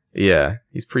not. Yeah,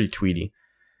 he's pretty tweety.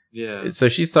 Yeah. So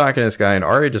she's talking to this guy, and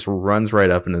Arya just runs right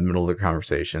up in the middle of the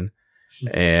conversation,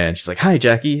 and she's like, "Hi,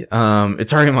 Jackie.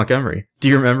 It's Arya Montgomery. Do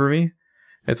you remember me?"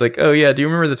 It's like, "Oh yeah. Do you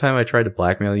remember the time I tried to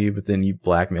blackmail you, but then you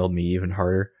blackmailed me even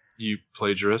harder? You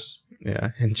plagiarist."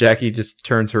 Yeah. And Jackie just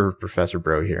turns her Professor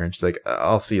Bro here, and she's like,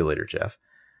 "I'll see you later, Jeff."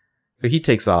 So he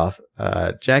takes off.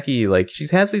 Jackie, like, she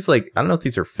has these, like, I don't know if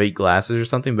these are fake glasses or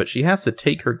something, but she has to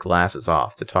take her glasses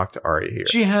off to talk to Arya here.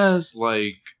 She has,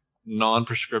 like,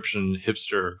 non-prescription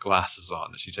hipster glasses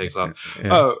on that she takes off.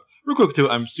 Yeah. Oh, real quick, too,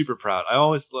 I'm super proud.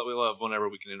 We love whenever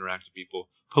we can interact with people.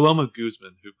 Paloma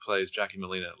Guzman, who plays Jackie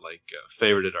Molina, like,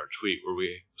 favorited our tweet where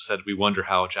we said we wonder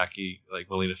how Jackie, like,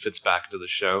 Molina fits back into the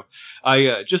show.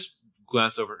 I just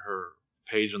glanced over at her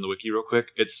page on the wiki real quick.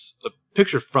 It's a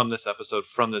picture from this episode,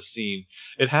 from this scene.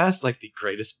 It has like the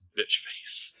greatest bitch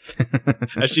face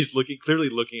as she's clearly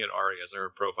looking at Arya as her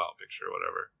profile picture or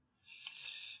whatever.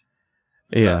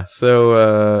 Yeah.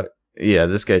 So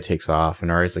this guy takes off, and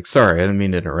Arya's like, "Sorry, I didn't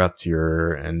mean to interrupt you."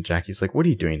 And Jackie's like, "What are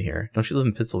you doing here? Don't you live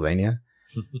in Pennsylvania?"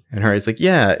 And Arya's like,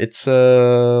 "Yeah, it's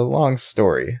a long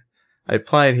story. I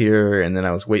applied here, and then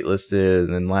I was waitlisted,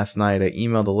 and then last night I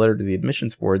emailed a letter to the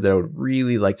admissions board that I would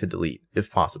really like to delete,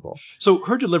 if possible." So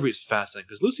her delivery is fascinating,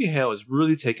 because Lucy Hale has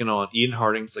really taken on Ian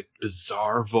Harding's like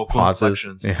bizarre vocal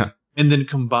inflections, and then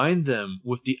combined them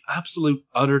with the absolute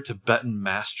utter Tibetan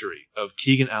mastery of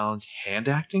Keegan Allen's hand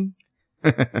acting.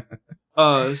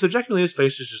 So Jackie Molina's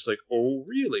face is just like, "Oh,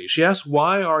 really?" She asks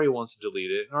why Arya wants to delete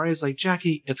it. And Arya's like,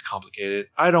 "Jackie, it's complicated.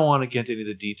 I don't want to get into any of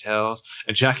the details."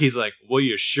 And Jackie's like, "Well,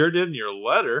 you sure did in your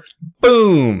letter."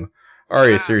 Boom!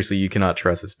 Arya, seriously, you cannot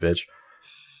trust this bitch.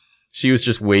 She was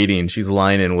just waiting. She's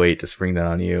lying in wait to spring that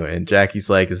on you. And Jackie's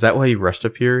like, "Is that why you rushed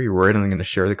up here? You're worried I'm going to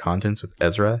share the contents with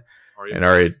Ezra?" And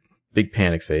Arya, big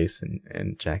panic face.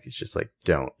 And Jackie's just like,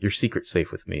 "Don't. Your secret's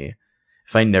safe with me.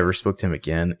 If I never spoke to him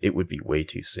again, it would be way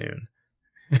too soon."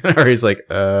 And Arya's like,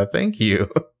 "Thank you."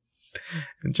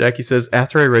 And Jackie says,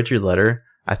 "After I read your letter,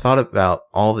 I thought about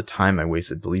all the time I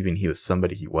wasted believing he was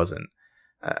somebody he wasn't.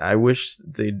 I wish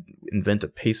they'd invent a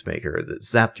pacemaker that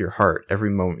zapped your heart every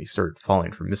moment you started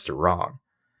falling for Mr. Wrong.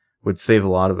 Would save a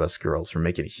lot of us girls from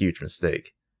making a huge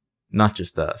mistake. Not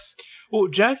just us." Well,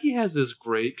 Jackie has this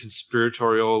great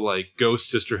conspiratorial, like, ghost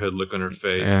sisterhood look on her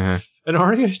face. And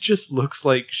Arya just looks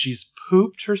like she's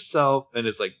pooped herself and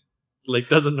is like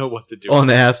doesn't know what to do. Oh, and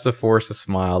has to force a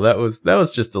smile. That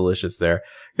was just delicious there.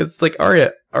 It's like,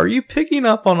 Arya, are you picking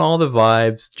up on all the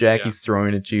vibes Jackie's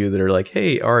throwing at you that are like,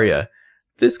 "Hey, Arya,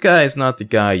 this guy is not the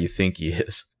guy you think he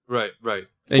is." Right.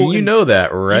 And you know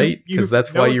that, right? Because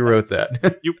that's why you wrote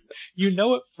that. you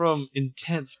know it from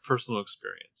intense personal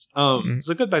experience.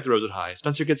 So it goes back to Rosewood High.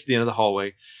 Spencer gets to the end of the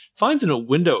hallway, finds a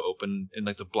window open, and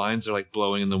like the blinds are like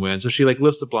blowing in the wind. So she like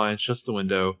lifts the blinds, shuts the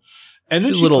window, and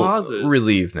then she's she a little pauses.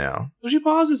 Relieved now. So she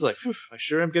pauses, like, "I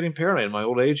sure am getting paranoid in my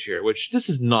old age here." Which this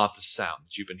is not the sound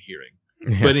that you've been hearing.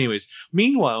 Yeah. But anyways,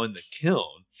 meanwhile in the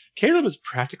kiln, Caleb is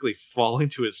practically falling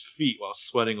to his feet while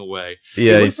sweating away.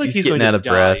 Yeah, he's getting going out to of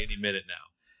breath any minute now.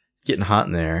 It's getting hot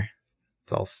in there.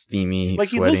 It's all steamy. Like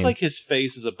sweating. He looks like his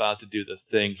face is about to do the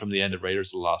thing from the end of Raiders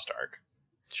of the Lost Ark.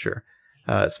 Sure.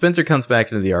 Spencer comes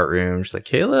back into the art room. She's like,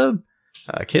 "Caleb?"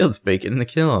 Caleb's baking in the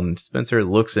kiln. Spencer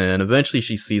looks in. Eventually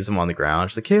she sees him on the ground.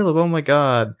 She's like, "Caleb, oh my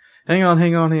god. Hang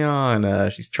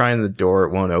on. She's trying the door.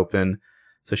 It won't open.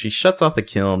 So she shuts off the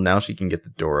kiln. Now she can get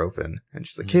the door open. And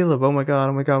she's like, "Caleb, oh my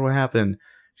god, what happened?"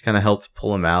 She kind of helps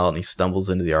pull him out, and he stumbles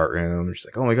into the art room. She's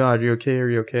like, "Oh my god, are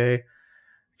you okay?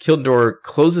 Kiln door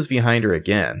closes behind her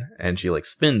again, and she like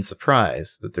spins,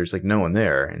 surprised that there's like no one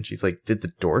there. And she's like, "Did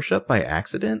the door shut by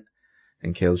accident?"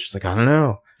 And Caleb's just like, "I don't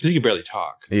know." Because he can barely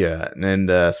talk. Yeah,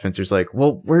 and Spencer's like,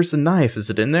 "Well, where's the knife?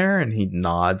 Is it in there?" And he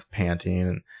nods, panting,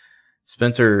 and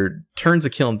Spencer turns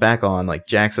the kiln back on, like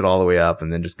jacks it all the way up,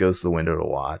 and then just goes to the window to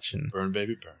watch. And burn,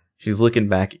 baby, burn. She's looking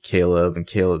back at Caleb, and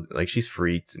Caleb, like, she's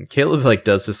freaked, and Caleb like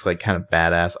does this like kind of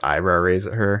badass eyebrow raise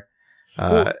at her.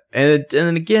 And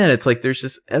then again, it's like there's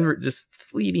this just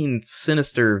fleeting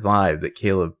sinister vibe that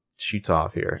Caleb shoots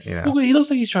off here. You know, well, he looks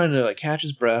like he's trying to like catch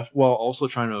his breath while also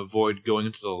trying to avoid going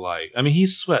into the light. I mean, he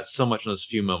sweats so much in those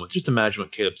few moments. Just imagine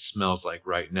what Caleb smells like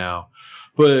right now.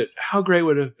 But how great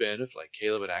would it have been if like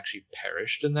Caleb had actually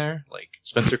perished in there? Like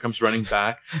Spencer comes running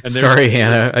back, and sorry,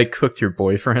 Hannah, I cooked your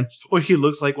boyfriend. Well, he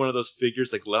looks like one of those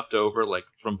figures like left over like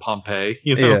from Pompeii.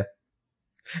 You know?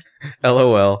 Yeah.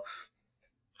 LOL.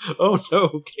 Oh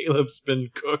no, Caleb's been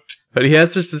cooked. But he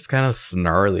has just this kind of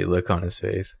snarly look on his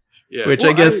face. Yeah. Which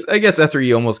well, I guess after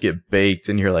you almost get baked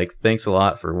and you're like, thanks a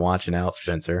lot for watching out,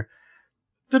 Spencer.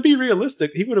 To be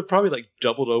realistic, he would have probably like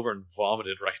doubled over and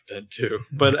vomited right then too.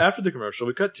 But after the commercial,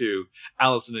 we cut to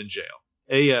Allison in jail.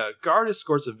 A guard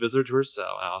escorts a visitor to her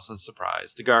cell. Allison's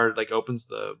surprised. The guard like opens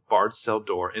the barred cell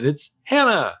door, and it's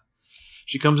Hannah.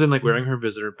 She comes in like wearing her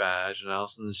visitor badge, and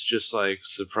Allison's just like,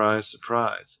 surprise,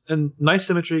 surprise. And nice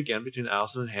symmetry again between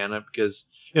Allison and Hannah, because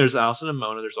there's Allison and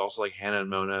Mona. There's also like Hannah and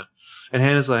Mona. And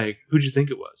Hannah's like, who'd you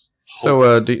think it was?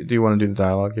 So do you want to do the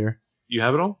dialogue here? You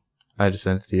have it all? I just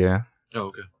sent it to you. Yeah. Oh,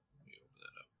 okay.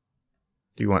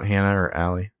 Do you want Hannah or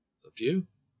Allie? It's up to you.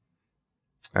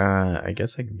 I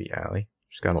guess I can be Allie.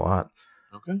 She's got a lot.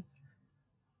 Okay.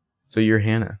 So you're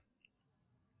Hannah.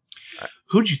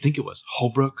 Who'd you think it was?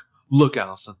 Holbrook? Look,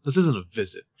 Allison, this isn't a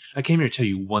visit. I came here to tell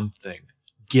you one thing.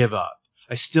 Give up.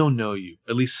 I still know you,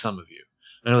 at least some of you.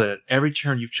 I know that at every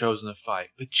turn you've chosen to fight,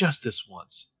 but just this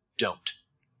once, don't.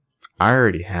 I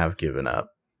already have given up.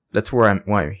 That's why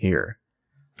I'm here.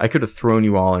 I could have thrown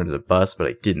you all under the bus, but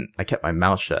I didn't. I kept my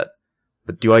mouth shut.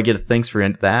 But do I get a thanks for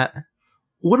that?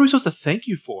 What are we supposed to thank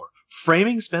you for?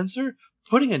 Framing Spencer?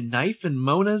 Putting a knife in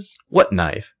Mona's? What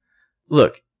knife?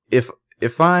 Look, if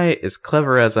I as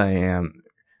clever as I am,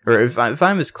 or if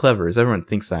I'm as clever as everyone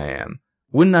thinks I am,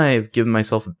 wouldn't I have given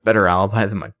myself a better alibi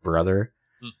than my brother?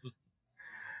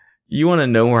 You want to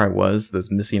know where I was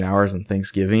those missing hours on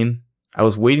Thanksgiving? I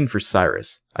was waiting for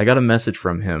Cyrus. I got a message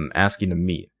from him asking to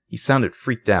meet. He sounded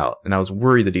freaked out, and I was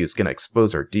worried that he was going to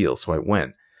expose our deal, so I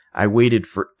went. I waited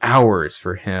for hours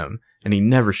for him, and he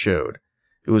never showed.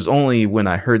 It was only when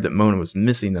I heard that Mona was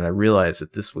missing that I realized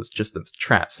that this was just a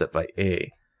trap set by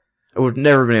A. I would have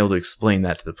never been able to explain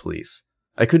that to the police.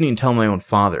 I couldn't even tell my own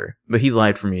father, but he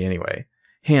lied for me anyway.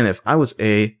 Hannah, if I was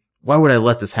A, why would I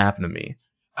let this happen to me?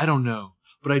 I don't know,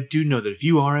 but I do know that if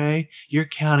you are A, you're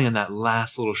counting on that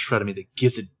last little shred of me that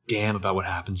gives a damn about what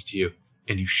happens to you,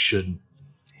 and you shouldn't.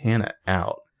 Hannah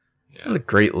out. Yeah. What a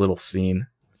great little scene.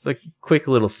 It's like a quick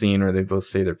little scene where they both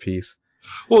say their piece.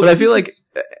 Well, but I feel like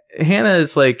Hannah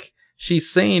is like, she's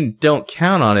saying don't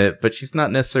count on it, but she's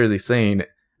not necessarily saying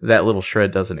that little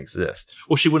shred doesn't exist.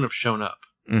 Well, she wouldn't have shown up.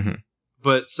 Mm-hmm.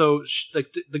 But so,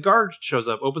 like, the guard shows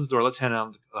up, opens the door, lets Hannah out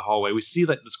into the hallway. We see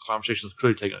that this conversation is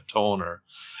clearly taking a toll on her.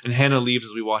 And Hannah leaves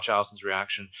as we watch Allison's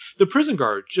reaction. The prison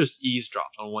guard just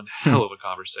eavesdropped on one hell of a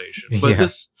conversation. But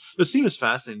this scene is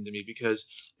fascinating to me because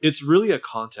it's really a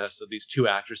contest of these two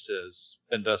actresses,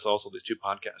 and thus also these two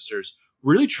podcasters,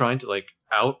 really trying to, like,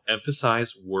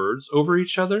 out-emphasize words over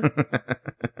each other.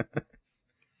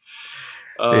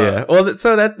 Yeah, well,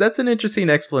 so that's an interesting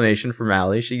explanation from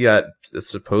Allie. She got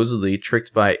supposedly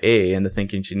tricked by A into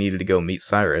thinking she needed to go meet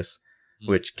Cyrus,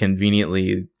 which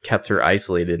conveniently kept her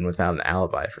isolated and without an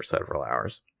alibi for several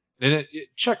hours. And it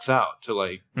checks out to,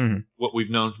 like, what we've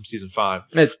known from season 5.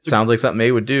 It sounds like something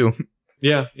A would do.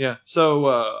 Yeah.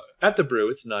 So, at the Brew,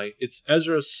 it's night. It's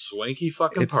Ezra's swanky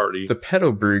fucking party. The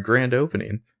Pedo Brew grand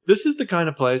opening. This is the kind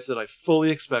of place that I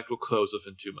fully expect will close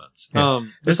within 2 months. Yeah.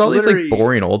 There's all these, like,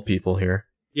 boring old people here.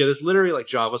 Yeah, there's literally, like,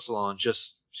 Java Salon,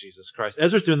 just, Jesus Christ.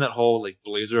 Ezra's doing that whole, like,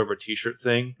 blazer over t-shirt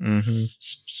thing. Mm-hmm.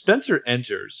 Spencer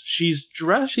enters. She's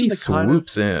dressed in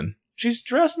She's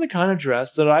dressed in the kind of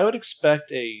dress that I would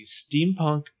expect a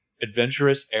steampunk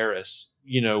adventurous heiress,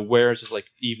 wears as, like,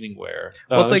 evening wear.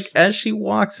 Well, it's like, as she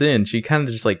walks in, she kind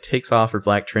of just, like, takes off her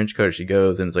black trench coat as she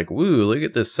goes, and it's like, woo, look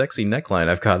at this sexy neckline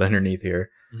I've got underneath here.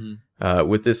 Mm-hmm.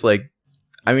 With this, like,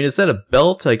 I mean, is that a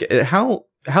belt? Like,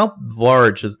 how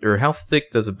large or how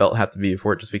thick does a belt have to be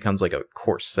before it just becomes like a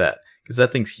corset? Because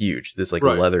that thing's huge. This like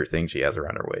leather thing she has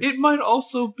around her waist. It might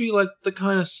also be like the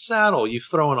kind of saddle you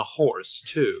throw on a horse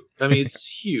too. I mean, it's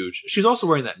huge. She's also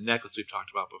wearing that necklace we've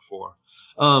talked about before.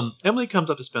 Emily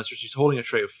comes up to Spencer. She's holding a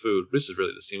tray of food. This is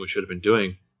really the scene we should have been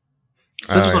doing.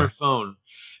 Spencer's on her phone,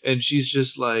 and she's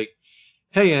just like,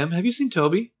 "Hey, Em, have you seen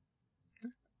Toby?"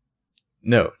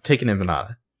 No, take an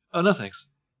empanada. Oh, no thanks.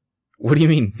 What do you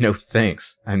mean, no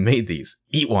thanks? I made these.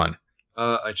 Eat one.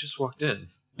 I just walked in.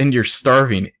 And you're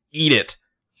starving. Eat it.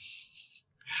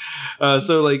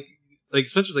 So, like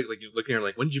Spencer's like looking at her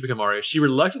like, when did you become RA? She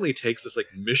reluctantly takes this, like,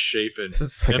 misshapen this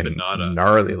is like empanada. A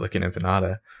gnarly looking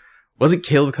empanada. Wasn't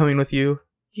Caleb coming with you?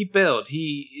 He bailed.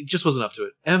 He just wasn't up to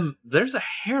it. There's a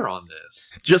hair on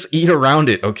this. Just eat around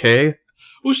it, okay?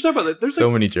 We should talk about that. There's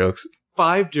so many jokes.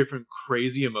 5 different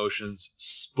crazy emotions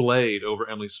splayed over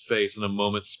Emily's face in a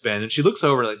moment's span, and she looks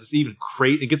over like this even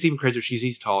it gets even crazier. She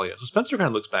sees Talia, so Spencer kind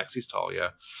of looks back, sees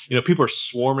Talia. You know, people are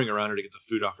swarming around her to get the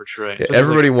food off her tray. Yeah,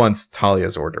 everybody wants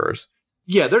Talia's hors d'oeuvres.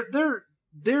 Yeah,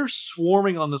 they're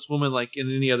swarming on this woman like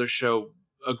in any other show.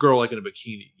 A girl like in a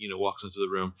bikini, you know, walks into the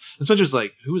room, and Spencer's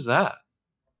like, "Who is that?"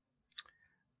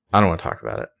 I don't want to talk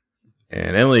about it.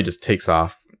 And Emily just takes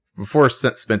off before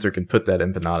Spencer can put that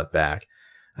empanada back.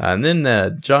 And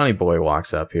then Johnny Boy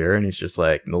walks up here, and he's just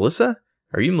like, Melissa?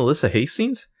 Are you Melissa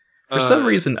Hastings? For some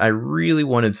reason, I really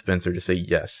wanted Spencer to say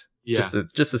yes. Yeah.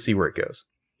 Just to see where it goes.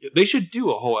 They should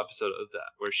do a whole episode of that,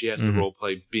 where she has to role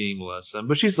play being Melissa.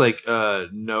 But she's like,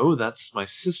 no, that's my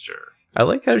sister. I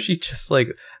like how she just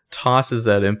like tosses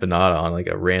that empanada on like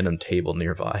a random table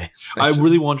nearby. I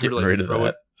really want her to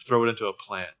like throw it into a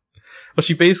plant. Well,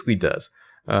 she basically does.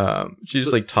 She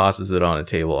just like tosses it on a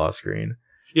table off screen.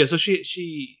 Yeah, so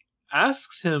she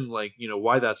asks him, like, you know,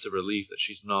 why that's a relief that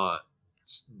she's not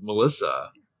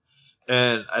Melissa.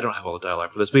 And I don't have all the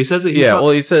dialogue for this, but he says that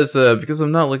he says, because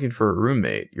I'm not looking for a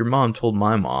roommate. Your mom told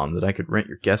my mom that I could rent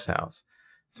your guest house.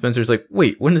 Spencer's like,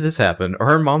 wait, when did this happen? Are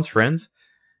her mom's friends?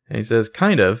 And he says,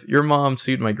 kind of. Your mom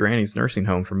sued my granny's nursing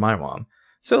home for my mom.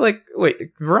 So, like,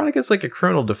 wait, Veronica's like a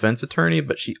criminal defense attorney,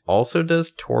 but she also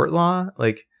does tort law?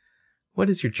 Like, what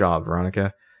is your job,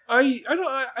 Veronica?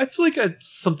 I feel like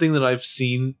it's something that I've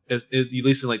seen, at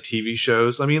least in like TV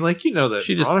shows. I mean, like, you know that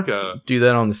she Veronica just do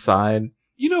that on the side.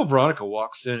 You know, Veronica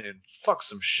walks in and fucks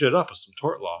some shit up with some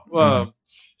tort law.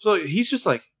 So he's just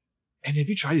like, and have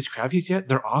you tried these crab cakes yet?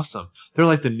 They're awesome. They're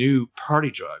like the new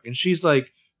party drug. And she's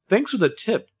like, thanks for the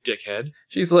tip, dickhead.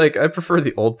 She's like, I prefer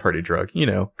the old party drug. You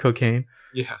know, cocaine.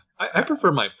 Yeah, I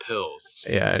prefer my pills.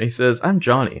 Yeah, and he says, I'm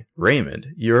Johnny. Raymond,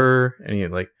 and he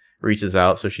like reaches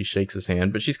out, so she shakes his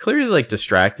hand, but she's clearly like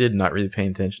distracted, not really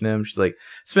paying attention to him. She's like,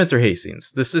 Spencer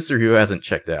Hastings, the sister who hasn't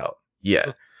checked out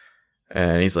yet.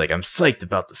 And he's like, I'm psyched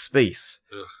about the space.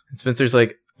 Ugh. And Spencer's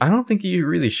like, I don't think you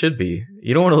really should be.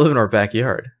 You don't want to live in our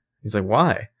backyard. He's like,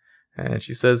 why? And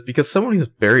she says, because someone was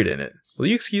buried in it. Will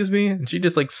you excuse me? And she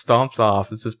just like stomps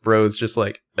off. It's this bro's just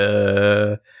like,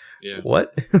 yeah.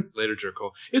 What? Later,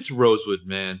 Jerko. It's Rosewood,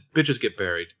 man. Bitches get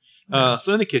buried.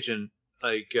 So in the kitchen,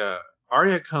 like,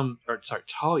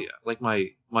 Talia. Like my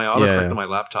autocorrect on my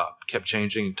laptop kept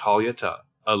changing Talia to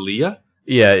Aaliyah.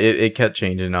 Yeah, it kept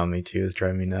changing on me too. It's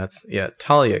driving me nuts. Yeah,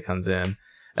 Talia comes in.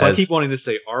 So I keep wanting to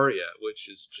say Arya, which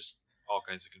is just all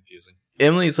kinds of confusing.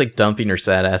 Emily's like dumping her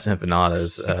sad ass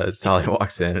empanadas as Talia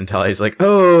walks in, and Talia's like,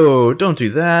 "Oh, don't do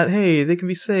that. Hey, they can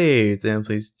be saved." And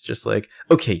Emily's just like,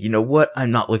 "Okay, you know what?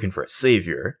 I'm not looking for a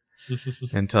savior."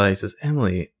 And Talia says,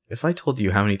 "Emily, if I told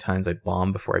you how many times I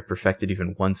bombed before I perfected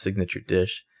even one signature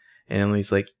dish." And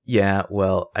Emily's like, yeah,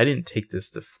 well, I didn't take this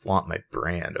to flaunt my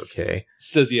brand, okay?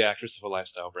 Says the actress of a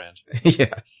lifestyle brand.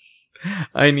 Yeah.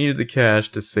 I needed the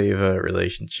cash to save a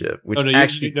relationship, which no.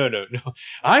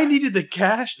 I needed the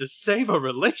cash to save a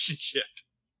relationship.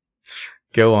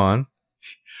 Go on.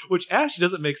 Which actually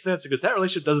doesn't make sense because that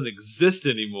relationship doesn't exist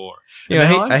anymore.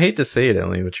 Yeah, I hate to say it,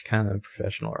 Emily, but you're kind of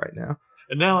unprofessional right now.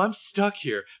 And now I'm stuck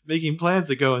here making plans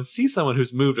to go and see someone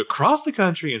who's moved across the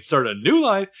country and start a new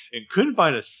life and couldn't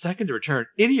find a second to return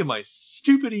any of my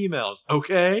stupid emails,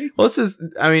 okay? Well,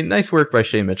 nice work by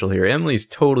Shay Mitchell here. Emily's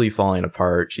totally falling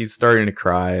apart. She's starting to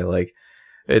cry. Like,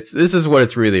 this is what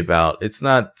it's really about. It's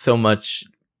not so much,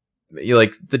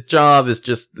 like, the job is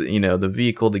just, the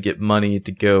vehicle to get money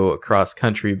to go across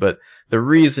country, but the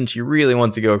reason she really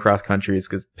wants to go across country is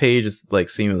because Paige is, like,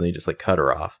 seemingly just, like, cut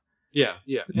her off. Yeah.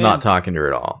 Not talking to her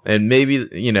at all. And maybe,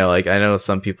 like, I know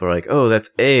some people are like, oh, that's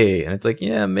A. And it's like,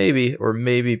 yeah, maybe. Or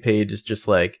maybe Paige is just,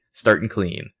 like, starting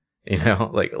clean.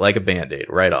 Like a Band-Aid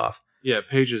right off. Yeah,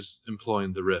 Paige is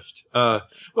employing the rift.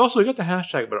 Also, we got the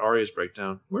hashtag about Arya's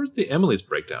breakdown. Where's the Emily's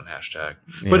breakdown hashtag?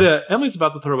 Yeah. But Emily's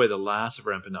about to throw away the last of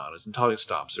her empanadas, and Talia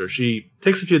stops her. She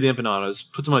takes a few of the empanadas,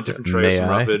 puts them on a different tray with some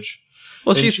roughage.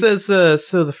 Well, she says,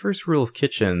 so the first rule of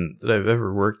kitchen that I've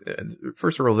ever worked,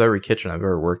 first rule of every kitchen I've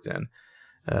ever worked in,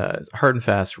 is a hard and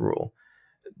fast rule.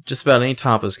 Just about any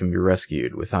tapas can be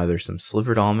rescued with either some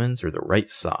slivered almonds or the right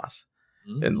sauce.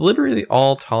 Mm. And literally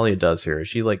all Talia does here is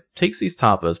she, like, takes these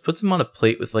tapas, puts them on a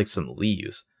plate with, like, some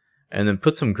leaves, and then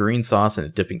puts some green sauce in a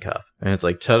dipping cup. And it's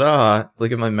like, ta-da,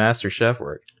 look at my master chef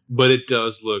work. But it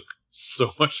does look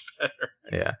so much better.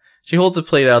 Yeah. She holds a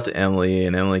plate out to Emily,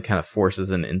 and Emily kind of forces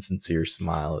an insincere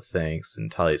smile of thanks.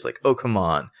 And Talia's like, oh, come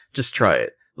on. Just try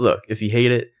it. Look, if you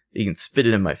hate it, you can spit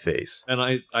it in my face. And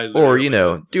I or,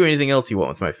 do anything else you want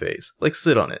with my face. Like,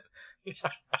 sit on it.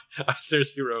 I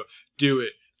seriously wrote, do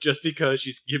it. Just because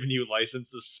she's giving you license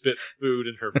to spit food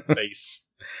in her face.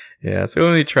 Yeah, so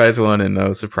when he tries one, and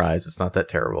no surprise, it's not that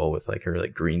terrible with like her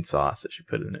like green sauce that she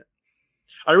put in it.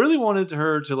 I really wanted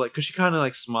her to like, because she kind of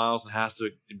like smiles and has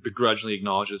to begrudgingly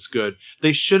acknowledge it's good.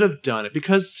 They should have done it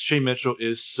because Shay Mitchell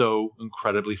is so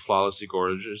incredibly flawlessly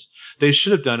gorgeous. They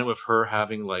should have done it with her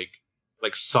having like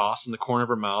sauce in the corner of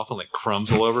her mouth and like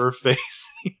crumbs all over her face.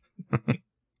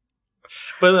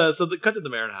 But so the cut to the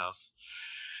Marin house.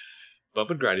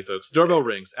 Bumping Grady, folks. Doorbell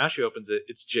rings. Ashley opens it.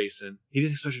 It's Jason. He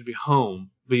didn't expect her to be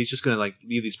home, but he's just going to like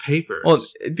leave these papers. Well,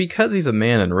 because he's a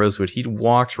man in Rosewood, he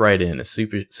walks right in as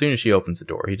soon as she opens the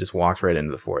door. He just walks right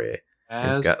into the foyer.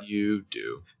 As you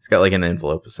do. He's got like an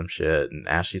envelope with some shit, and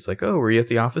Ashley's like, "Oh, were you at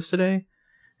the office today?" And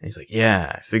he's like,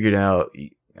 "Yeah, I figured I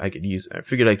could use a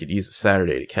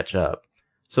Saturday to catch up.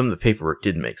 Some of the paperwork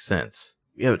didn't make sense.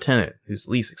 We have a tenant whose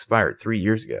lease expired 3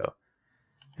 years ago."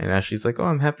 And Ashley's like, "Oh,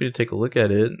 I'm happy to take a look at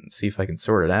it and see if I can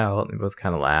sort it out." And they both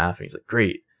kind of laugh. And he's like,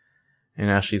 "Great." And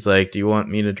Ashley's like, "Do you want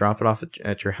me to drop it off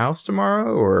at your house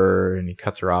tomorrow?" And he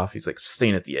cuts her off. He's like,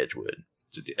 "Staying at the Edgewood."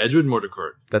 It's at the Edgewood Motor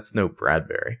Court. That's no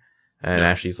Bradbury. And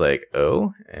Ashley's like,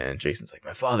 "Oh?" And Jason's like,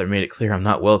 "My father made it clear I'm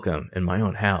not welcome in my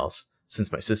own house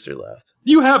since my sister left."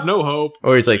 You have no hope.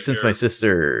 Or he's like, "Since my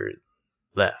sister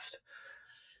left."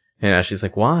 And Ashley's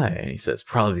like, "Why?" And he says,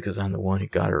 "Probably because I'm the one who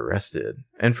got her arrested."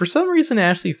 And for some reason,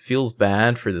 Ashley feels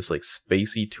bad for this like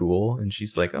spacey tool. And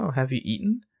she's like, "Oh, have you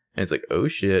eaten?" And it's like, "Oh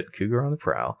shit, cougar on the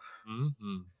prowl."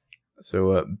 Mm-hmm.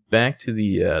 So back to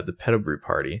the Pedobrew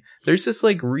party. There's this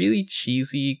like really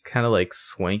cheesy kind of like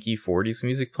swanky 40s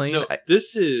music playing. No,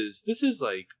 this is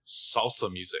like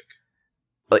salsa music.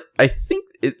 Like I think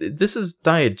this is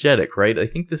diegetic, right? I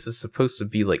think this is supposed to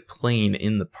be like playing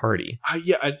in the party.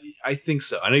 I think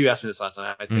so. I know you asked me this last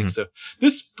time. I think so.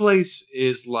 This place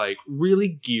is like really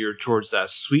geared towards that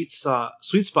sweet spot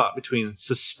between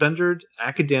suspended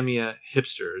academia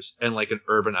hipsters and like an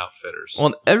urban outfitters.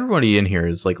 Well, everybody in here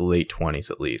is like late 20s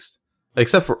at least,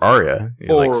 except for Arya,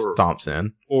 like stomps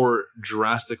in, or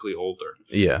drastically older.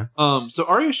 Yeah. So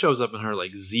Arya shows up in her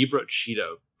like zebra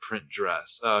cheetah print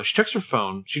dress. She checks her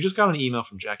phone. She just got an email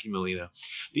from Jackie Molina.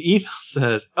 The email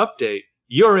says, "Update,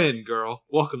 you're in, girl.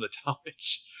 Welcome to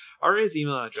Talmadge." Arya's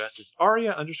email address is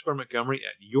aria_Montgomery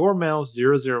at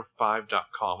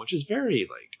yourmail005.com, which is very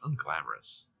like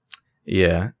unglamorous.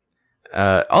 Yeah.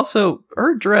 Also,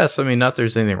 her dress, I mean, not that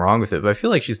there's anything wrong with it, but I feel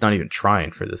like she's not even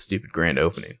trying for this stupid grand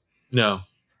opening. No.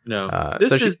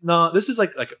 This is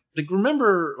like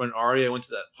remember when Arya went to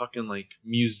that fucking like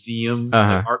museum,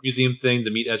 like art museum thing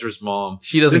to meet Ezra's mom?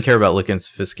 She doesn't care about looking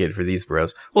sophisticated for these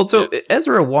bros. Well, so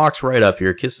Ezra walks right up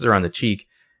here, kisses her on the cheek.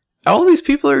 All these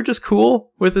people are just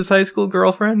cool with his high school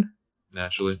girlfriend.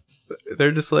 Naturally.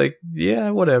 They're just like,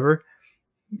 yeah, whatever.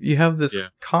 You have this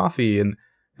coffee and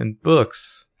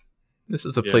books. This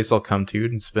is a place I'll come to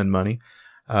and spend money.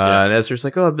 And Ezra's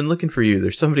like, "Oh, I've been looking for you.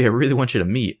 There's somebody I really want you to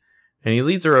meet." And he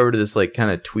leads her over to this like kind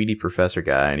of tweedy professor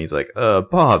guy, and he's like,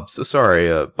 "Bob, so sorry,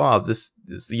 Bob, this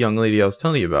is the young lady I was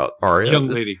telling you about, Arya.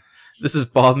 This is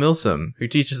Bob Milsom, who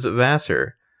teaches at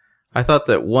Vassar. I thought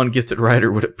that one gifted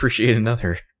writer would appreciate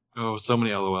another." Oh, so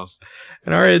many LOLs.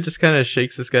 And Arya just kind of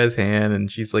shakes this guy's hand,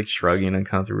 and she's like shrugging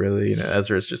uncomfortably. And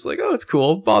Ezra's just like, "Oh, it's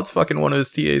cool. Bob's fucking one of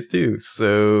his TAs too."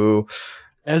 So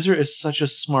Ezra is such a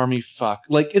smarmy fuck.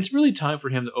 Like, it's really time for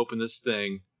him to open this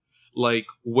thing. Like,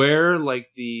 wear, like,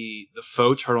 the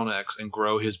faux turtlenecks and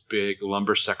grow his big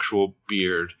lumbersexual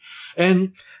beard.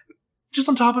 And just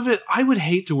on top of it, I would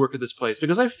hate to work at this place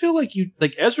because I feel like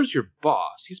Ezra's your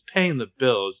boss. He's paying the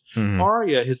bills. Mm-hmm.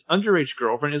 Arya, his underage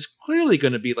girlfriend, is clearly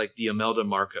going to be like the Imelda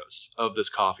Marcos of this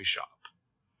coffee shop.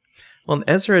 Well, and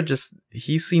Ezra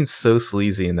he seems so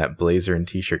sleazy in that blazer and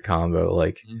t-shirt combo.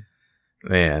 Like,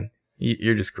 man,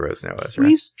 you're just gross now, Ezra.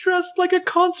 He's dressed like a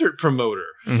concert promoter.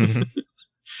 Mm-hmm.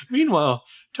 Meanwhile,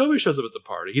 Toby shows up at the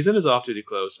party. He's in his off-duty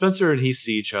clothes. Spencer and he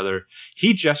see each other.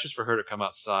 He gestures for her to come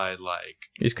outside, like...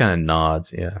 He just kind of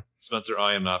nods, yeah. "Spencer,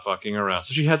 I am not fucking around."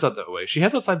 So she heads out that way. She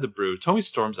heads outside the brew. Toby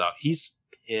storms out. He's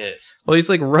pissed. Well, he's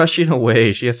like rushing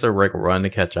away. She has to like run to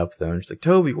catch up with him. She's like,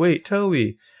 "Toby, wait,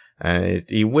 Toby." And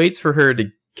he waits for her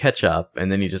to catch up,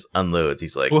 and then he just unloads.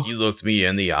 He's like, "You looked me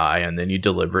in the eye, and then you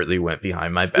deliberately went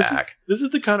behind my back." This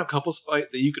is the kind of couples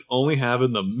fight that you can only have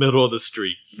in the middle of the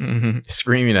street. Mm-hmm.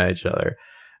 Screaming at each other.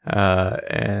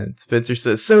 And Spencer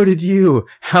says, "So did you.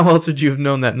 How else would you have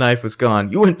known that knife was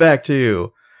gone? You went back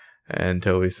too." And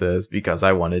Toby says, "Because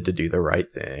I wanted to do the right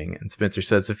thing." And Spencer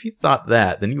says, "If you thought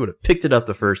that, then you would have picked it up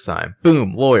the first time."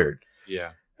 Boom, lawyered. Yeah.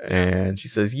 And she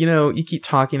says, "You keep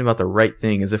talking about the right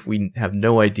thing as if we have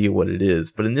no idea what it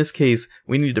is. But in this case,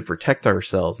 we need to protect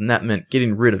ourselves, and that meant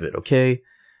getting rid of it, okay?"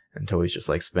 And Toby's just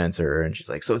like, Spencer. And she's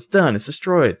like, so it's done. It's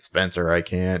destroyed. Spencer, I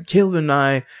can't. Caleb and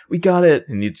I, we got it.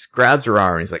 And he just grabs her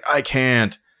arm and he's like, I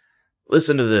can't.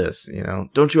 Listen to this.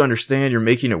 Don't you understand? You're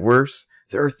making it worse.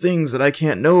 There are things that I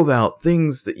can't know about.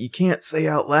 Things that you can't say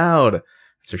out loud.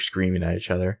 So they're screaming at each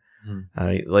other.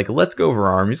 Like, let's go of her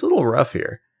arm. He's a little rough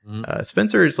here.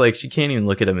 Spencer is like, she can't even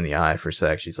look at him in the eye for a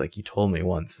sec. She's like, you told me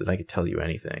once that I could tell you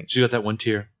anything. She got that one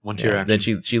tear action. Then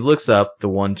she looks up, the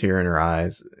one tear in her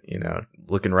eyes,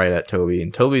 looking right at Toby.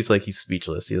 And Toby's like, he's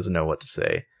speechless. He doesn't know what to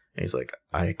say. And he's like,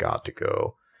 I got to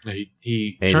go.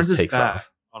 He turns his back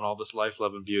on all this life,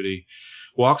 love, and beauty,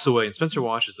 walks away, and Spencer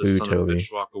watches this son of a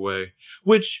bitch walk away.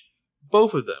 Which,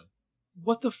 both of them,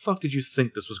 what the fuck did you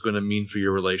think this was going to mean for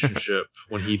your relationship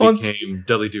when he became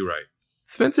Dudley Do-Right?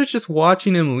 Spencer's just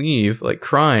watching him leave, like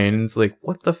crying, and it's like,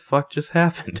 what the fuck just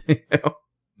happened?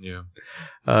 Yeah.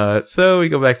 So we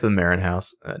go back to the Marin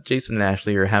house. Jason and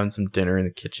Ashley are having some dinner in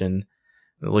the kitchen,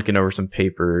 looking over some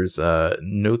papers.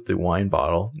 Note the wine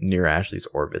bottle near Ashley's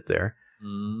orbit there.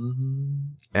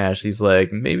 Ashley's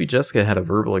like, maybe Jessica had a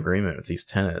verbal agreement with these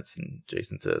tenants. And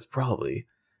Jason says, probably.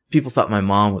 People thought my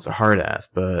mom was a hard ass,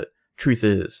 but truth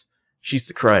is, she used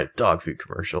to cry at dog food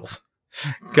commercials.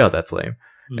 God, that's lame.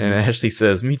 And Ashley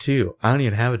says, me too. I don't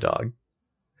even have a dog.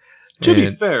 To be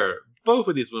fair, both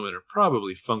of these women are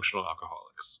probably functional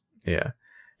alcoholics. Yeah.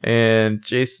 And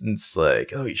Jason's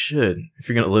like, oh, you should. If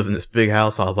you're going to live in this big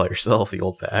house all by yourself, you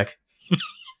old bag.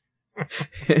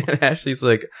 And Ashley's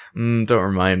like, don't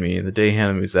remind me. The day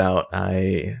Hannah moves out,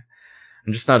 I'm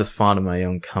just not as fond of my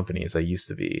own company as I used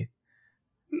to be.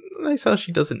 Nice how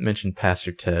she doesn't mention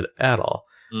Pastor Ted at all.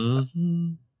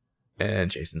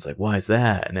 And Jason's like, why is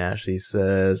that? And Ashley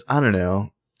says, I don't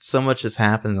know. So much has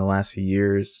happened in the last few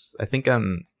years. I think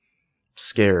I'm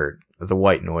scared of the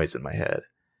white noise in my head.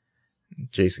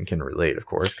 Jason can relate, of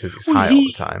course, because he's high all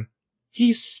the time.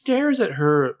 He stares at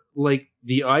her like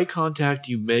the eye contact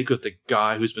you make with the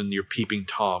guy who's been your peeping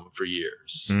Tom for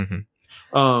years.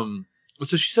 So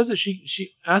she says that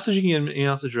she asks if she can get anything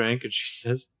else to drink, and she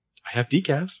says, I have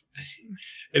decaf.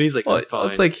 And he's like, well, fine.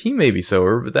 It's like, he may be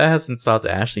sober, but that hasn't stopped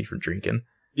Ashley from drinking.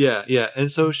 Yeah.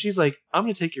 And so she's like, I'm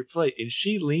going to take your plate. And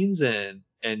she leans in,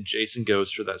 and Jason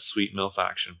goes for that sweet MILF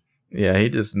action. Yeah, he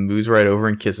just moves right over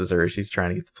and kisses her. She's trying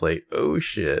to get the plate. Oh,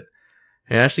 shit.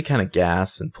 And Ashley kind of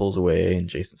gasps and pulls away, and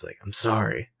Jason's like, I'm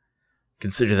sorry.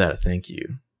 Consider that a thank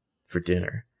you for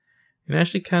dinner. And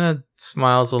Ashley kind of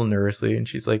smiles a little nervously, and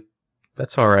she's like,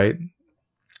 that's all right.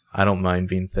 I don't mind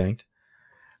being thanked.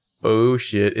 Oh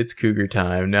shit, it's cougar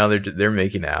time. Now they're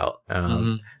making out.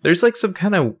 There's like some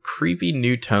kind of creepy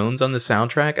new tones on the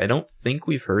soundtrack. I don't think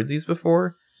we've heard these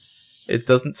before. It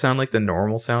doesn't sound like the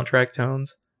normal soundtrack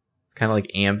tones. Kind of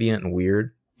like ambient and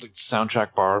weird. Like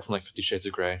soundtrack bar from like 50 Shades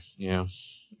of Grey. Yeah.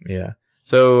 Yeah.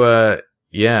 So,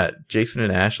 Jason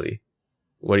and Ashley.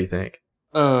 What do you think?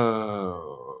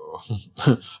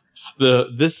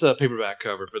 This paperback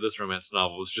cover for this romance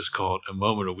novel is just called A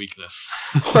Moment of Weakness.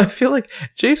 Well, I feel like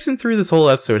Jason through this whole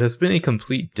episode has been a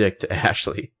complete dick to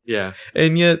Ashley. Yeah.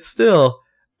 And yet still,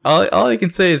 all I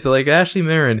can say is that, like, Ashley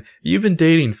Marin, you've been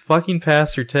dating fucking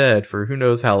Pastor Ted for who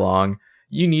knows how long.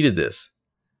 You needed this.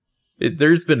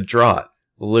 There's been a drought,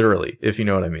 literally, if you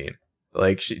know what I mean.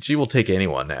 Like, she will take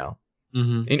anyone now.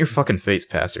 In your fucking face,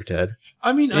 Pastor Ted.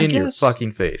 I mean, I guess. In your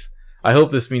fucking face. I hope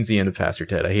this means the end of Pastor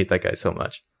Ted. I hate that guy so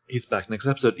much. He's back next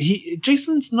episode.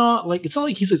 Jason's not like, it's not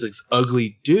like he's like this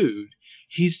ugly dude.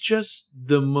 He's just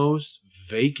the most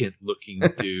vacant looking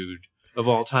dude of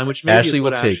all time, which maybe Ashley is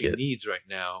what Ashley needs right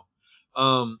now.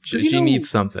 She needs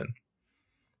something.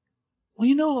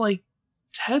 Well, like,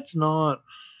 Ted's not.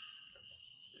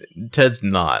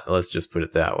 Let's just put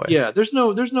it that way. Yeah, there's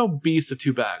no beast of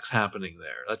two bags happening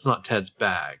there. That's not Ted's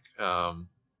bag.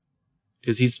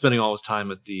 Because he's spending all his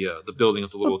time at the building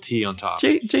with the little T on top.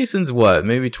 Jason's what?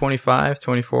 Maybe 25,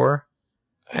 24?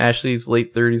 Ashley's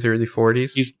late 30s, early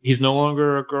 40s? He's no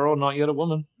longer a girl, not yet a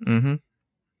woman.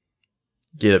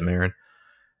 Get it, Marin.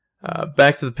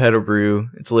 Back to the Pedal Brew.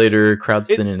 It's later, crowd's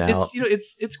thinning out.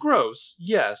 It's gross.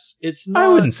 Yes. It's not. I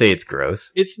wouldn't say it's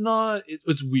gross. It's not.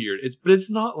 It's weird. But it's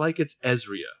not like it's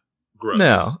Ezria gross.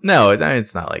 No,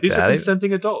 it's not like These that. These are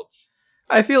consenting adults.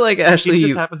 I feel like Ashley... He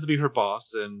just happens to be her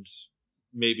boss and...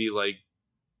 maybe like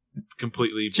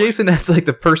completely Jason has like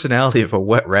the personality of a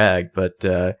wet rag, but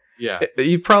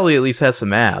he probably at least has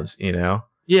some abs,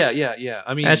 Yeah.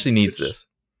 I mean, Ashley needs this.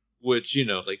 Which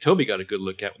like Toby got a good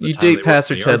look at. You date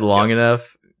Pastor Ted long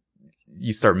enough,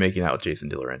 you start making out with Jason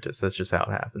De Laurentiis. That's just how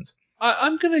it happens.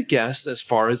 I'm gonna guess as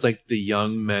far as like the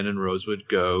young men in Rosewood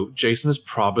go, Jason is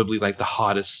probably like the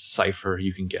hottest cipher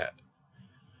you can get.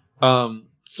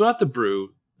 So at the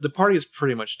brew, the party has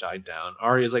pretty much died down.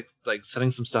 Arya's like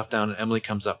setting some stuff down, and Emily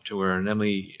comes up to her, and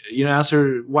Emily, asks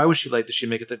her why was she late? Did she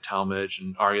make it to Talmadge?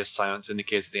 And Arya's silence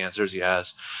indicates that the answer is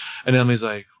yes. And Emily's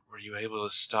like, were you able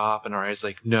to stop? And Arya's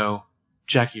like, no,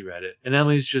 Jackie read it. And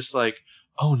Emily's just like,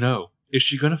 oh no, is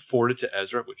she going to forward it to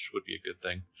Ezra? Which would be a good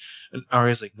thing. And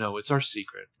Arya's like, no, it's our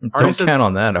secret. Don't count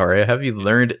on that, Arya. Have you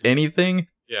learned anything?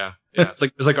 Yeah. It's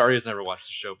like Arya's never watched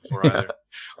the show before either.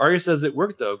 Arya says it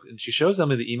worked though, and she shows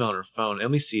Emily the email on her phone.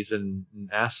 Emily sees it and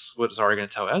asks, "What is Arya going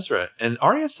to tell Ezra?" And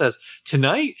Arya says,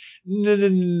 "Tonight,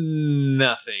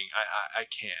 nothing. I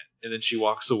can't." And then she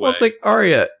walks away. Well, it's like,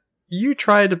 Arya, you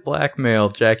tried to blackmail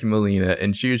Jackie Molina,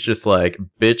 and she was just like,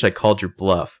 "Bitch, I called your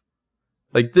bluff."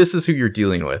 Like, this is who you're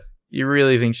dealing with. You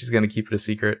really think she's going to keep it a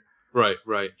secret?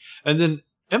 Right. And then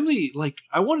Emily,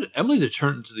 I wanted Emily to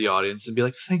turn to the audience and be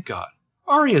like, "Thank God,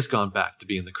 Arya's gone back to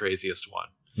being the craziest one."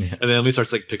 Yeah. And then Emily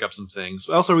starts pick up some things.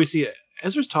 Also, we see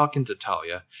Ezra's talking to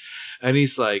Talia, and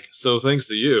he's like, "So thanks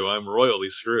to you, I'm royally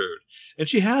screwed." And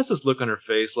she has this look on her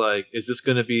face like, is this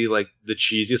going to be the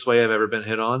cheesiest way I've ever been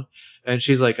hit on? And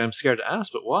she's like, I'm scared to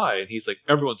ask, but why? And he's like,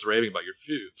 everyone's raving about your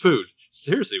food.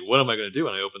 Seriously, what am I going to do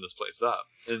when I open this place up?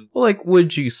 And well,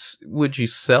 would you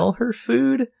sell her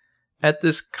food at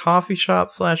this coffee shop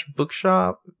 /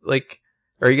 bookshop?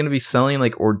 Are you going to be selling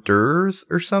hors d'oeuvres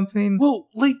or something? Well,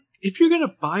 if you're going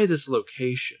to buy this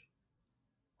location,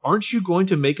 aren't you going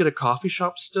to make it a coffee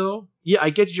shop still? Yeah,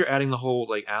 I get that you're adding the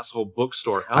whole asshole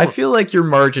bookstore element. I feel like your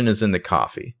margin is in the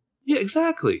coffee. Yeah,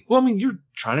 exactly. Well, I mean, you're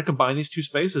trying to combine these two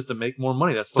spaces to make more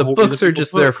money. That's the whole books are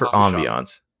just there for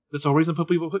ambiance. That's the whole reason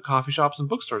people put coffee shops and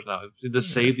bookstores now, to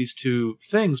save these two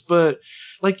things. But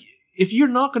if you're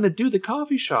not going to do the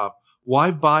coffee shop,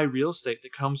 why buy real estate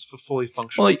that comes with a fully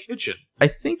functional kitchen? I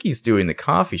think he's doing the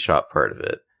coffee shop part of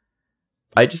it.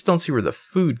 I just don't see where the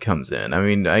food comes in. I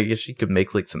mean, I guess you could make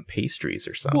some pastries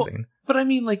or something. Well, but I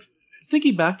mean,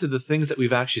 thinking back to the things that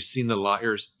we've actually seen the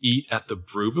lawyers eat at the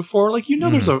brew before,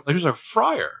 there's a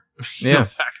fryer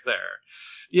back there.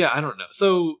 Yeah, I don't know.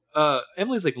 So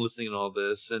Emily's listening to all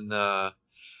this, and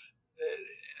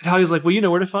Talia's like, well, you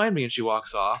know where to find me, and she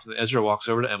walks off. And Ezra walks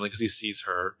over to Emily because he sees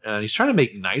her, and he's trying to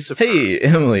make nice of her. Hey,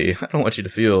 Emily, I don't want you to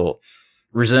feel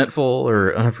resentful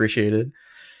or unappreciated.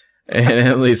 And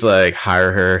Emily's like,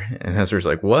 hire her. And Ezra's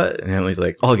like, what? And Emily's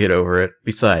like, I'll get over it.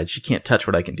 Besides, she can't touch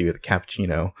what I can do with a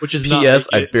cappuccino. Which is P.S.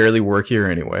 I barely work here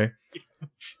anyway.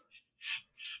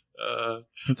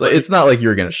 It's not like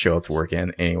you're going to show up to work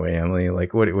anyway, Emily.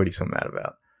 What are you so mad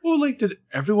about? Well, did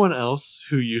everyone else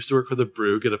who used to work for the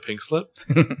brew get a pink slip?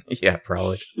 Yeah,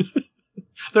 probably.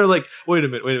 They're like, wait a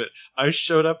minute. I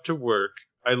showed up to work.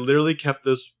 I literally kept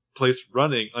this place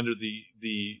running under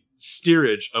the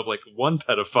steerage of one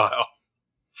pedophile.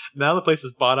 Now the place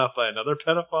is bought out by another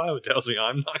pedophile who tells me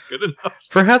I'm not good enough.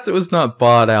 Perhaps it was not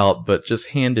bought out, but just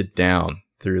handed down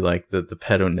through the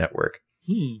pedo network.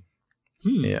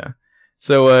 Yeah.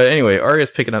 So anyway, Arya's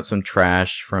picking up some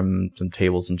trash from some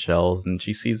tables and shelves, and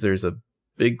she sees there's a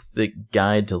big, thick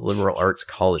guide to liberal arts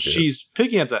colleges. She's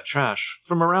picking up that trash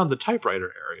from around the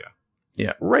typewriter area.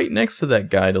 Yeah, right next to that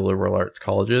guide to liberal arts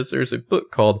colleges, there's a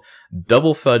book called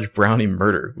Double Fudge Brownie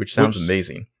Murder, which sounds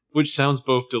amazing. Which sounds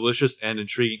both delicious and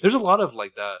intriguing. There's a lot of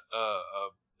that.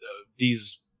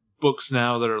 These books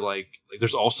now that are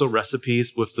there's also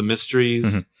recipes with the mysteries.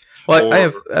 Mm-hmm. Well, I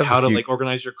have how to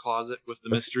organize your closet with the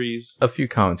mysteries. A few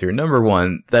comments here. Number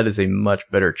one, that is a much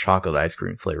better chocolate ice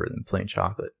cream flavor than plain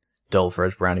chocolate. Double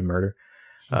Fudge Brownie Murder.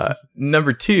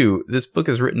 Number two, this book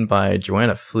is written by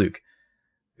Joanna Fluke,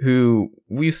 who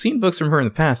we've seen books from her in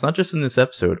the past, not just in this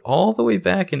episode, all the way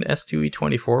back in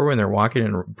S2E24 when they're walking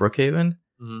in Brookhaven.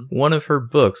 Mm-hmm. One of her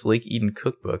books, Lake Eden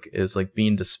Cookbook, is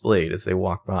being displayed as they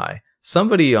walk by.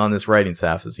 Somebody on this writing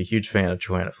staff is a huge fan of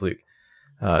Joanna Fluke.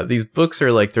 These books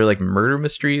are they're murder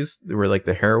mysteries where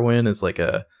the heroine is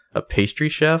a pastry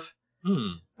chef.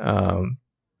 In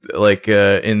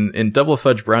Double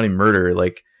Fudge Brownie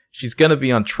Murder, she's gonna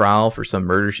be on trial for some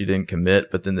murder she didn't commit,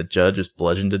 but then the judge is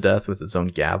bludgeoned to death with his own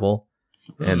gavel.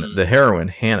 And the heroine,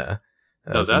 Hannah,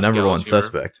 is the number one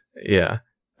suspect. Yeah.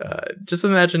 Just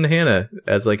imagine Hannah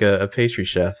as a pastry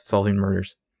chef solving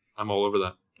murders. I'm all over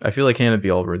that. I feel like Hannah'd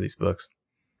be all over these books.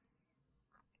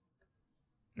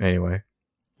 Anyway.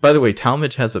 By the way,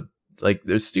 Talmadge has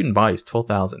there's student bodies,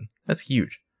 12,000. That's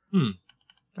huge.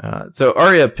 So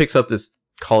Arya picks up this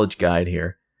college guide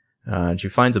here. And she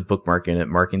finds a bookmark in it,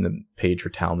 marking the page for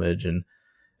Talmadge, and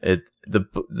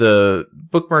the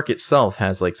bookmark itself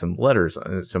has some letters,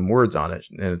 some words on it,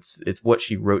 and it's what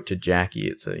she wrote to Jackie.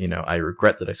 It's I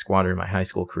regret that I squandered my high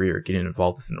school career getting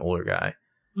involved with an older guy.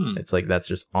 It's that's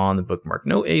just on the bookmark,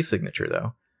 no A signature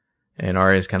though. And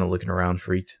Arya's kind of looking around,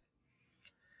 freaked.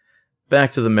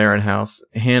 back to the Marin house.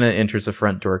 Hannah enters the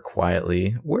front door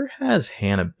quietly. Where has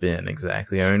Hannah been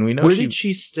exactly? I mean, we know where did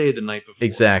she stay the night before?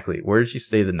 Exactly. Where did she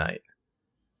stay the night?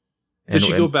 Did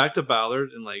she go back to Ballard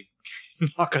and like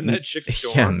knock on that chick's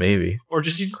door? Yeah, maybe. Or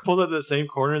did she just pull up to the same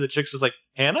corner and the chick's just like,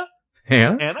 Hannah?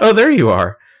 Hannah? Oh, there you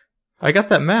are. I got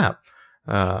that map.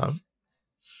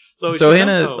 So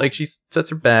Hannah, like, she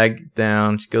sets her bag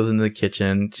down. She goes into the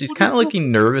kitchen. She's kind of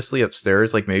looking nervously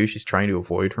upstairs, like maybe she's trying to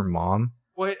avoid her mom.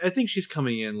 Well, I think she's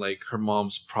coming in like her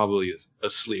mom's probably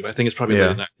asleep. I think it's probably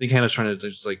late at night. I think Hannah's trying to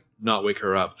just like not wake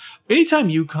her up. Anytime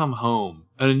you come home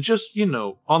and just, you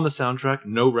know, on the soundtrack,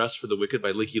 No Rest for the Wicked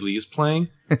by Licky Lee is playing,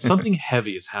 something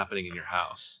heavy is happening in your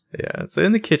house. Yeah. So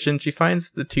in the kitchen, she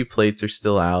finds the 2 plates are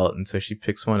still out. And so she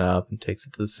picks one up and takes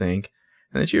it to the sink.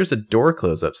 And then she hears a door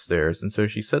close upstairs. And so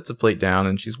she sets a plate down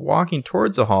and she's walking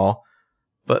towards the hall.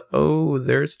 But oh,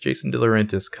 there's Jason De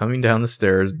Laurentiis coming down the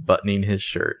stairs, buttoning his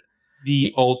shirt.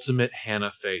 The ultimate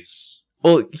Hannah face.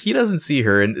 Well, he doesn't see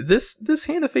her, and this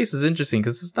Hannah face is interesting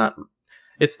because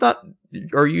it's not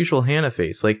our usual Hannah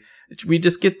face. Like, we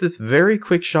just get this very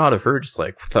quick shot of her just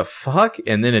like, what the fuck?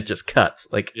 And then it just cuts,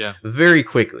 like, very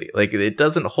quickly. Like, it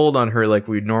doesn't hold on her like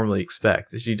we'd normally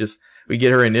expect. We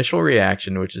get her initial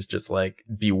reaction, which is just like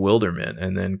bewilderment,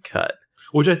 and then cut.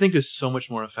 Which I think is so much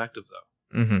more effective,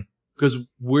 though. Because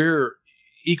we're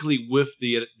equally with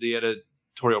the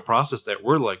editorial process that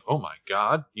we're like, oh my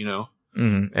god, you know.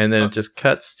 And then it just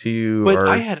cuts to. But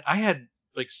I had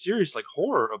like serious like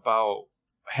horror about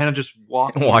Hannah just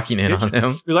walking in on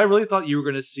him, because I really thought you were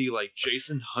going to see like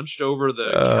Jason hunched over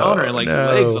the counter and like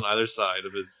legs on either side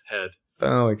of his head.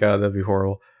 Oh my god, that'd be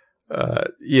horrible. So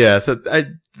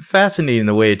fascinating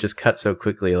the way it just cuts so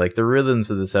quickly. Like the rhythms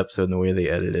of this episode and the way they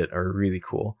edit it are really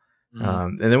cool.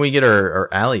 And then we get our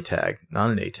alley tag, not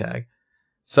an A tag.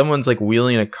 Someone's like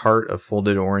wheeling a cart of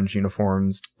folded orange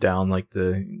uniforms down like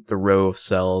the row of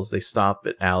cells. They stop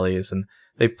at alleys and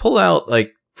they pull out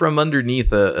like from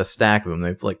underneath a stack of them.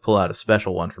 They like pull out a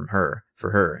special one for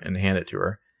her and hand it to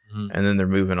her. And then they're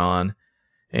moving on.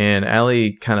 And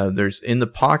Allie there's in the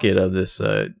pocket of this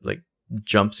like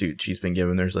jumpsuit she's been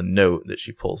given, there's a note that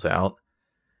she pulls out.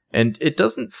 And it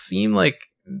doesn't seem like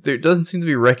there doesn't seem to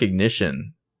be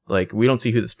recognition. Like we don't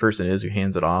see who this person is who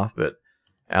hands it off, but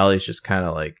Allie's just kind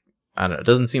of like, I don't know. It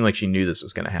doesn't seem like she knew this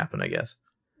was going to happen, I guess.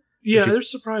 Yeah, they're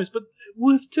surprised. But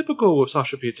typical with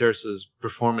Sasha Pieterse's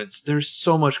performance, there's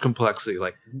so much complexity.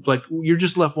 Like you're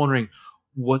just left wondering,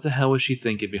 what the hell was she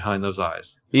thinking behind those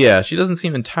eyes? Yeah, she doesn't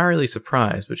seem entirely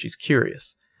surprised, but she's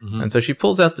curious. And so she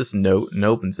pulls out this note and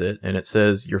opens it, and it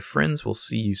says, "Your friends will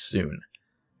see you soon."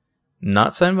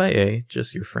 Not signed by A,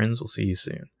 just "Your friends will see you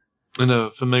soon." In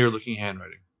a familiar-looking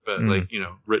handwriting, but like, you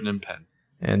know, written in pen.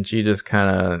 And she just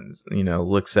kind of, you know,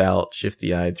 looks out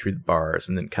shifty-eyed through the bars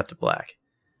and then cut to black.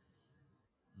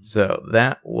 So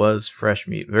that was Fresh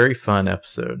Meat. Very fun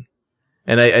episode.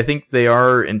 And I think they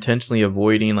are intentionally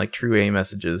avoiding like true A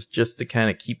messages just to kind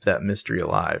of keep that mystery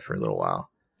alive for a little while.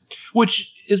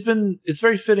 Which it's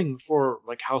very fitting for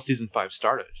like how season 5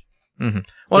 started.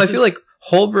 Well, I feel like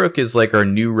Holbrook is like our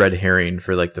new red herring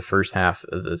for like the first half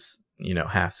of this, you know,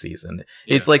 half season.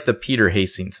 It's like the Peter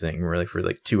Hastings thing where like for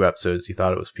like 2 episodes you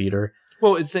thought it was Peter.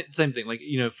 Well, it's the same thing. Like,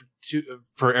 you know,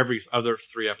 for every other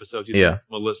 3 episodes you think it's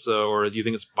Melissa, or do you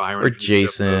think it's Byron or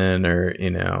Jason, or, you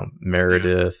know,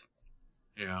 Meredith.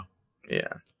 Yeah.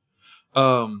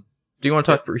 Do you want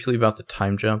to talk briefly about the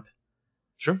time jump?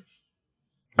 Sure.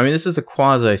 I mean, this is a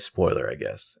quasi spoiler, I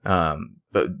guess.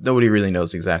 But nobody really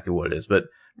knows exactly what it is. But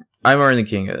I'm Martin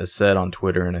King has said on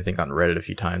Twitter and I think on Reddit a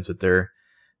few times that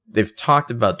they've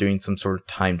talked about doing some sort of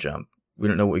time jump. We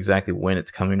don't know exactly when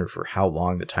it's coming or for how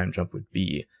long the time jump would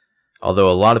be. Although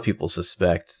a lot of people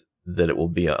suspect that it will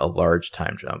be a large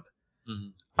time jump.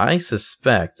 I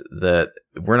suspect that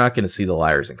we're not going to see the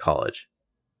Liars in college.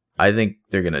 I think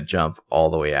they're going to jump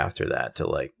all the way after that to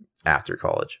like after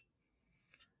college.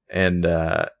 And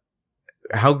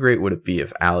how great would it be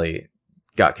if Allie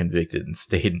got convicted and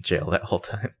stayed in jail that whole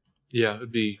time? Yeah,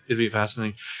 it'd be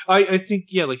fascinating. I think,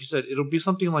 yeah, like you said, it'll be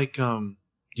something like you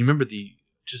remember the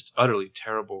just utterly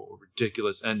terrible,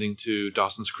 ridiculous ending to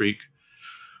Dawson's Creek,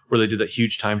 where they did that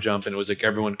huge time jump and it was like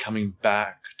everyone coming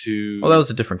back to. Well, that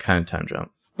was a different kind of time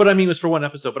jump. But I mean, it was for one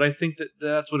episode. But I think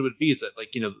that's what it would be. Is that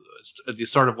like, you know, at the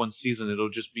start of one season, it'll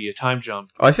just be a time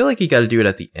jump. Oh, I feel like you got to do it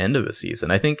at the end of a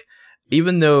season. I think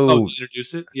even though to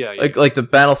introduce it, yeah. like the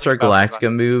Battlestar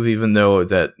Galactica move, even though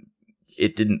that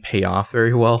it didn't pay off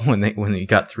very well when they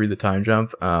got through the time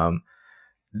jump.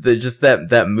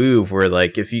 That move where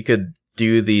like if you could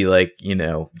do the like, you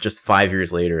know, just 5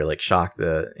 years later, like shock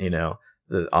the, you know,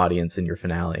 the audience in your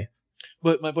finale.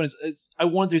 But my point is I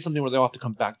want it to be something where they all have to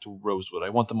come back to Rosewood. I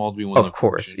want them all to be one. Of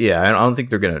course, yeah. I don't think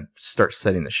they're gonna start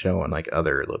setting the show on like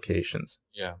other locations.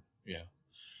 Yeah.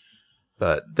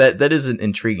 But that is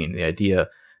intriguing. The idea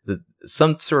that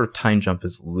some sort of time jump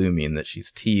is looming, that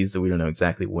she's teased that we don't know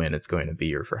exactly when it's going to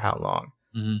be or for how long.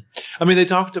 Mm-hmm. I mean, they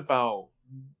talked about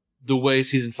the way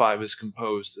season 5 is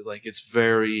composed. Like it's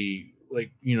very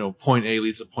point A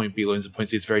leads to point B, leads to point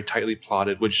C. It's very tightly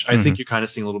plotted, which I think you're kind of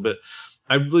seeing a little bit.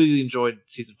 I really enjoyed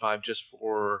season 5 just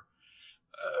for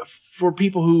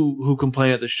people who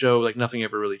complain at the show, like nothing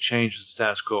ever really changes. The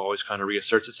status quo always kind of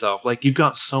reasserts itself. Like you've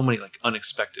got so many like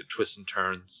unexpected twists and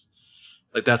turns.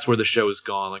 Like that's where the show has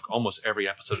gone. Like almost every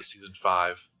episode of season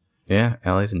 5. Yeah,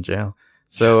 Allie's in jail.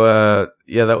 So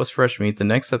that was Fresh Meat. The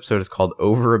next episode is called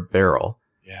Over a Barrel.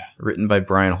 Yeah. Written by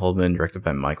Brian Holdman, directed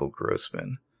by Michael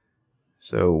Grossman.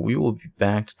 So we will be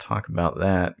back to talk about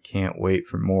that. Can't wait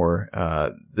for more.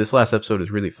 This last episode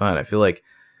is really fun. I feel like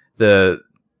the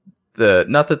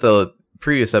not that the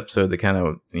previous episode, the kind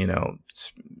of,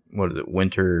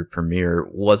 winter premiere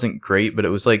wasn't great, but it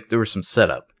was like there was some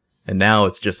setup. And now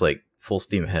it's just like full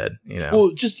steam ahead,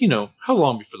 Well, just, how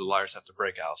long before the liars have to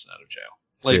break Allison out of jail?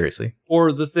 Like, seriously.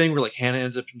 Or the thing where like Hannah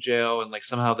ends up in jail and like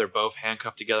somehow they're both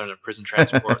handcuffed together in a prison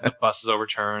transport and the bus is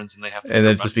overturns and they have to. And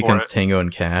then it just becomes Tango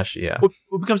and Cash. Yeah. Well,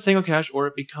 it becomes Tango and Cash, or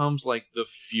it becomes like The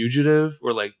Fugitive,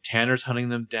 where like Tanner's hunting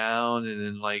them down, and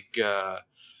then like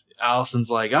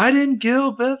Allison's like, I didn't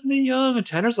kill Bethany Young, and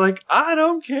Tanner's like, I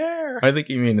don't care. I think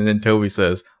you mean, and then Toby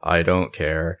says, I don't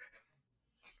care.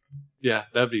 Yeah,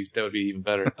 that would be even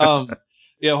better.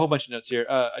 Yeah, a whole bunch of notes here.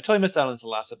 I totally missed out on this in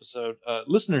the last episode.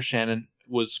 Listener Shannon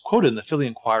was quoted in the Philly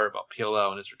Inquirer about PLL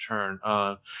and his return.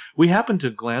 We happened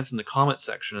to glance in the comment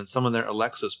section, and someone there,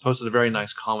 Alexis, posted a very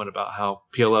nice comment about how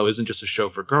PLL isn't just a show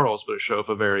for girls, but a show of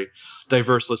a very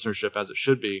diverse listenership, as it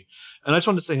should be. And I just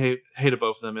wanted to say hey to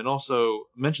both of them, and also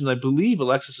mention that I believe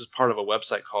Alexis is part of a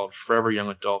website called Forever Young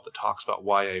Adult that talks about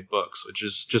YA books, which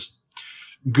is just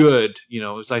good.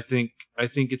 As I think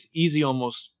it's easy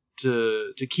almost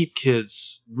to keep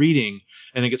kids reading,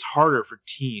 and it gets harder for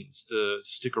teens to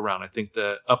stick around. I think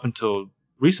that up until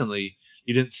recently,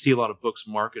 you didn't see a lot of books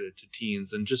marketed to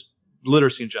teens, and just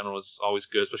literacy in general is always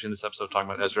good, especially in this episode talking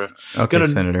about Ezra. Okay,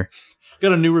 Senator.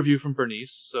 Got a new review from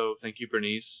Bernice, so thank you,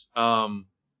 Bernice.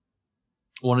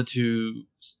 Wanted to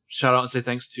shout out and say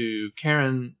thanks to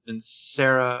Karen and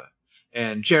Sarah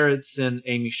and Jared, Sin,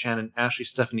 Amy, Shannon, Ashley,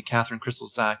 Stephanie, Catherine, Crystal,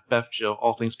 Zach, Beth, Jill,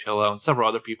 All Things PLL, and several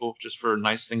other people just for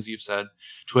nice things you've said,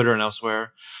 Twitter and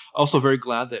elsewhere. Also very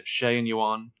glad that Shay and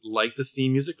Yuan liked the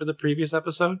theme music for the previous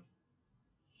episode.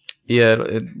 Yeah,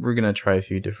 we're going to try a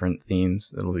few different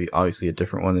themes. It'll be obviously a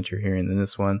different one that you're hearing than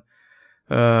this one.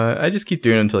 I just keep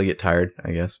doing it until I get tired,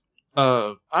 I guess.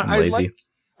 I'm lazy.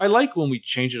 I like when we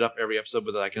change it up every episode,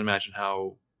 but I can imagine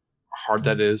how hard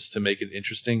that is to make it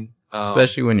interesting.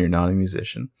 Especially when you're not a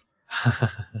musician.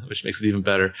 Which makes it even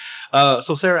better.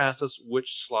 So Sarah asked us,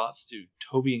 which slots do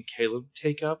Toby and Caleb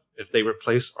take up if they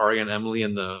replace Arya and Emily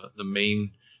in the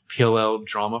main PLL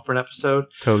drama for an episode?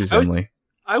 Toby's Emily.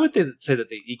 I would say that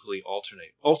they equally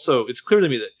alternate. Also, it's clear to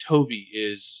me that Toby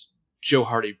is Joe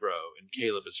Hardy Bro and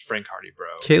Caleb is Frank Hardy Bro.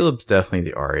 Caleb's definitely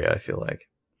the Arya, I feel like.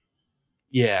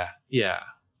 Yeah.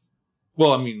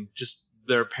 Well, I mean, just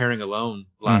their pairing alone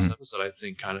last episode, I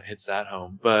think, kind of hits that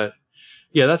home. But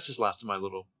yeah, that's just last of my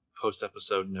little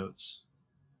post-episode notes.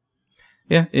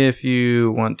 Yeah, if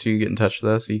you want to get in touch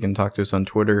with us, you can talk to us on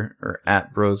Twitter or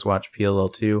at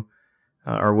BrosWatchPLL2.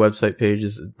 Our website page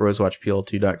is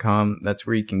broswatchpl2.com. That's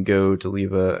where you can go to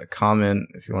leave a comment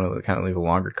if you want to kind of leave a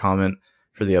longer comment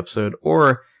for the episode.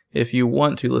 Or if you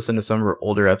want to listen to some of our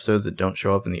older episodes that don't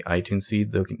show up in the iTunes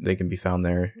feed, they can be found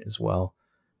there as well.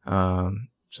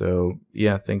 So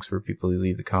yeah, thanks for people who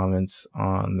leave the comments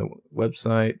on the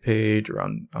website page or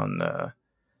on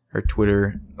our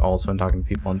Twitter. Always fun talking to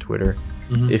people on Twitter.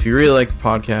 If you really like the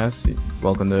podcast, you're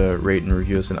welcome to rate and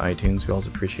review us in iTunes. We always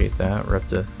appreciate that. We're up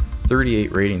to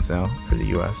 38 ratings now for the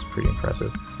US. Pretty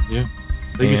impressive. Yeah.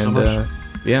 Thank you so much.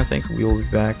 Yeah, thanks. We will be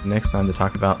back next time to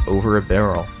talk about Over a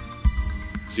Barrel.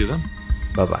 See you then.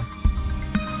 Bye-bye.